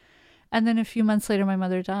 And then a few months later, my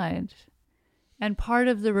mother died. And part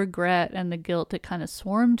of the regret and the guilt that kind of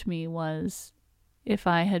swarmed me was, if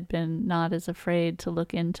I had been not as afraid to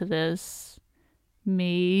look into this,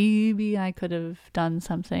 maybe I could have done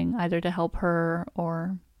something either to help her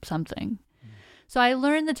or something. So I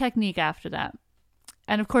learned the technique after that.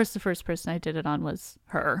 And of course, the first person I did it on was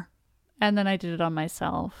her. And then I did it on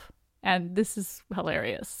myself. And this is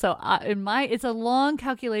hilarious. So it's a long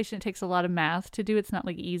calculation. It takes a lot of math to do. It's not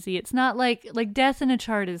like easy. It's not like death in a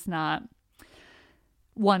chart is not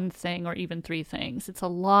one thing or even three things. It's a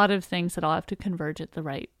lot of things that all have to converge at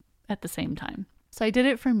the same time. So I did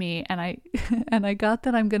it for me, and I got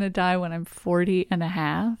that I'm going to die when I'm 40 and a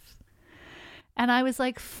half. And I was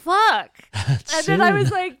like, fuck. And then I was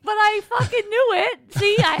like, but I fucking knew it.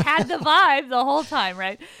 See, I had the vibe the whole time,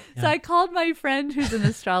 right? Yeah. So I called my friend who's an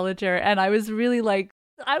astrologer, and I was really bummed.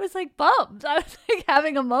 I was like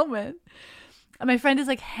having a moment. And my friend is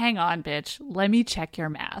like, hang on, bitch. Let me check your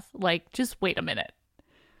math. Like, just wait a minute.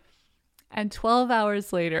 And 12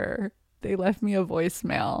 hours later, they left me a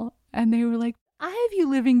voicemail, and they were like, I have you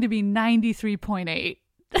living to be 93.8.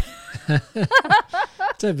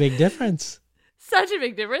 It's a big difference. Such a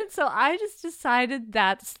big difference. So I just decided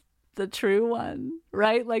that's the true one,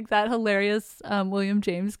 right? Like that hilarious William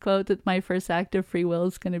James quote that my first act of free will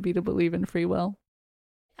is going to be to believe in free will.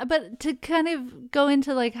 But to kind of go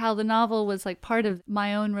into like how the novel was like part of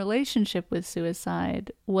my own relationship with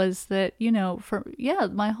suicide was that,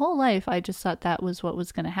 my whole life I just thought that was what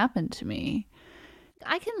was going to happen to me.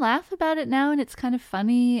 I can laugh about it now and it's kind of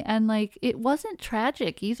funny, and like it wasn't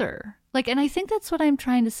tragic either. Like, and I think that's what I'm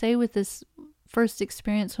trying to say with this first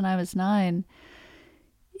experience when I was 9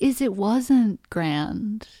 is it wasn't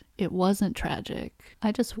grand. It wasn't tragic.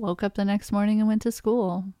 I just woke up the next morning and went to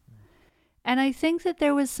school. And I think that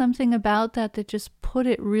there was something about that just put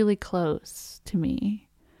it really close to me.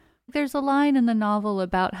 There's a line in the novel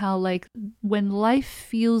about how like when life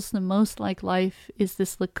feels the most like life is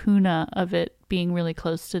this lacuna of it being really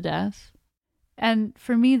close to death. And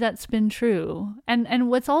for me, that's been true. And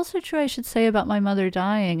what's also true, I should say, about my mother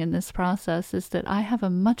dying in this process is that I have a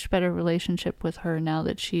much better relationship with her now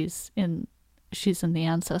that she's in the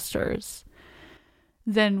ancestors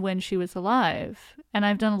than when she was alive. And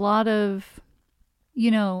I've done a lot of,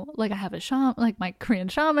 like I have a shaman, like my Korean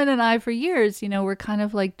shaman and I for years, we're kind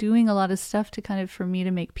of like doing a lot of stuff to kind of, for me to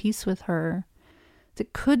make peace with her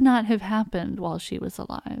that could not have happened while she was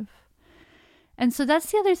alive. And so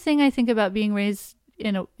that's the other thing I think about being raised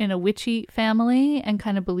in a witchy family and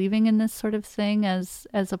kind of believing in this sort of thing as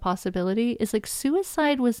a possibility is like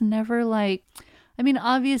suicide was never like, I mean,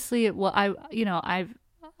 obviously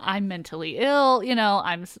I'm mentally ill,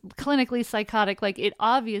 I'm clinically psychotic. Like it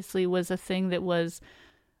obviously was a thing that was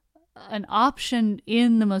an option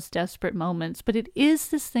in the most desperate moments, but it is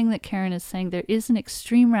this thing that Karen is saying. There is an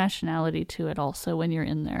extreme rationality to it also when you're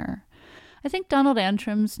in there. I think Donald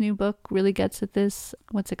Antrim's new book really gets at this.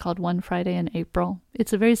 What's it called? One Friday in April.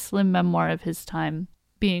 It's a very slim memoir of his time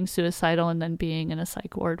being suicidal and then being in a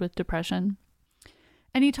psych ward with depression.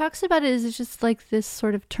 And he talks about it as just like this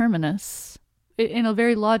sort of terminus in a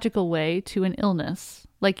very logical way to an illness.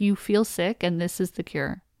 Like you feel sick and this is the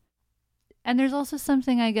cure. And there's also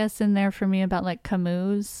something, I guess, in there for me about like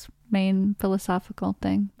Camus' main philosophical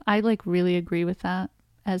thing. I like really agree with that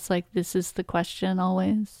as like this is the question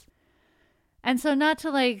always. And so not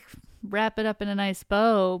to like wrap it up in a nice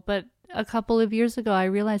bow, but a couple of years ago, I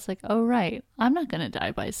realized like, oh, right, I'm not going to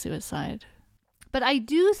die by suicide. But I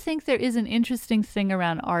do think there is an interesting thing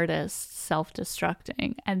around artists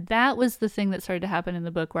self-destructing. And that was the thing that started to happen in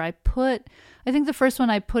the book where I think the first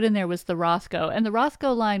one I put in there was the Rothko. And the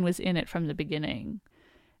Rothko line was in it from the beginning.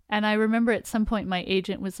 And I remember at some point my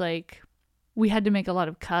agent was like, we had to make a lot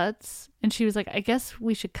of cuts. And she was like, I guess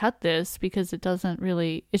we should cut this because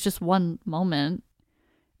it's just one moment.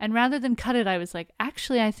 And rather than cut it, I was like,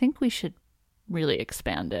 actually, I think we should really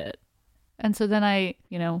expand it. And so then I,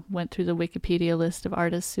 went through the Wikipedia list of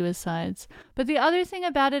artist suicides. But the other thing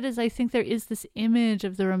about it is I think there is this image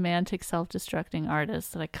of the romantic self-destructing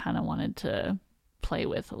artist that I kind of wanted to play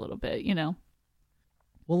with a little bit,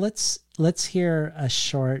 Well, let's hear a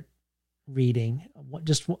short reading,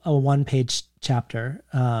 just a one-page chapter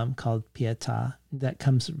called Pietà that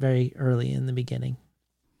comes very early in the beginning.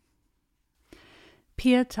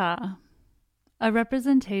 Pietà, a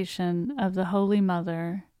representation of the Holy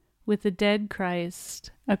Mother with the dead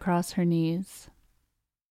Christ across her knees.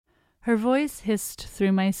 Her voice hissed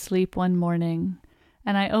through my sleep one morning,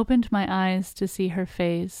 and I opened my eyes to see her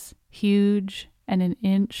face, huge and an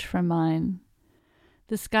inch from mine.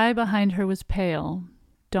 The sky behind her was pale,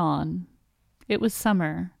 dawn. It was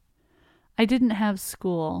summer. I didn't have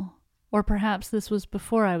school, or perhaps this was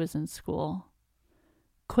before I was in school.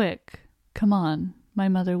 Quick, come on, my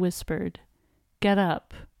mother whispered. Get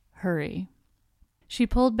up, hurry. She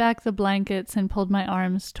pulled back the blankets and pulled my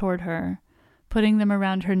arms toward her, putting them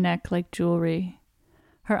around her neck like jewelry.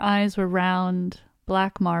 Her eyes were round,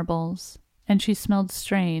 black marbles, and she smelled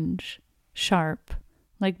strange, sharp,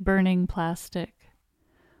 like burning plastic.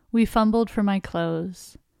 We fumbled for my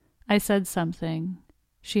clothes. I said something.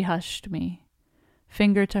 She hushed me.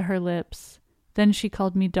 Finger to her lips. Then she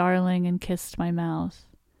called me darling and kissed my mouth.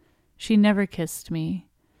 She never kissed me,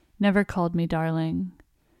 never called me darling.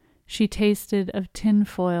 She tasted of tin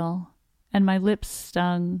foil, and my lips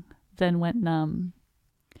stung, then went numb.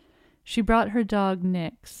 She brought her dog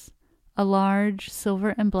Nix, a large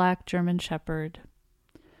silver and black German shepherd.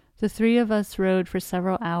 The three of us rode for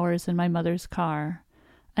several hours in my mother's car,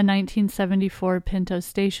 a 1974 Pinto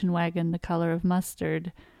station wagon the color of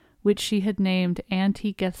mustard, which she had named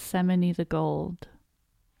Auntie Gethsemane the Gold.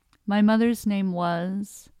 My mother's name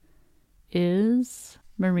is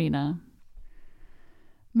Marina.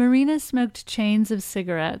 Marina smoked chains of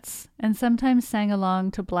cigarettes and sometimes sang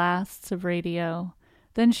along to blasts of radio.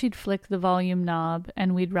 Then she'd flick the volume knob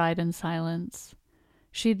and we'd ride in silence.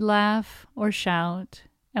 She'd laugh or shout,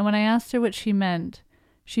 and when I asked her what she meant,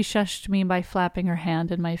 she shushed me by flapping her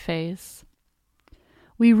hand in my face.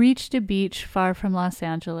 We reached a beach far from Los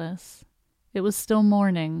Angeles. It was still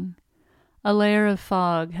morning. A layer of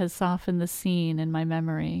fog has softened the scene in my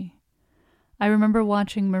memory. I remember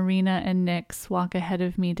watching Marina and Nix walk ahead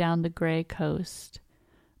of me down the gray coast.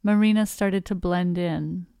 Marina started to blend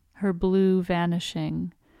in, her blue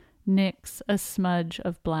vanishing, Nix a smudge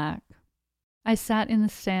of black. I sat in the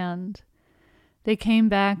sand. They came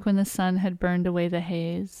back when the sun had burned away the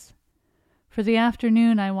haze. For the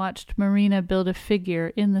afternoon, I watched Marina build a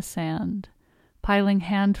figure in the sand, piling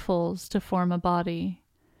handfuls to form a body.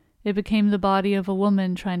 It became the body of a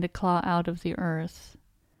woman trying to claw out of the earth.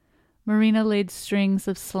 Marina laid strings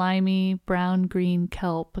of slimy, brown-green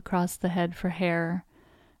kelp across the head for hair,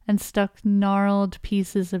 and stuck gnarled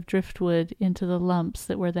pieces of driftwood into the lumps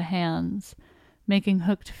that were the hands, making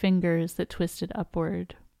hooked fingers that twisted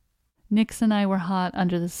upward. Nix and I were hot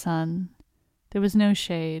under the sun. There was no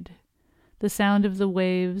shade. The sound of the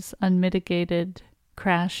waves, unmitigated,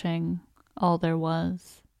 crashing, all there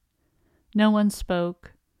was. No one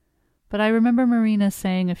spoke, but I remember Marina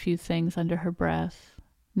saying a few things under her breath,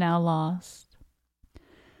 now lost.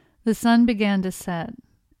 The sun began to set.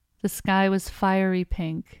 The sky was fiery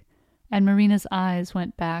pink, and Marina's eyes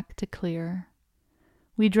went back to clear.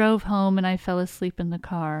 We drove home, and I fell asleep in the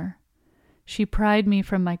car. She pried me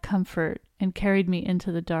from my comfort and carried me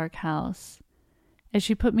into the dark house. As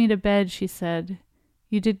she put me to bed, she said,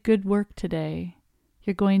 "You did good work today.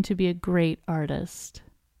 You're going to be a great artist."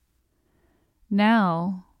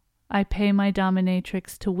 Now, I pay my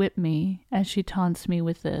dominatrix to whip me as she taunts me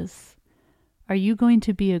with this. Are you going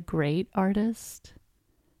to be a great artist?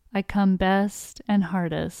 I come best and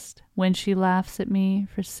hardest when she laughs at me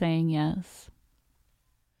for saying yes.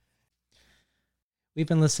 We've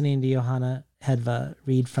been listening to Johanna Hedva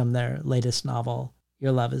read from their latest novel,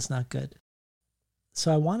 Your Love Is Not Good.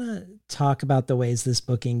 So I want to talk about the ways this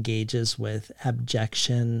book engages with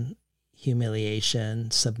abjection, humiliation,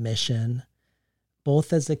 submission,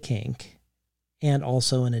 both as a kink and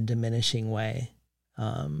also in a diminishing way.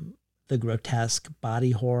 The grotesque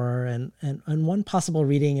body horror and one possible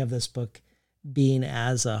reading of this book being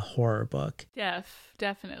as a horror book.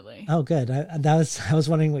 Definitely. Oh, good. I was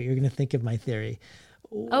wondering what you were going to think of my theory.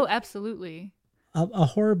 Oh, absolutely. A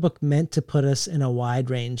horror book meant to put us in a wide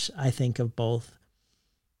range, I think, of both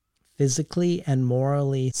physically and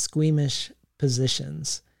morally squeamish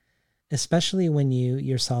positions, especially when you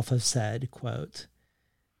yourself have said, quote,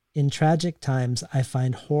 "In tragic times, I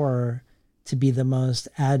find horror to be the most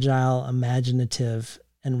agile, imaginative,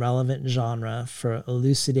 and relevant genre for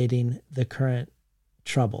elucidating the current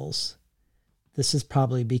troubles. This is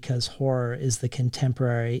probably because horror is the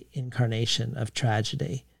contemporary incarnation of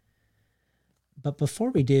tragedy." But before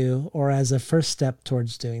we do, or as a first step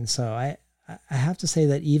towards doing so, I have to say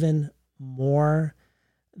that even more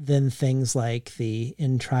than things like the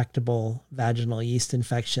intractable vaginal yeast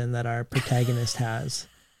infection that our protagonist has,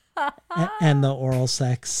 and the oral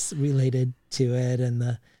sex related to it, and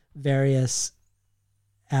the various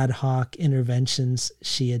ad hoc interventions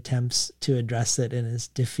she attempts to address it and is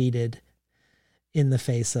defeated in the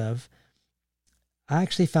face of, I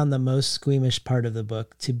actually found the most squeamish part of the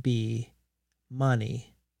book to be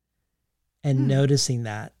money and noticing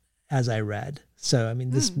that as I read. So, I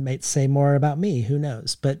mean, this might say more about me, who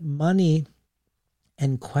knows? But money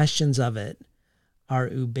and questions of it are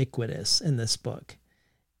ubiquitous in this book.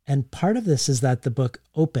 And part of this is that the book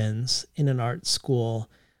opens in an art school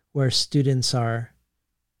where students are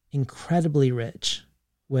incredibly rich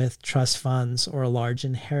with trust funds or large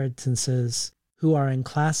inheritances, who are in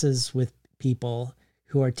classes with people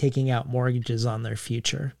who are taking out mortgages on their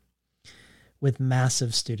future with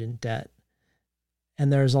massive student debt.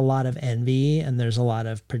 And there's a lot of envy and there's a lot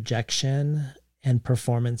of projection and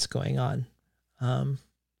performance going on.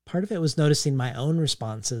 Part of it was noticing my own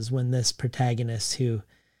responses when this protagonist who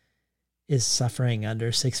is suffering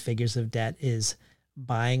under 6 figures of debt is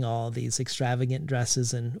buying all these extravagant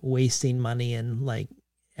dresses and wasting money in like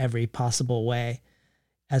every possible way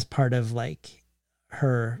as part of like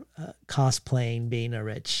her cosplaying being a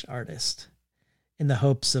rich artist in the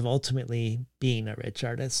hopes of ultimately being a rich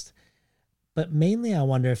artist. But mainly I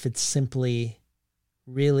wonder if it's simply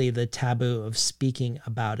really the taboo of speaking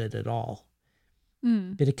about it at all.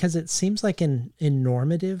 Because it seems like in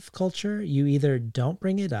normative culture, you either don't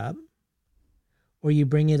bring it up or you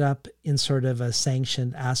bring it up in sort of a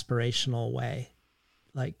sanctioned aspirational way,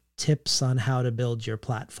 like tips on how to build your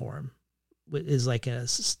platform is like a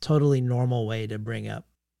totally normal way to bring up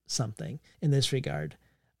something in this regard.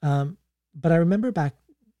 But I remember back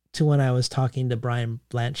to when I was talking to Brian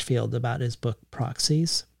Blanchfield about his book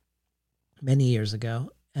Proxies many years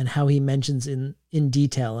ago, and how he mentions in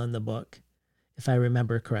detail in the book, if I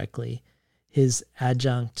remember correctly, his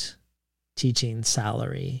adjunct teaching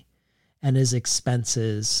salary and his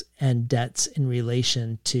expenses and debts in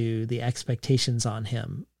relation to the expectations on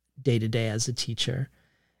him day to day as a teacher,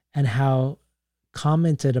 and how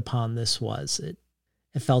commented upon this was. It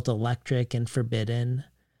felt electric and forbidden.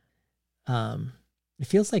 It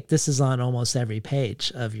feels like this is on almost every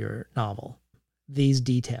page of your novel, these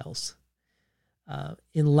details.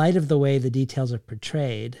 In light of the way the details are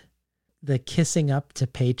portrayed, the kissing up to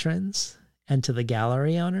patrons and to the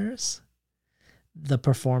gallery owners, the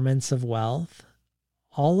performance of wealth,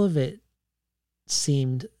 all of it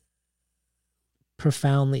seemed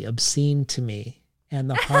profoundly obscene to me, and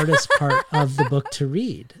the hardest part of the book to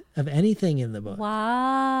read, of anything in the book.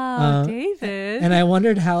 Wow, David. And I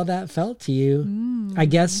wondered how that felt to you. I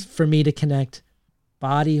guess for me to connect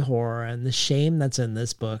body horror and the shame that's in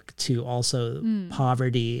this book to also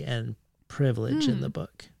poverty and privilege in the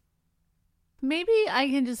book. Maybe I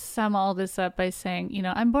can just sum all this up by saying,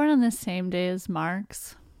 I'm born on the same day as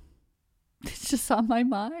Marx. It's just on my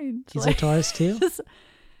mind. He's a Taurus too?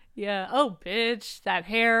 Yeah. Oh, bitch, that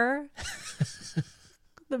hair.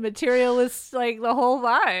 The materialist, like the whole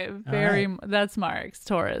vibe. Very. Right. That's Marx.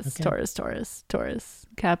 Taurus. Okay. Taurus.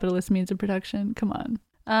 Capitalist means of production. Come on.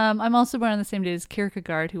 I'm also born on the same day as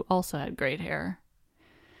Kierkegaard, who also had great hair.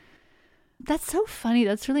 That's so funny.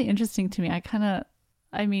 That's really interesting to me. I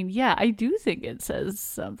do think it says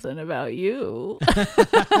something about you.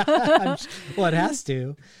 Well, it has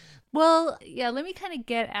to. Well, yeah, let me kind of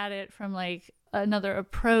get at it from like another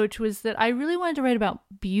approach, was that I really wanted to write about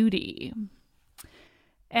beauty.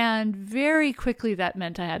 And very quickly that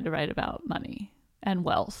meant I had to write about money and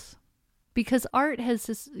wealth. Because art has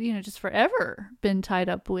just forever been tied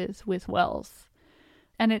up with wealth.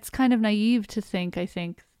 And it's kind of naive to think, I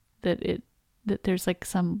think, that there's like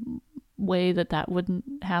some way that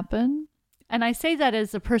wouldn't happen. And I say that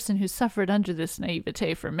as a person who suffered under this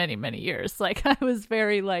naivete for many, many years. Like I was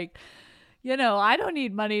very like, I don't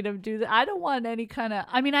need money to do that. I don't want any kind of,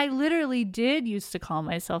 I literally did used to call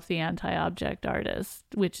myself the anti-object artist,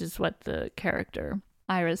 which is what the character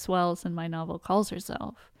Iris Wells in my novel calls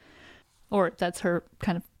herself. Or that's her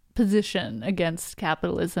kind of position against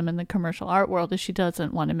capitalism and the commercial art world, is she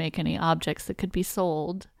doesn't want to make any objects that could be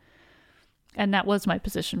sold. And that was my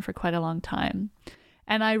position for quite a long time.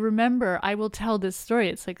 And I remember, I will tell this story.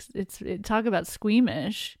 It's like, talk about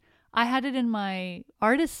squeamish. I had it in my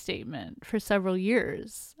artist statement for several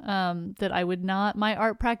years that my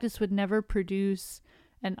art practice would never produce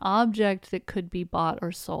an object that could be bought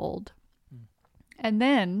or sold. And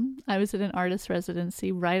then I was at an artist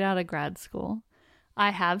residency right out of grad school.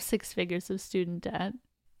 I have 6 figures of student debt.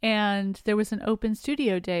 And there was an open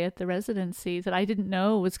studio day at the residency that I didn't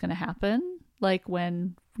know was going to happen, like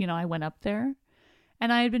when, I went up there.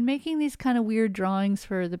 And I had been making these kind of weird drawings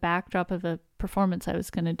for the backdrop of a performance I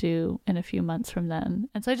was going to do in a few months from then.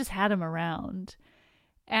 And so I just had them around.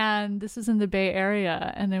 And this was in the Bay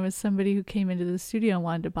Area. And there was somebody who came into the studio and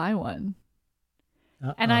wanted to buy one.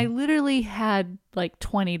 And I literally had like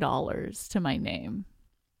 $20 to my name.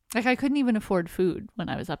 Like I couldn't even afford food when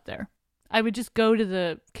I was up there. I would just go to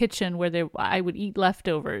the kitchen where I would eat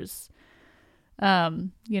leftovers,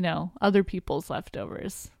 other people's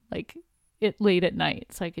leftovers, like late at night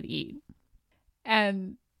so I could eat.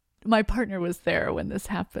 And my partner was there when this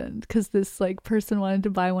happened because this like person wanted to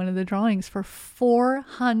buy one of the drawings for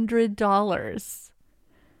 $400.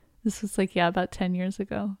 This was like, about 10 years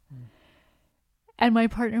ago. And my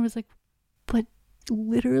partner was like, but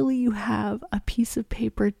literally you have a piece of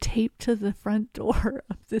paper taped to the front door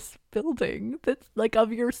of this building that's like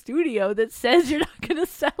of your studio that says you're not going to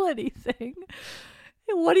sell anything.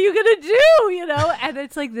 what are you gonna do, and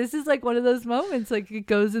it's like, this is like one of those moments, like it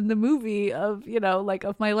goes in the movie of, like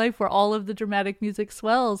of my life, where all of the dramatic music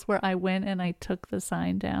swells, where I went and I took the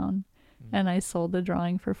sign down and I sold the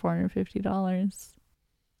drawing for $450.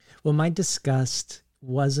 Well, my disgust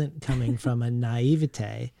wasn't coming from a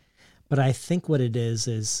naivete, but I think what it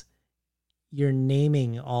is you're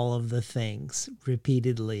naming all of the things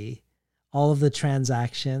repeatedly, all of the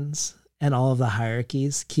transactions and all of the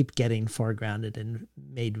hierarchies keep getting foregrounded and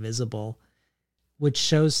made visible, which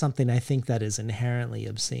shows something I think that is inherently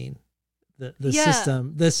obscene.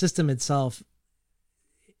 The system itself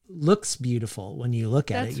looks beautiful when you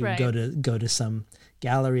look at it. You go to some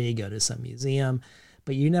gallery, go to some museum,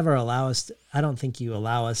 but you never allow us I don't think you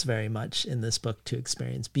allow us very much in this book to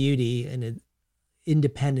experience beauty and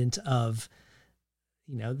independent of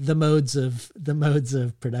the modes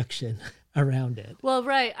of production around it. Well,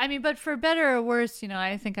 right. I mean, but for better or worse,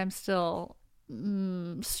 I think I'm still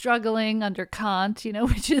struggling under Kant,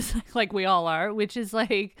 which is like we all are, which is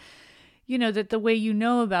like, that the way you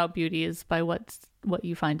know about beauty is by what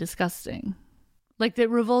you find disgusting. Like that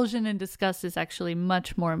revulsion and disgust is actually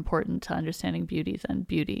much more important to understanding beauty than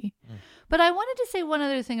beauty. But I wanted to say one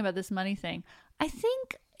other thing about this money thing. I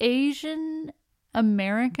think Asian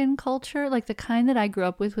American culture, like the kind that I grew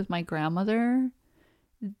up with my grandmother,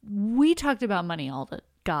 we talked about money all the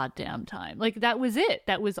goddamn time. Like that was it.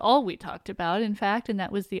 That was all we talked about, in fact, and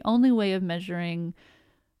that was the only way of measuring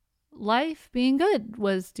life being good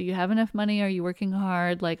was, do you have enough money? Are you working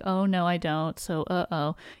hard? Like, oh no, I don't. So,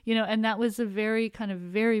 and that was a very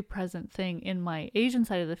very present thing in my Asian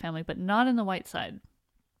side of the family, but not in the white side.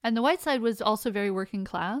 And the white side was also very working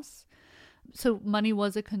class. So money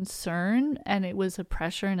was a concern and it was a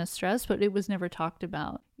pressure and a stress, but it was never talked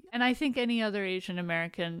about. And I think any other Asian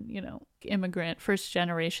American, immigrant, first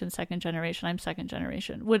generation, second generation, I'm second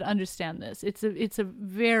generation, would understand this. It's a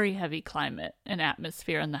very heavy climate and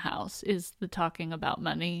atmosphere in the house, is the talking about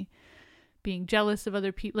money, being jealous of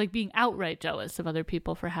other people, like being outright jealous of other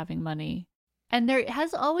people for having money. And there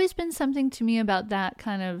has always been something to me about that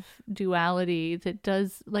kind of duality that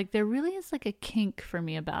does, like, there really is like a kink for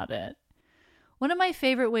me about it. One of my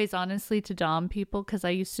favorite ways, honestly, to dom people, because I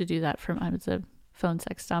used to do that I was a phone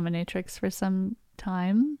sex dominatrix for some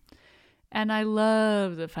time, and I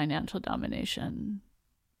love the financial domination.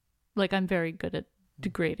 Like, I'm very good at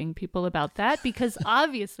degrading people about that because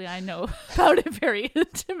obviously I know about it very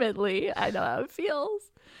intimately. I know how it feels.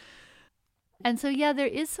 And so, yeah, there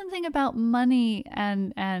is something about money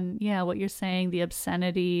and yeah, what you're saying, the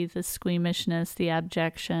obscenity, the squeamishness, the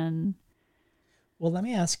abjection. Well, let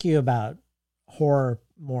me ask you about horror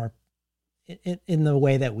more in the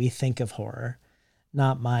way that we think of horror.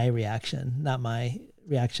 Not my reaction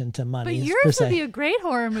to money. But yours would be a great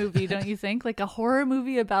horror movie, don't you think? Like a horror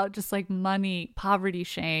movie about just like money, poverty,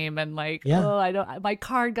 shame, and like, my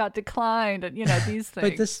card got declined, and these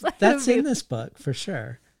things. But that's in this book for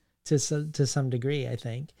sure, to some degree, I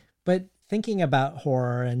think. But thinking about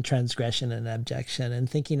horror and transgression and abjection, and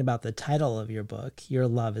thinking about the title of your book, Your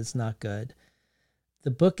Love Is Not Good. The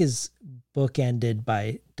book is bookended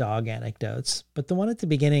by dog anecdotes, but the one at the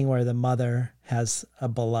beginning where the mother has a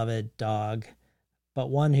beloved dog, but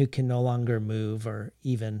one who can no longer move or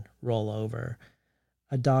even roll over,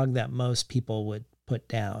 a dog that most people would put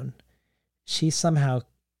down. She somehow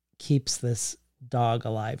keeps this dog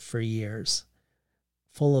alive for years,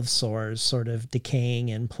 full of sores, sort of decaying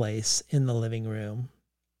in place in the living room.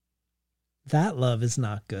 That love is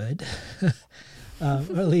not good. Or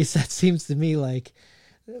at least that seems to me like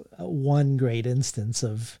one great instance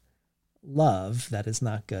of love that is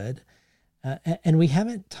not good. And we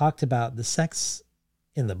haven't talked about the sex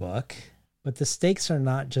in the book, but the stakes are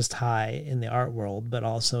not just high in the art world, but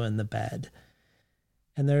also in the bed.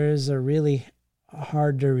 And there is a really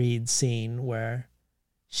hard to read scene where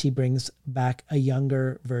she brings back a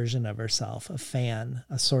younger version of herself, a fan,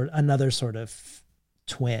 another sort of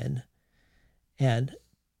twin, and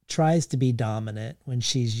tries to be dominant when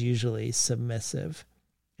she's usually submissive.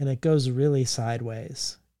 And it goes really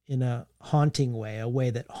sideways in a haunting way, a way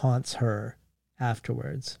that haunts her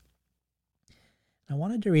afterwards. I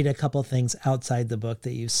wanted to read a couple things outside the book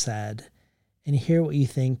that you said and hear what you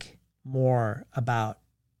think more about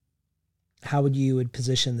how you would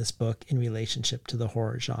position this book in relationship to the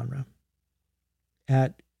horror genre.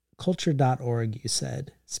 At culture.org, you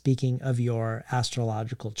said, speaking of your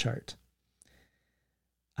astrological chart,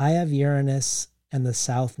 I have Uranus and the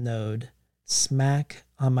South Node smack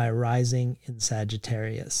on my rising in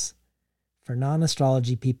Sagittarius. For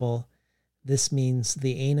non-astrology people, this means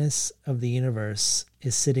the anus of the universe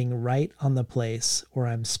is sitting right on the place where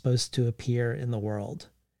I'm supposed to appear in the world.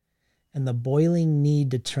 and the boiling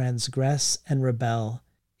need to transgress and rebel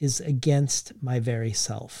is against my very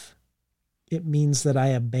self. It means that I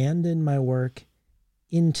abandon my work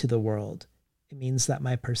into the world. It means that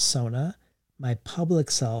my persona, my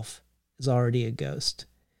public self, is already a ghost.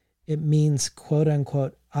 It means, quote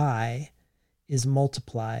unquote, I is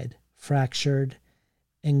multiplied, fractured,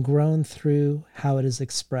 and grown through how it is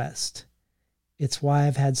expressed. It's why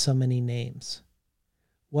I've had so many names.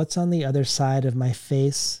 What's on the other side of my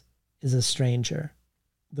face is a stranger.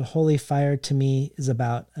 The holy fire to me is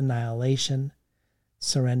about annihilation,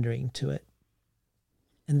 surrendering to it.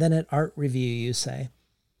 And then at Art Review, you say,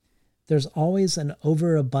 there's always an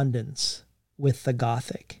overabundance with the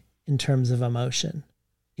Gothic in terms of emotion.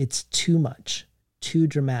 It's too much, too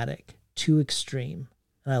dramatic, too extreme.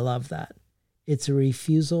 And I love that. It's a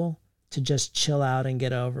refusal to just chill out and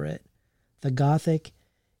get over it. The Gothic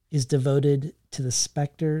is devoted to the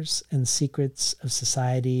specters and secrets of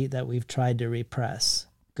society that we've tried to repress.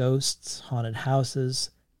 Ghosts, haunted houses,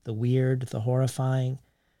 the weird, the horrifying.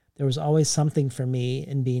 There was always something for me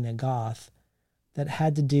in being a goth that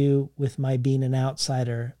had to do with my being an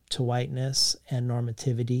outsider to whiteness and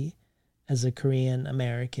normativity as a Korean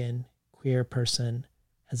American queer person,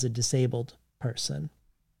 as a disabled person.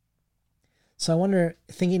 So I wonder,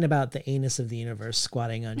 thinking about the anus of the universe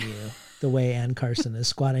squatting on you, the way Anne Carson is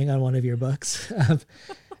squatting on one of your books,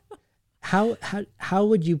 how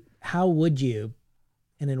would you,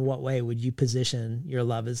 and in what way would you position Your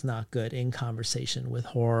Love Is Not Good in conversation with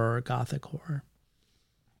horror or Gothic horror?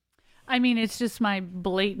 I mean, it's just my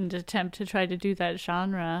blatant attempt to try to do that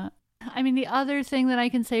genre. I mean, the other thing that I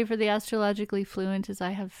can say for the astrologically fluent is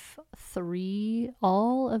I have 3,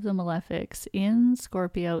 all of the malefics in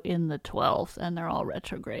Scorpio in the 12th, and they're all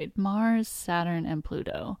retrograde. Mars, Saturn, and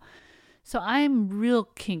Pluto. So I'm real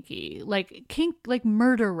kinky, like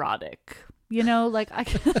murderotic, you know, like I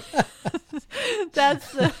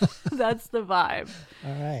that's the vibe.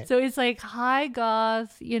 All right. So it's like high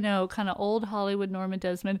goth, you know, kind of old Hollywood Norma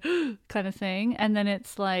Desmond kind of thing. And then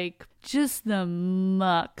it's like just the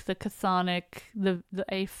muck, the chthonic, the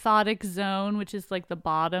aphotic zone, which is like the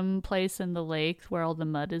bottom place in the lake where all the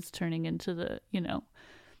mud is turning into the, you know,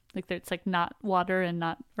 like it's like not water and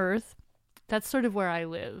not earth. That's sort of where I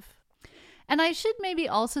live. And I should maybe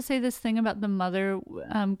also say this thing about the mother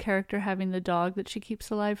character having the dog that she keeps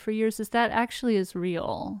alive for years, is that actually is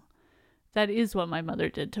real. That is what my mother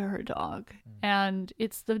did to her dog. And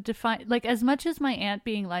it's the like as much as my aunt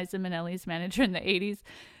being Liza Minnelli's manager in the 80s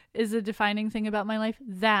is a defining thing about my life,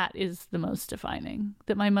 that is the most defining.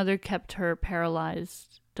 That my mother kept her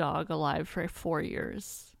paralyzed dog alive for 4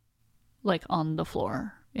 years, like on the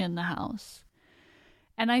floor in the house.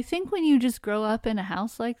 And I think when you just grow up in a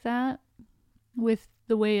house like that, with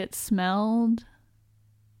the way it smelled,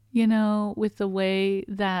 you know, with the way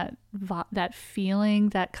that feeling,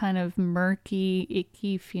 that kind of murky,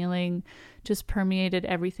 icky feeling just permeated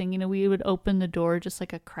everything. You know, we would open the door just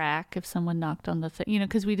like a crack if someone knocked on the thing, you know,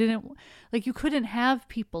 because we didn't, like, you couldn't have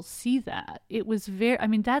people see that. It was I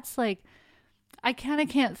mean, that's like, I kind of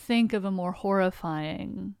can't think of a more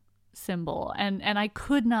horrifying symbol. And I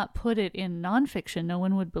could not put it in nonfiction. No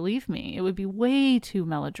one would believe me. It would be way too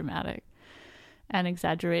melodramatic and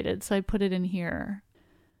exaggerated. So I put it in here.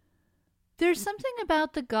 There's something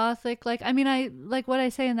about the Gothic, like, I mean, I like what I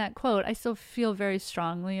say in that quote, I still feel very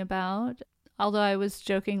strongly about. Although I was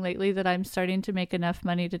joking lately that I'm starting to make enough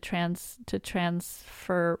money to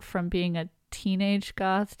transfer from being a teenage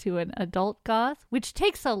goth to an adult goth, which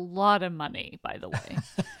takes a lot of money, by the way.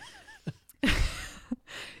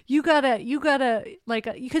 You gotta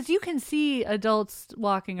like, because you can see adults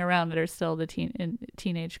walking around that are still the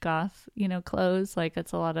teenage goth, you know, clothes. Like,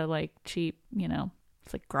 it's a lot of like cheap, you know,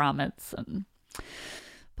 it's like grommets and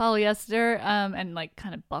polyester, and like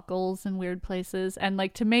kind of buckles in weird places. And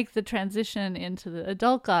like, to make the transition into the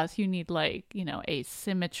adult goth, you need like, you know,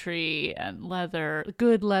 asymmetry and leather,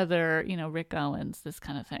 good leather, you know, Rick Owens, this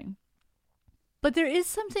kind of thing. But there is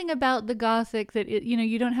something about the Gothic that, you know,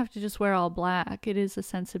 you don't have to just wear all black. It is a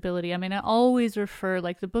sensibility. I mean, I always refer,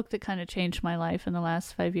 like, the book that kind of changed my life in the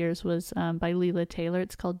last 5 years was by Leela Taylor.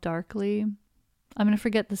 It's called Darkly. I'm going to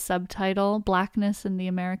forget the subtitle, Blackness in the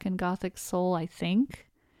American Gothic Soul, I think.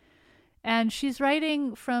 And she's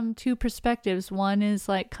writing from 2 perspectives. One is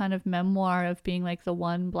like kind of memoir of being like the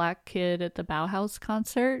one black kid at the Bauhaus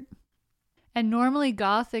concert. And normally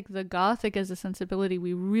the Gothic as a sensibility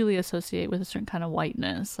we really associate with a certain kind of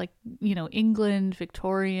whiteness, like, you know, England,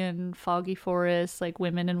 Victorian, foggy forests, like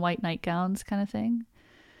women in white nightgowns kind of thing.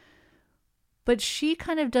 But she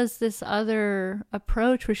kind of does this other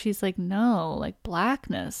approach where she's like, no, like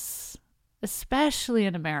blackness, especially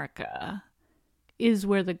in America, is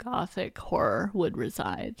where the Gothic horror would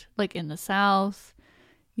reside, like in the South,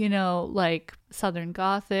 you know, like Southern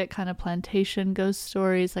Gothic, kind of plantation ghost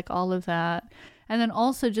stories, like all of that. And then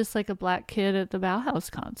also just like a black kid at the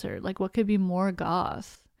Bauhaus concert. Like, what could be more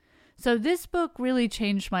goth? So this book really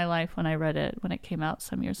changed my life when I read it, when it came out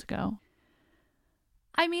some years ago.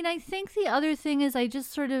 I mean, I think the other thing is I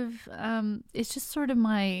just sort of, it's just sort of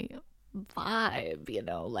my vibe, you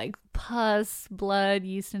know, like pus, blood,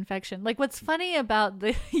 yeast infection. Like, what's funny about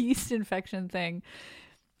the yeast infection thing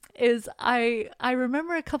is I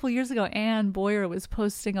remember a couple years ago, Anne Boyer was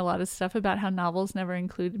posting a lot of stuff about how novels never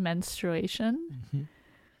include menstruation,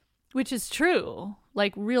 which is true,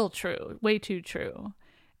 like real true, way too true.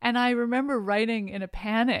 And I remember writing in a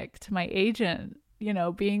panic to my agent, you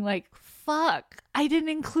know, being like, fuck, I didn't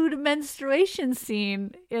include a menstruation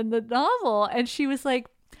scene in the novel. And she was like,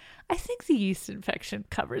 I think the yeast infection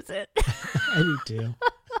covers it. I do too.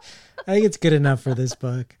 I think it's good enough for this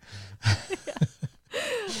book.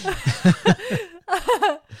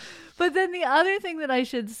 But then the other thing that I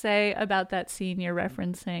should say about that scene you're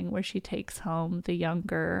referencing where she takes home the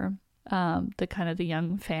younger, the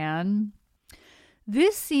young fan,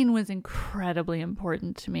 this scene was incredibly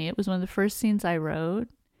important to me. It was one of the first scenes I wrote.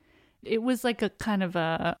 It was like a kind of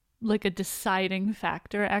a deciding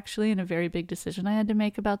factor, actually, in a very big decision I had to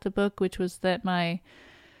make about the book, which was that my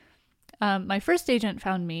first agent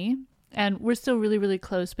found me, and we're still really, really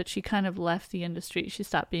close, but she kind of left the industry. She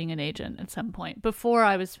stopped being an agent at some point before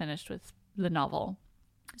I was finished with the novel.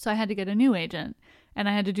 So I had to get a new agent, and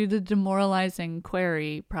I had to do the demoralizing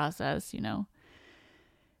query process, you know.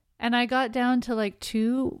 And I got down to like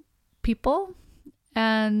 2 people,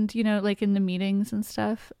 and, you know, like in the meetings and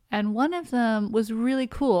stuff. And one of them was really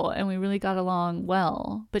cool, and we really got along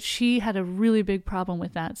well. But she had a really big problem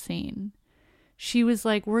with that scene. She was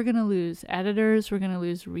like, we're going to lose editors. We're going to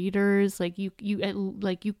lose readers. Like you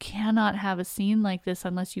cannot have a scene like this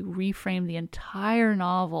unless you reframe the entire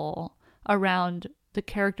novel around the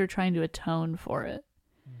character trying to atone for it.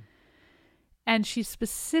 And she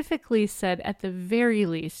specifically said, at the very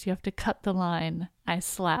least, you have to cut the line, I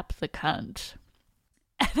slap the cunt.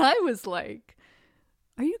 And I was like,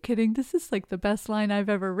 are you kidding? This is like the best line I've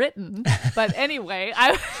ever written. But anyway,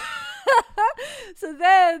 so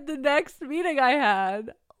then the next meeting I had,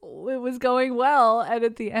 it was going well. And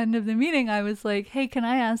at the end of the meeting, I was like, hey, can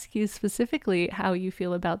I ask you specifically how you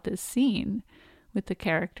feel about this scene with the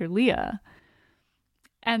character Leah?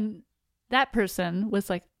 And that person was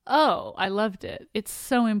like, oh, I loved it. It's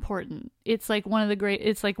so important. It's like one of the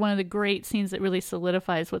great scenes that really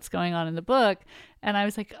solidifies what's going on in the book. And I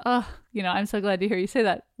was like, oh, you know, I'm so glad to hear you say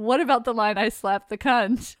that. What about the line, I slapped the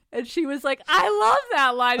cunt? And she was like, I love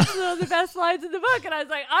that line. It's one of the best lines in the book. And I was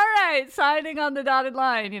like, all right, signing on the dotted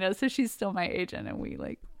line, you know. So she's still my agent, and we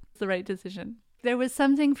like, it's the right decision. There was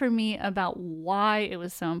something for me about why it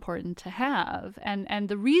was so important to have. And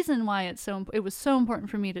the reason why it was so important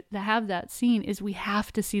for me to have that scene is we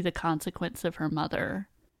have to see the consequence of her mother.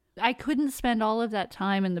 I couldn't spend all of that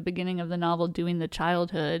time in the beginning of the novel doing the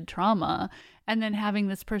childhood trauma and then having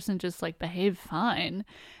this person just like behave fine.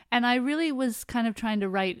 And I really was kind of trying to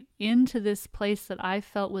write into this place that I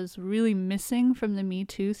felt was really missing from the Me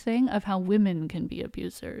Too thing of how women can be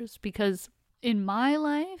abusers. Because in my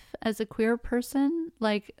life as a queer person,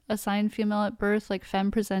 like assigned female at birth, like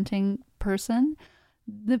femme-presenting person,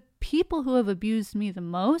 the people who have abused me the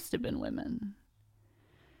most have been women.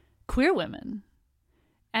 Queer women.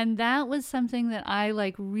 And that was something that I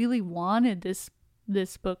like really wanted this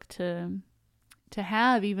book to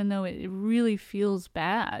have, even though it really feels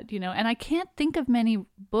bad, you know. And I can't think of many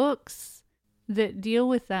books that deal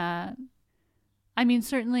with that. I mean,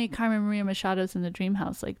 certainly Carmen Maria Machado's In the Dream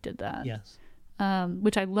House like did that. Yes.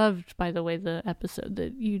 Which I loved, by the way, the episode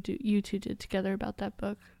that you two did together about that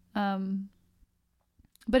book.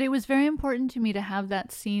 But it was very important to me to have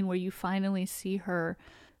that scene where you finally see her.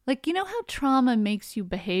 Like, you know how trauma makes you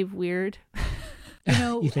behave weird? You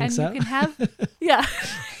know, you think and so? You can have, yeah.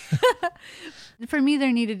 For me,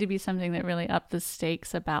 there needed to be something that really upped the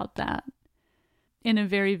stakes about that in a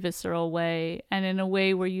very visceral way, and in a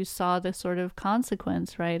way where you saw the sort of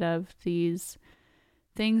consequence, right, of these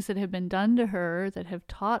things that have been done to her that have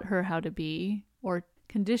taught her how to be or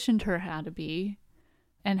conditioned her how to be,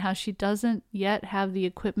 and how she doesn't yet have the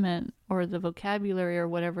equipment or the vocabulary or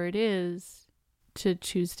whatever it is to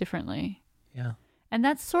choose differently. Yeah. And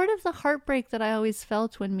that's sort of the heartbreak that I always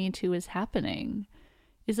felt when Me Too was happening.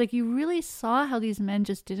 Is like you really saw how these men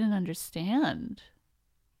just didn't understand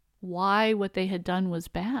why what they had done was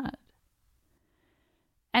bad.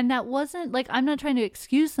 And that wasn't like, I'm not trying to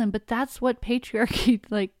excuse them, but that's what patriarchy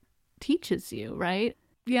like teaches you, right?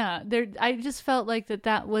 Yeah, I just felt like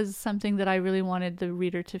that was something that I really wanted the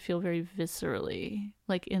reader to feel very viscerally,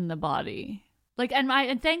 like in the body. Like,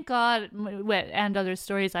 and thank God, and other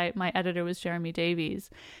stories, my editor was Jeremy Davies,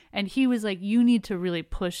 and he was like, you need to really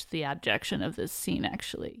push the abjection of this scene,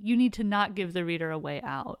 actually. You need to not give the reader a way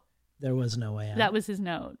out. There was no way out. That was his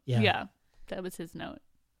note. Yeah, that was his note.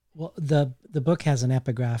 Well, the book has an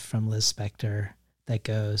epigraph from Liz Spector that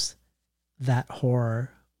goes, "That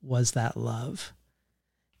horror was that love."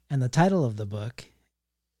 And the title of the book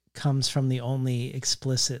comes from the only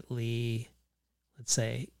explicitly, let's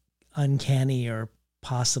say, uncanny or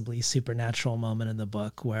possibly supernatural moment in the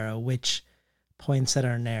book where a witch points at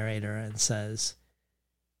our narrator and says,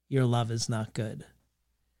 "Your love is not good."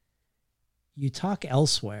 You talk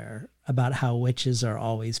elsewhere about how witches are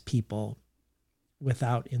always people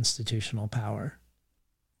without institutional power.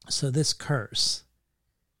 So this curse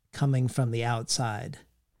coming from the outside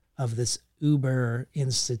of this uber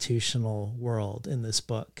institutional world in this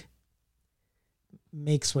book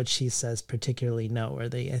makes what she says particularly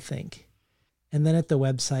noteworthy, I think. And then at the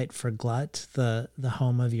website for Glut, the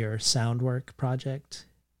home of your Soundwork project,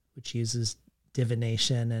 which uses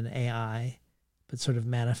divination and AI, but sort of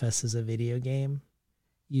manifests as a video game,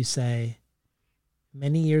 you say,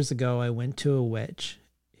 "Many years ago, I went to a witch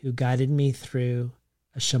who guided me through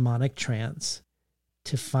a shamanic trance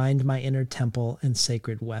to find my inner temple and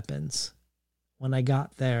sacred weapons. When I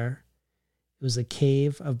got there, it was a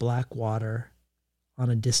cave of black water on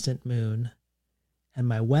a distant moon, and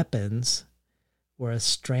my weapons were a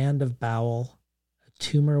strand of bowel, a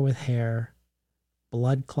tumor with hair,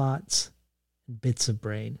 blood clots, and bits of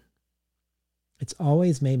brain. It's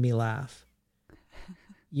always made me laugh.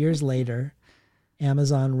 Years later,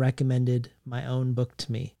 Amazon recommended my own book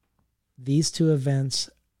to me. These two events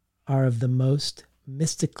are of the most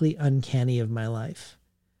mystically uncanny of my life.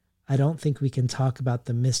 I don't think we can talk about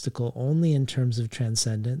the mystical only in terms of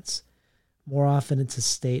transcendence. More often it's a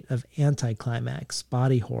state of anticlimax,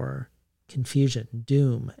 body horror, confusion,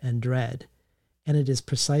 doom, and dread. And it is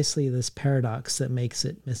precisely this paradox that makes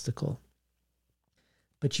it mystical."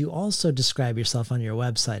 But you also describe yourself on your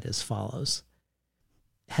website as follows.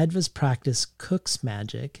 Hedva's practice cooks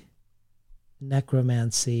magic,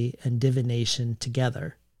 necromancy, and divination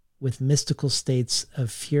together with mystical states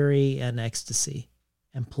of fury and ecstasy,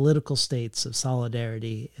 and political states of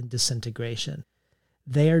solidarity and disintegration.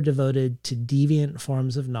 They are devoted to deviant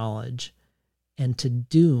forms of knowledge and to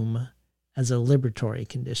doom as a liberatory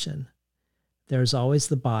condition. There is always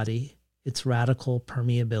the body, its radical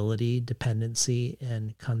permeability, dependency,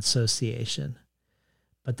 and consociation.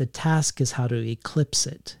 But the task is how to eclipse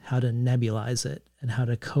it, how to nebulize it, and how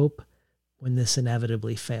to cope when this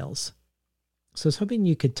inevitably fails. So I was hoping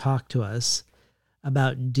you could talk to us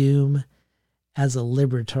about doom as a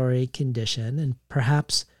liberatory condition, and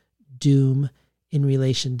perhaps doom in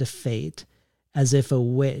relation to fate, as if a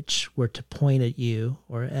witch were to point at you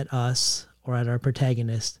or at us or at our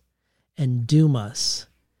protagonist and doom us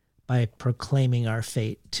by proclaiming our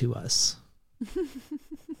fate to us.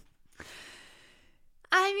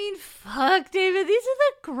 I mean, fuck, David, these are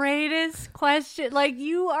the greatest questions. Like,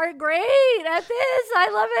 you are great at this. I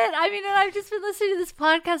love it. I mean, and I've just been listening to this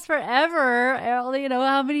podcast forever, you know,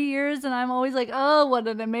 how many years, and I'm always like, oh, what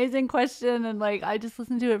an amazing question. And like, I just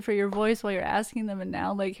listen to it for your voice while you're asking them. And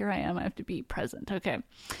now, like, here I am. I have to be present. Okay.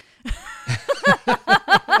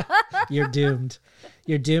 You're doomed.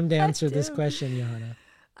 You're doomed to answer this question, Johanna.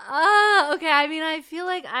 Okay. I mean, I feel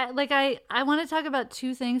like I want to talk about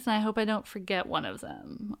two things, and I hope I don't forget one of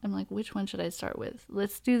them. I'm like, which one should I start with?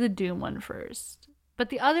 Let's do the doom one first. But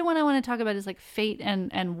the other one I want to talk about is like fate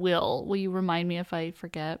and will. Will you remind me if I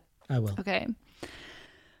forget? I will.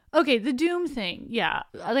 Okay, the doom thing. Yeah.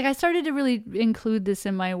 Like, I started to really include this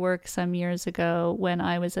in my work some years ago when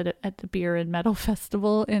I was at the Beer and Metal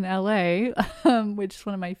Festival in LA, which is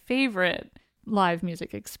one of my favorite live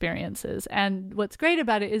music experiences. And what's great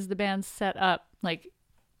about it is the band's set up like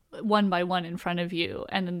one by one in front of you,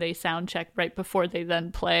 and then they sound check right before they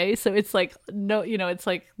then play. So it's like, no, you know, it's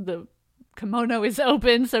like the kimono is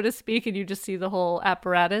open, so to speak, and you just see the whole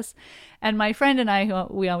apparatus. And my friend and I,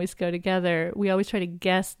 we always go together, we always try to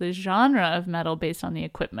guess the genre of metal based on the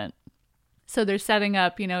equipment. So they're setting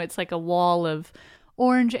up, you know, it's like a wall of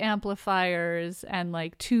orange amplifiers and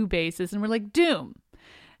like two basses, and we're like, doom.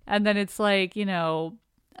 And then it's like, you know,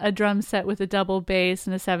 a drum set with a double bass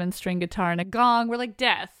and a 7-string guitar and a gong. We're like,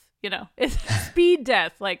 death, you know, it's speed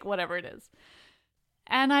death, like whatever it is.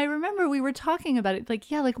 And I remember we were talking about it, like,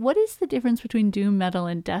 yeah, like what is the difference between doom metal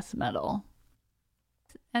and death metal?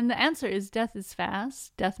 And the answer is death is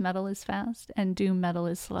fast, death metal is fast, and doom metal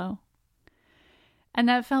is slow. And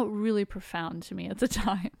that felt really profound to me at the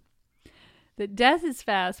time. That death is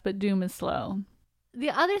fast, but doom is slow. The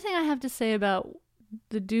other thing I have to say about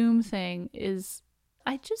the doom thing is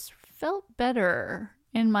I just felt better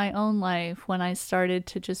in my own life when I started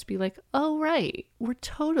to just be like, oh, right, we're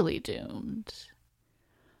totally doomed.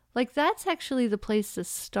 Like, that's actually the place to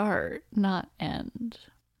start, not end.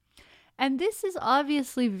 And this is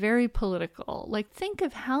obviously very political. Like, think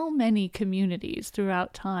of how many communities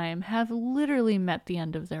throughout time have literally met the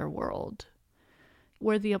end of their world,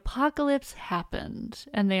 where the apocalypse happened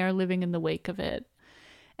and they are living in the wake of it.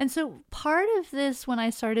 And so part of this, when I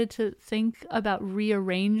started to think about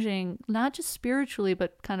rearranging, not just spiritually,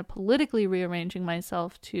 but kind of politically rearranging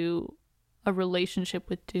myself to a relationship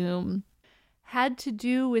with doom, had to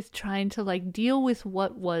do with trying to like deal with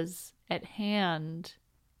what was at hand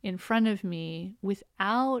in front of me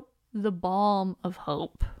without the balm of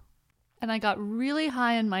hope. And I got really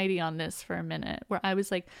high and mighty on this for a minute, where I was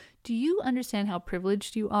like, do you understand how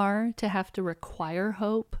privileged you are to have to require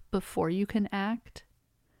hope before you can act?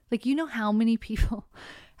 Like, you know how many people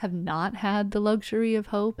have not had the luxury of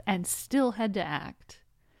hope and still had to act?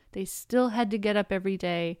 They still had to get up every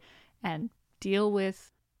day and deal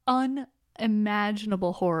with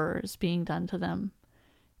unimaginable horrors being done to them.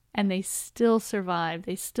 And they still survived.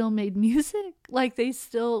 They still made music. Like, they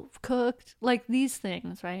still cooked. Like, these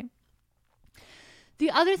things, right?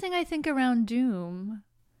 The other thing I think around doom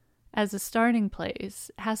as a starting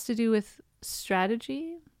place has to do with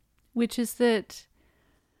strategy, which is that,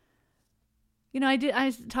 you know,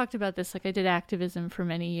 I talked about this, like I did activism for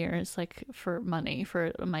many years, like for money,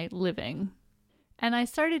 for my living. And I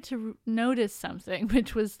started to notice something,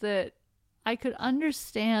 which was that I could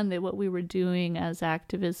understand that what we were doing as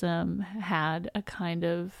activism had a kind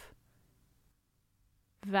of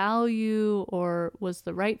value or was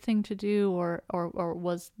the right thing to do or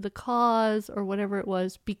was the cause or whatever it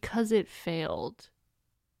was, because it failed.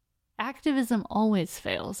 Activism always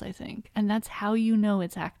fails, I think. And that's how you know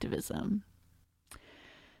it's activism.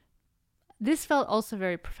 This felt also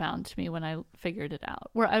very profound to me when I figured it out,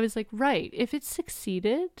 where I was like, right, if it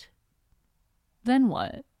succeeded, then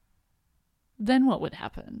what? Then what would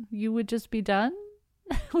happen? You would just be done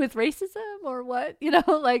with racism or what? You know,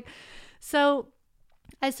 like, so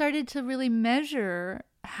I started to really measure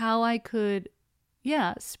how I could,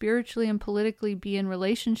 spiritually and politically be in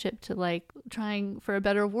relationship to like trying for a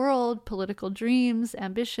better world, political dreams,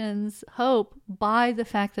 ambitions, hope, by the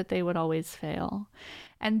fact that they would always fail.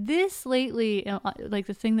 And this lately, like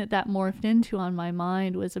the thing that morphed into on my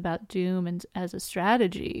mind was about doom and as a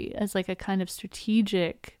strategy, as like a kind of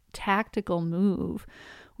strategic, tactical move,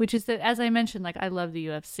 which is that, as I mentioned, like I love the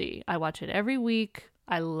UFC. I watch it every week.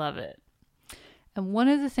 I love it. And one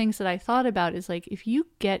of the things that I thought about is like, if you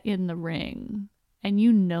get in the ring and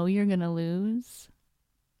you know you're going to lose,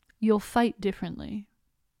 you'll fight differently.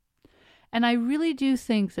 And I really do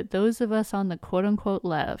think that those of us on the quote unquote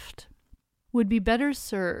left would be better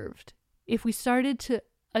served if we started to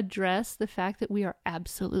address the fact that we are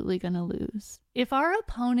absolutely going to lose. If our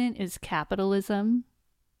opponent is capitalism,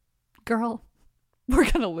 girl,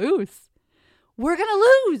 we're going to lose. We're going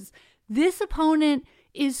to lose. This opponent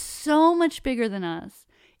is so much bigger than us.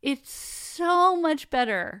 It's so much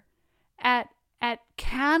better at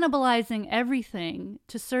cannibalizing everything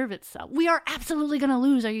to serve itself. We are absolutely going to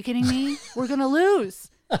lose. Are you kidding me? We're going to lose.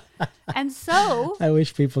 And so I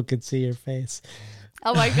wish people could see your face.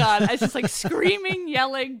 Oh my God. I was just like screaming,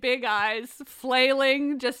 yelling, big eyes,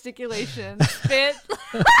 flailing, gesticulation, spit.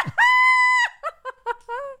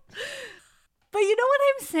 But you know what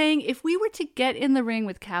I'm saying? If we were to get in the ring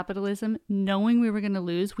with capitalism, knowing we were going to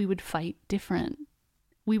lose, we would fight different.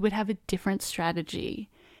 We would have a different strategy.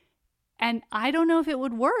 And I don't know if it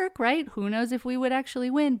would work, right? Who knows if we would actually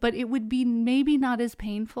win, but it would be maybe not as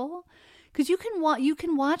painful. Because you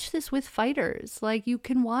can watch this with fighters. Like, you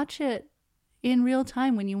can watch it in real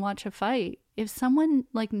time when you watch a fight. If someone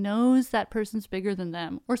like knows that person's bigger than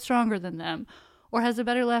them or stronger than them or has a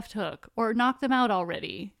better left hook or knocked them out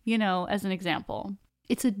already, you know, as an example,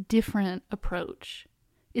 it's a different approach.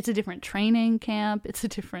 It's a different training camp. It's a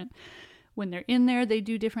different, when they're in there, they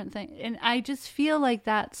do different things. And I just feel like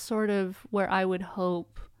that's sort of where I would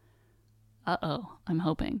hope, I'm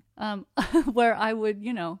hoping, where I would,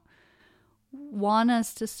 you know, want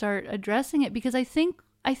us to start addressing it, because I think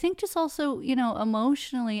just also, you know,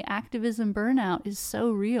 emotionally, activism burnout is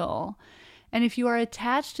so real. And if you are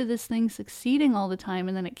attached to this thing succeeding all the time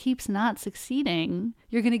and then it keeps not succeeding,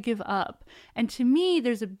 you're going to give up. And to me,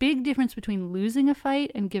 there's a big difference between losing a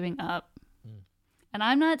fight and giving up. And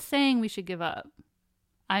I'm not saying we should give up.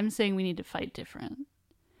 I'm saying we need to fight different.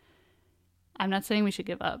 I'm not saying we should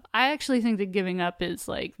give up. I actually think that giving up is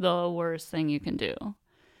like the worst thing you can do.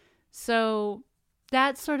 So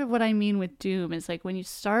that's sort of what I mean with doom, is like when you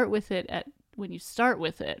start with it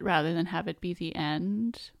rather than have it be the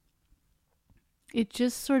end, it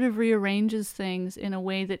just sort of rearranges things in a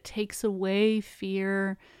way that takes away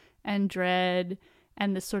fear and dread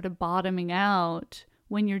and the sort of bottoming out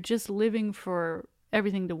when you're just living for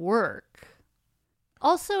everything to work.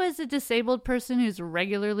 Also, as a disabled person who's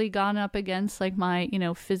regularly gone up against like my,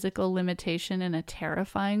 physical limitation in a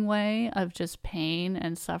terrifying way of just pain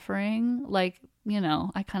and suffering, like,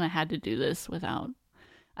 I kind of had to do this without,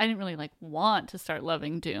 I didn't really like want to start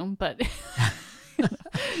loving doom, but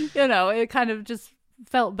it kind of just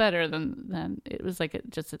felt better than it was like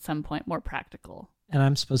just at some point more practical. And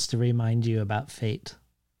I'm supposed to remind you about fate.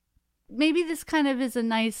 Maybe this kind of is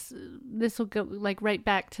this will go like right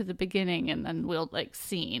back to the beginning and then we'll like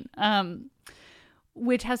scene,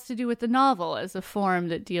 which has to do with the novel as a form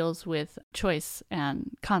that deals with choice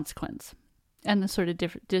and consequence and the sort of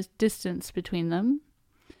different distance between them.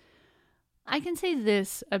 I can say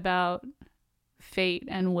this about fate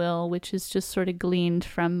and will, which is just sort of gleaned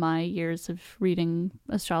from my years of reading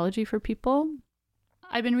astrology for people.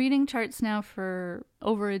 I've been reading charts now for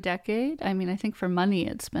over a decade. I mean, I think for money,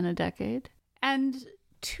 it's been a decade. And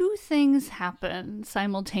two things happen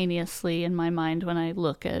simultaneously in my mind when I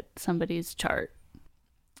look at somebody's chart.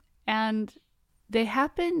 And they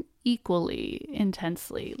happen equally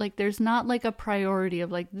intensely. Like there's not like a priority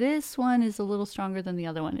of like this one is a little stronger than the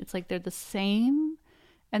other one. It's like they're the same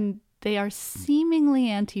and they are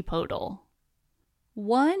seemingly antipodal.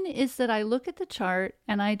 One is that I look at the chart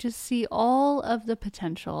and I just see all of the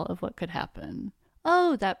potential of what could happen.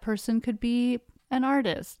 Oh, that person could be an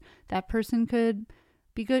artist. That person could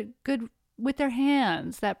be good with their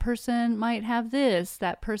hands. That person might have this.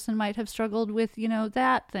 That person might have struggled with,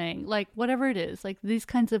 that thing. Like whatever it is, like these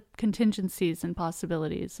kinds of contingencies and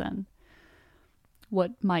possibilities and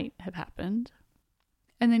what might have happened.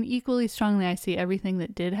 And then equally strongly, I see everything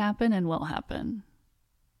that did happen and will happen.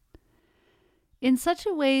 In such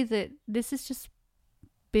a way that this has just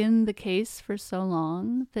been the case for so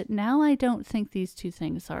long that now I don't think these two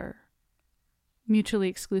things are mutually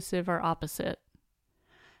exclusive or opposite.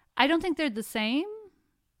 I don't think they're the same,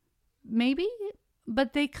 maybe,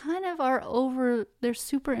 but they kind of are they're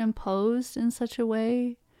superimposed in such a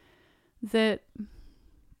way that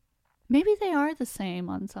maybe they are the same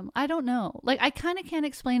on some, I don't know. Like I kind of can't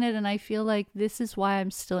explain it, and I feel like this is why I'm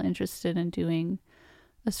still interested in doing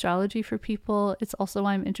astrology for people. It's also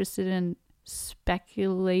why I'm interested in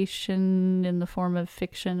speculation in the form of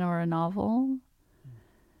fiction or a novel.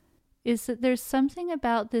 Is that there's something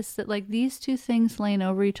about this that like these two things laying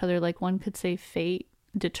over each other, like one could say fate,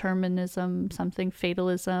 determinism, something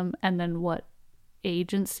fatalism, and then what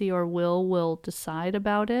agency or will decide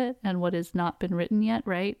about it and what has not been written yet,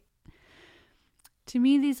 right? To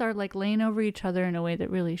me, these are like laying over each other in a way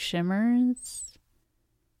that really shimmers.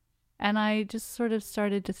 And I just sort of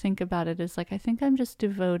started to think about it as like, I think I'm just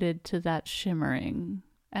devoted to that shimmering.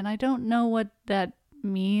 And I don't know what that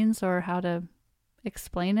means or how to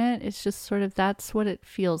explain it. It's just sort of, that's what it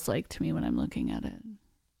feels like to me when I'm looking at it.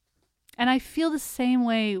 And I feel the same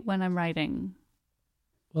way when I'm writing.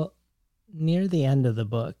 Well, near the end of the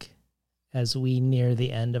book, as we near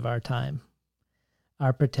the end of our time,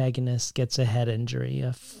 our protagonist gets a head injury,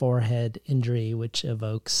 a forehead injury, which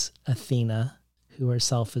evokes Athena, who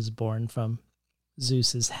herself is born from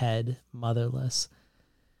Zeus's head, motherless.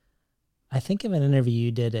 I think of an interview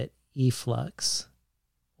you did at eFlux,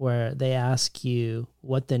 where they ask you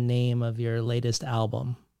what the name of your latest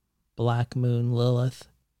album, Black Moon Lilith,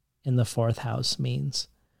 in the fourth house means.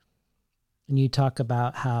 And you talk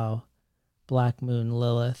about how Black Moon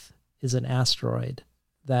Lilith is an asteroid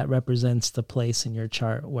that represents the place in your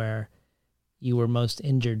chart where you were most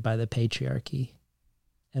injured by the patriarchy.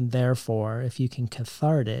 And therefore, if you can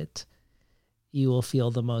cathart it, you will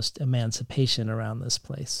feel the most emancipation around this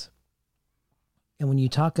place. And when you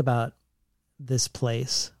talk about this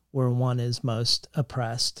place where one is most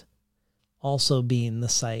oppressed, also being the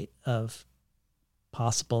site of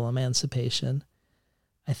possible emancipation,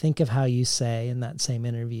 I think of how you say in that same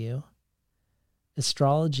interview,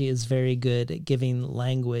 astrology is very good at giving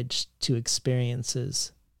language to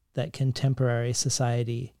experiences that contemporary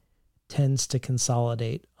society tends to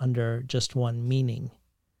consolidate under just one meaning.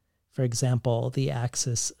 For example, the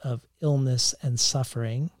axis of illness and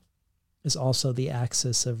suffering is also the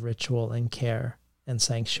axis of ritual and care and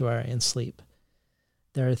sanctuary and sleep.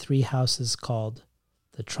 There are 3 houses called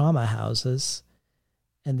the trauma houses,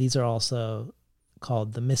 and these are also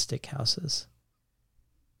called the mystic houses.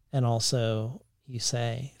 And also, you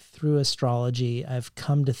say, through astrology, I've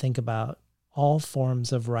come to think about all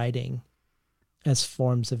forms of writing as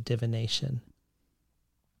forms of divination.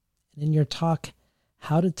 And in your talk,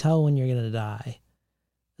 How to Tell When You're Going to Die,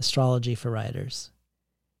 Astrology for Writers,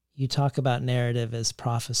 you talk about narrative as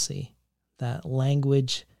prophecy, that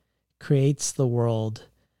language creates the world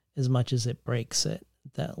as much as it breaks it,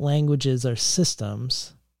 that languages are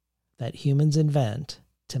systems that humans invent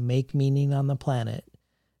to make meaning on the planet,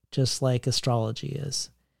 just like astrology is.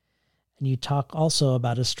 And you talk also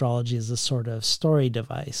about astrology as a sort of story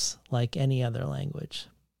device, like any other language.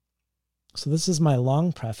 So this is my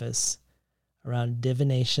long preface around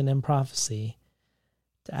divination and prophecy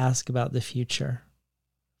to ask about the future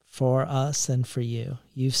for us and for you.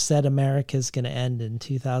 You've said America's going to end in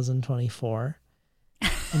 2024.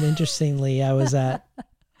 And interestingly, I was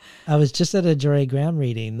just at a Jory Graham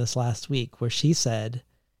reading this last week where she said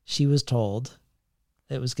she was told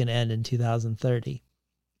it was going to end in 2030.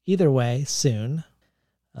 Either way, soon.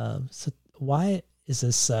 So why is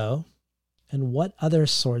this so? And what other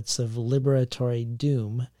sorts of liberatory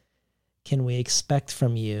doom can we expect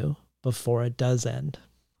from you before it does end?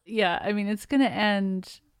 Yeah, I mean, it's going to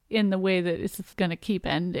end in the way that it's going to keep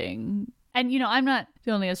ending. And, I'm not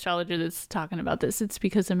the only astrologer that's talking about this. It's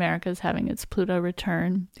because America's having its Pluto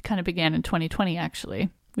return. It kind of began in 2020, actually,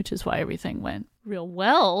 which is why everything went real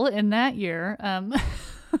well in that year.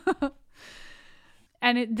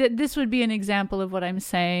 And this would be an example of what I'm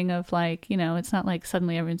saying of it's not like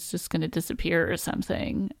suddenly everyone's just going to disappear or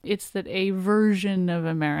something. It's that a version of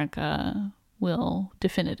America will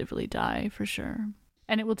definitively die for sure.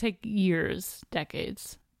 And it will take years,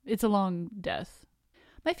 decades. It's a long death.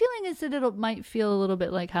 My feeling is that it might feel a little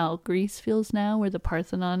bit like how Greece feels now, where the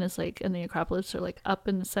Parthenon is and the Acropolis are up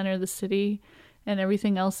in the center of the city, and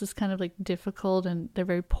everything else is kind of difficult, and they're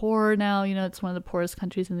very poor now. It's one of the poorest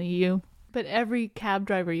countries in the EU. But every cab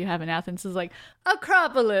driver you have in Athens is like,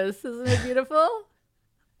 Acropolis, isn't it beautiful?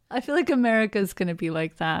 I feel like America is going to be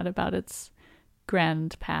like that about its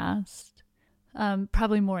grand past.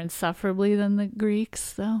 Probably more insufferably than the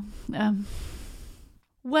Greeks, though.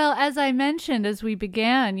 Well, as I mentioned, as we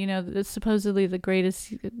began, supposedly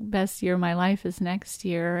the best year of my life is next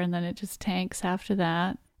year, and then it just tanks after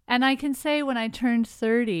that. And I can say when I turned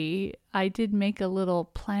 30, I did make a little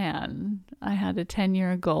plan. I had a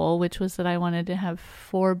 10-year goal, which was that I wanted to have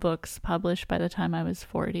 4 books published by the time I was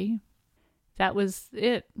 40. That was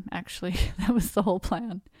it, actually. That was the whole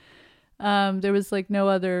plan. There was there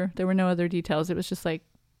were no other details. It was just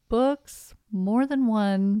books, more than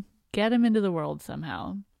one, get them into the world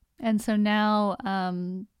somehow. And so now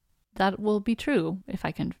that will be true if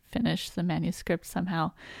I can finish the manuscript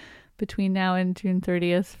somehow between now and June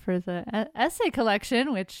 30th for the essay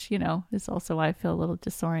collection, which, is also why I feel a little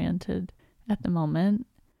disoriented at the moment.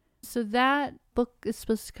 So that book is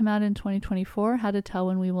supposed to come out in 2024, How to Tell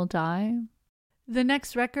When We Will Die. The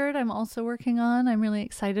next record I'm also working on. I'm really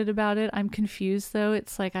excited about it. I'm confused, though.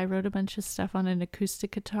 It's I wrote a bunch of stuff on an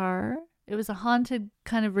acoustic guitar. It was a haunted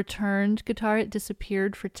kind of returned guitar. It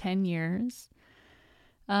disappeared for 10 years.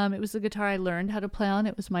 It was the guitar I learned how to play on.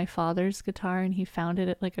 It was my father's guitar, and he found it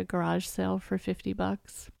at a garage sale for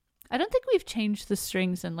 $50. I don't think we've changed the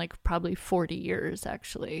strings in probably 40 years,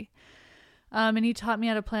 actually. And he taught me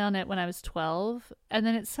how to play on it when I was 12. And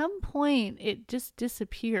then at some point, it just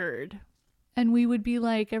disappeared. And we would be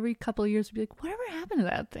every couple of years, we'd be whatever happened to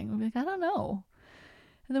that thing? We'd be I don't know.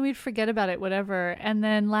 And then we'd forget about it, whatever. And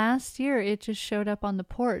then last year, it just showed up on the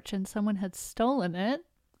porch, and someone had stolen it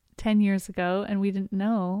 10 years ago, and we didn't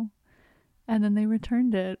know. And then they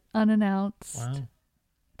returned it unannounced. Wow.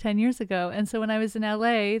 10 years ago. And so when I was in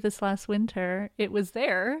LA this last winter, it was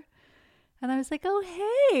there. And I was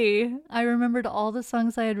oh, hey. I remembered all the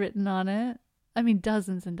songs I had written on it. I mean,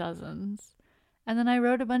 dozens and dozens. And then I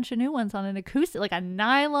wrote a bunch of new ones on an acoustic, a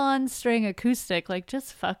nylon string acoustic.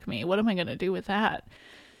 Just fuck me. What am I going to do with that?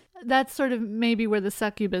 That's sort of maybe where the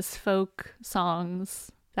succubus folk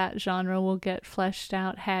songs, that genre will get fleshed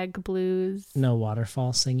out. Hag blues. No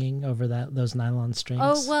waterfall singing over those nylon strings.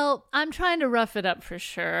 Oh, well, I'm trying to rough it up for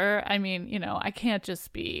sure. I mean, I can't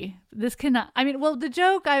just be, this cannot, the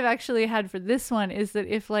joke I've actually had for this one is that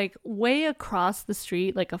if way across the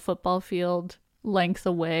street, a football field length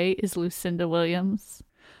away is Lucinda Williams,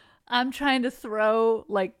 I'm trying to throw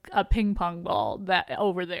a ping pong ball that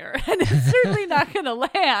over there, and it's certainly not going to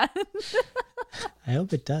land. I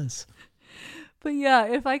hope it does. But yeah,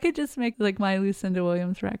 if I could just make my Lucinda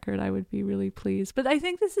Williams record, I would be really pleased. But I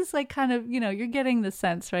think this is kind of, you're getting the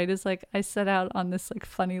sense, right? It's I set out on this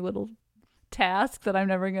funny little task that I'm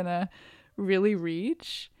never going to really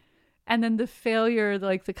reach. And then the failure,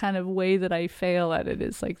 the kind of way that I fail at it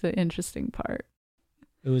is the interesting part.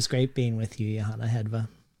 It was great being with you, Johanna Hedva.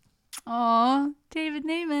 Aw, David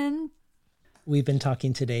Naiman. We've been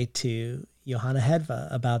talking today to Johanna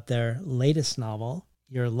Hedva about their latest novel,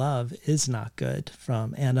 Your Love Is Not Good,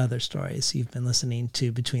 from And Other Stories. You've been listening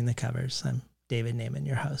to Between the Covers. I'm David Naiman,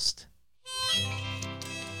 your host.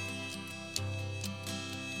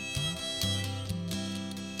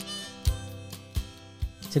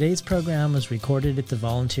 Today's program was recorded at the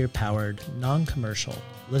volunteer-powered, non-commercial,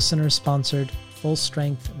 listener-sponsored,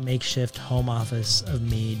 full-strength makeshift home office of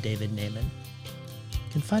me, David Naiman. You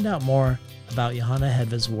can find out more about Johanna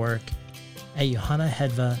Hedva's work at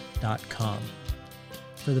johannahedva.com.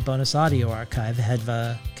 For the bonus audio archive,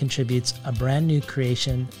 Hedva contributes a brand new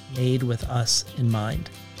creation made with us in mind.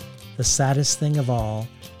 The saddest thing of all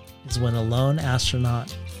is when a lone astronaut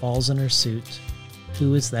falls in her suit.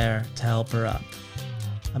 Who is there to help her up?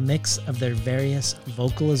 A mix of their various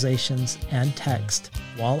vocalizations and text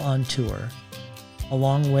while on tour,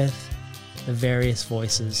 along with the various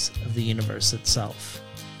voices of the universe itself.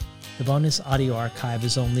 The bonus audio archive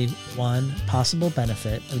is only one possible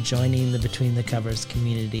benefit of joining the Between the Covers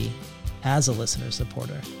community as a listener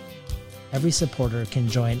supporter. Every supporter can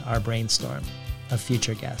join our brainstorm of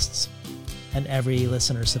future guests, and every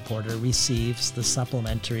listener supporter receives the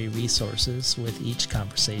supplementary resources with each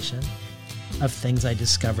conversation of things I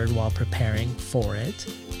discovered while preparing for it,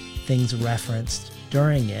 things referenced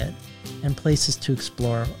during it, and places to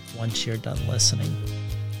explore once you're done listening.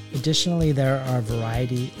 Additionally, there are a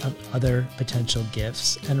variety of other potential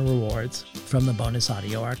gifts and rewards from the bonus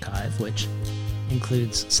audio archive, which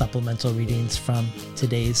includes supplemental readings from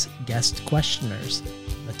today's guest questioners,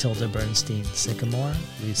 Matilda Bernstein Sycamore,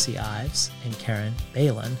 Lucy Ives, and Karen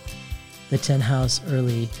Balin, the Tin House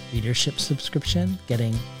Early Readership subscription,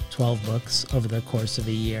 getting 12 books over the course of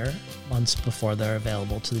a year, months before they're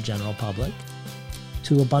available to the general public,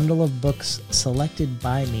 to a bundle of books selected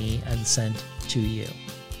by me and sent to you.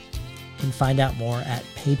 You can find out more at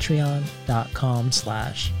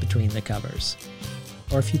patreon.com/betweenthecovers.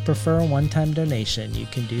 Or if you prefer a one-time donation, you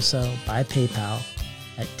can do so by PayPal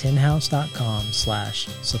at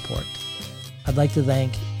tinhouse.com/support. I'd like to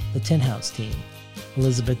thank the Tin House team,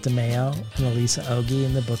 Elizabeth DeMeo and Elisa Ogie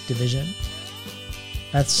in the book division,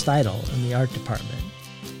 Beth Steidel in the art department,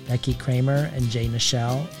 Becky Kramer and Jay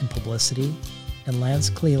Nichelle in publicity, and Lance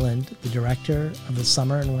Cleland, the director of the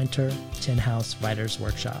Summer and Winter Tin House Writers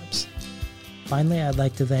Workshops. Finally, I'd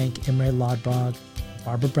like to thank Imre Lodbrog and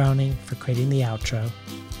Barbara Browning for creating the outro.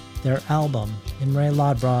 Their album, Imre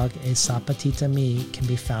Lodbrog A Sapatita Me, can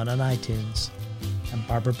be found on iTunes, and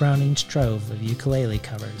Barbara Browning's trove of ukulele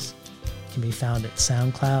covers can be found at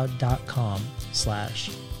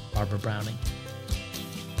soundcloud.com/Barbara Browning.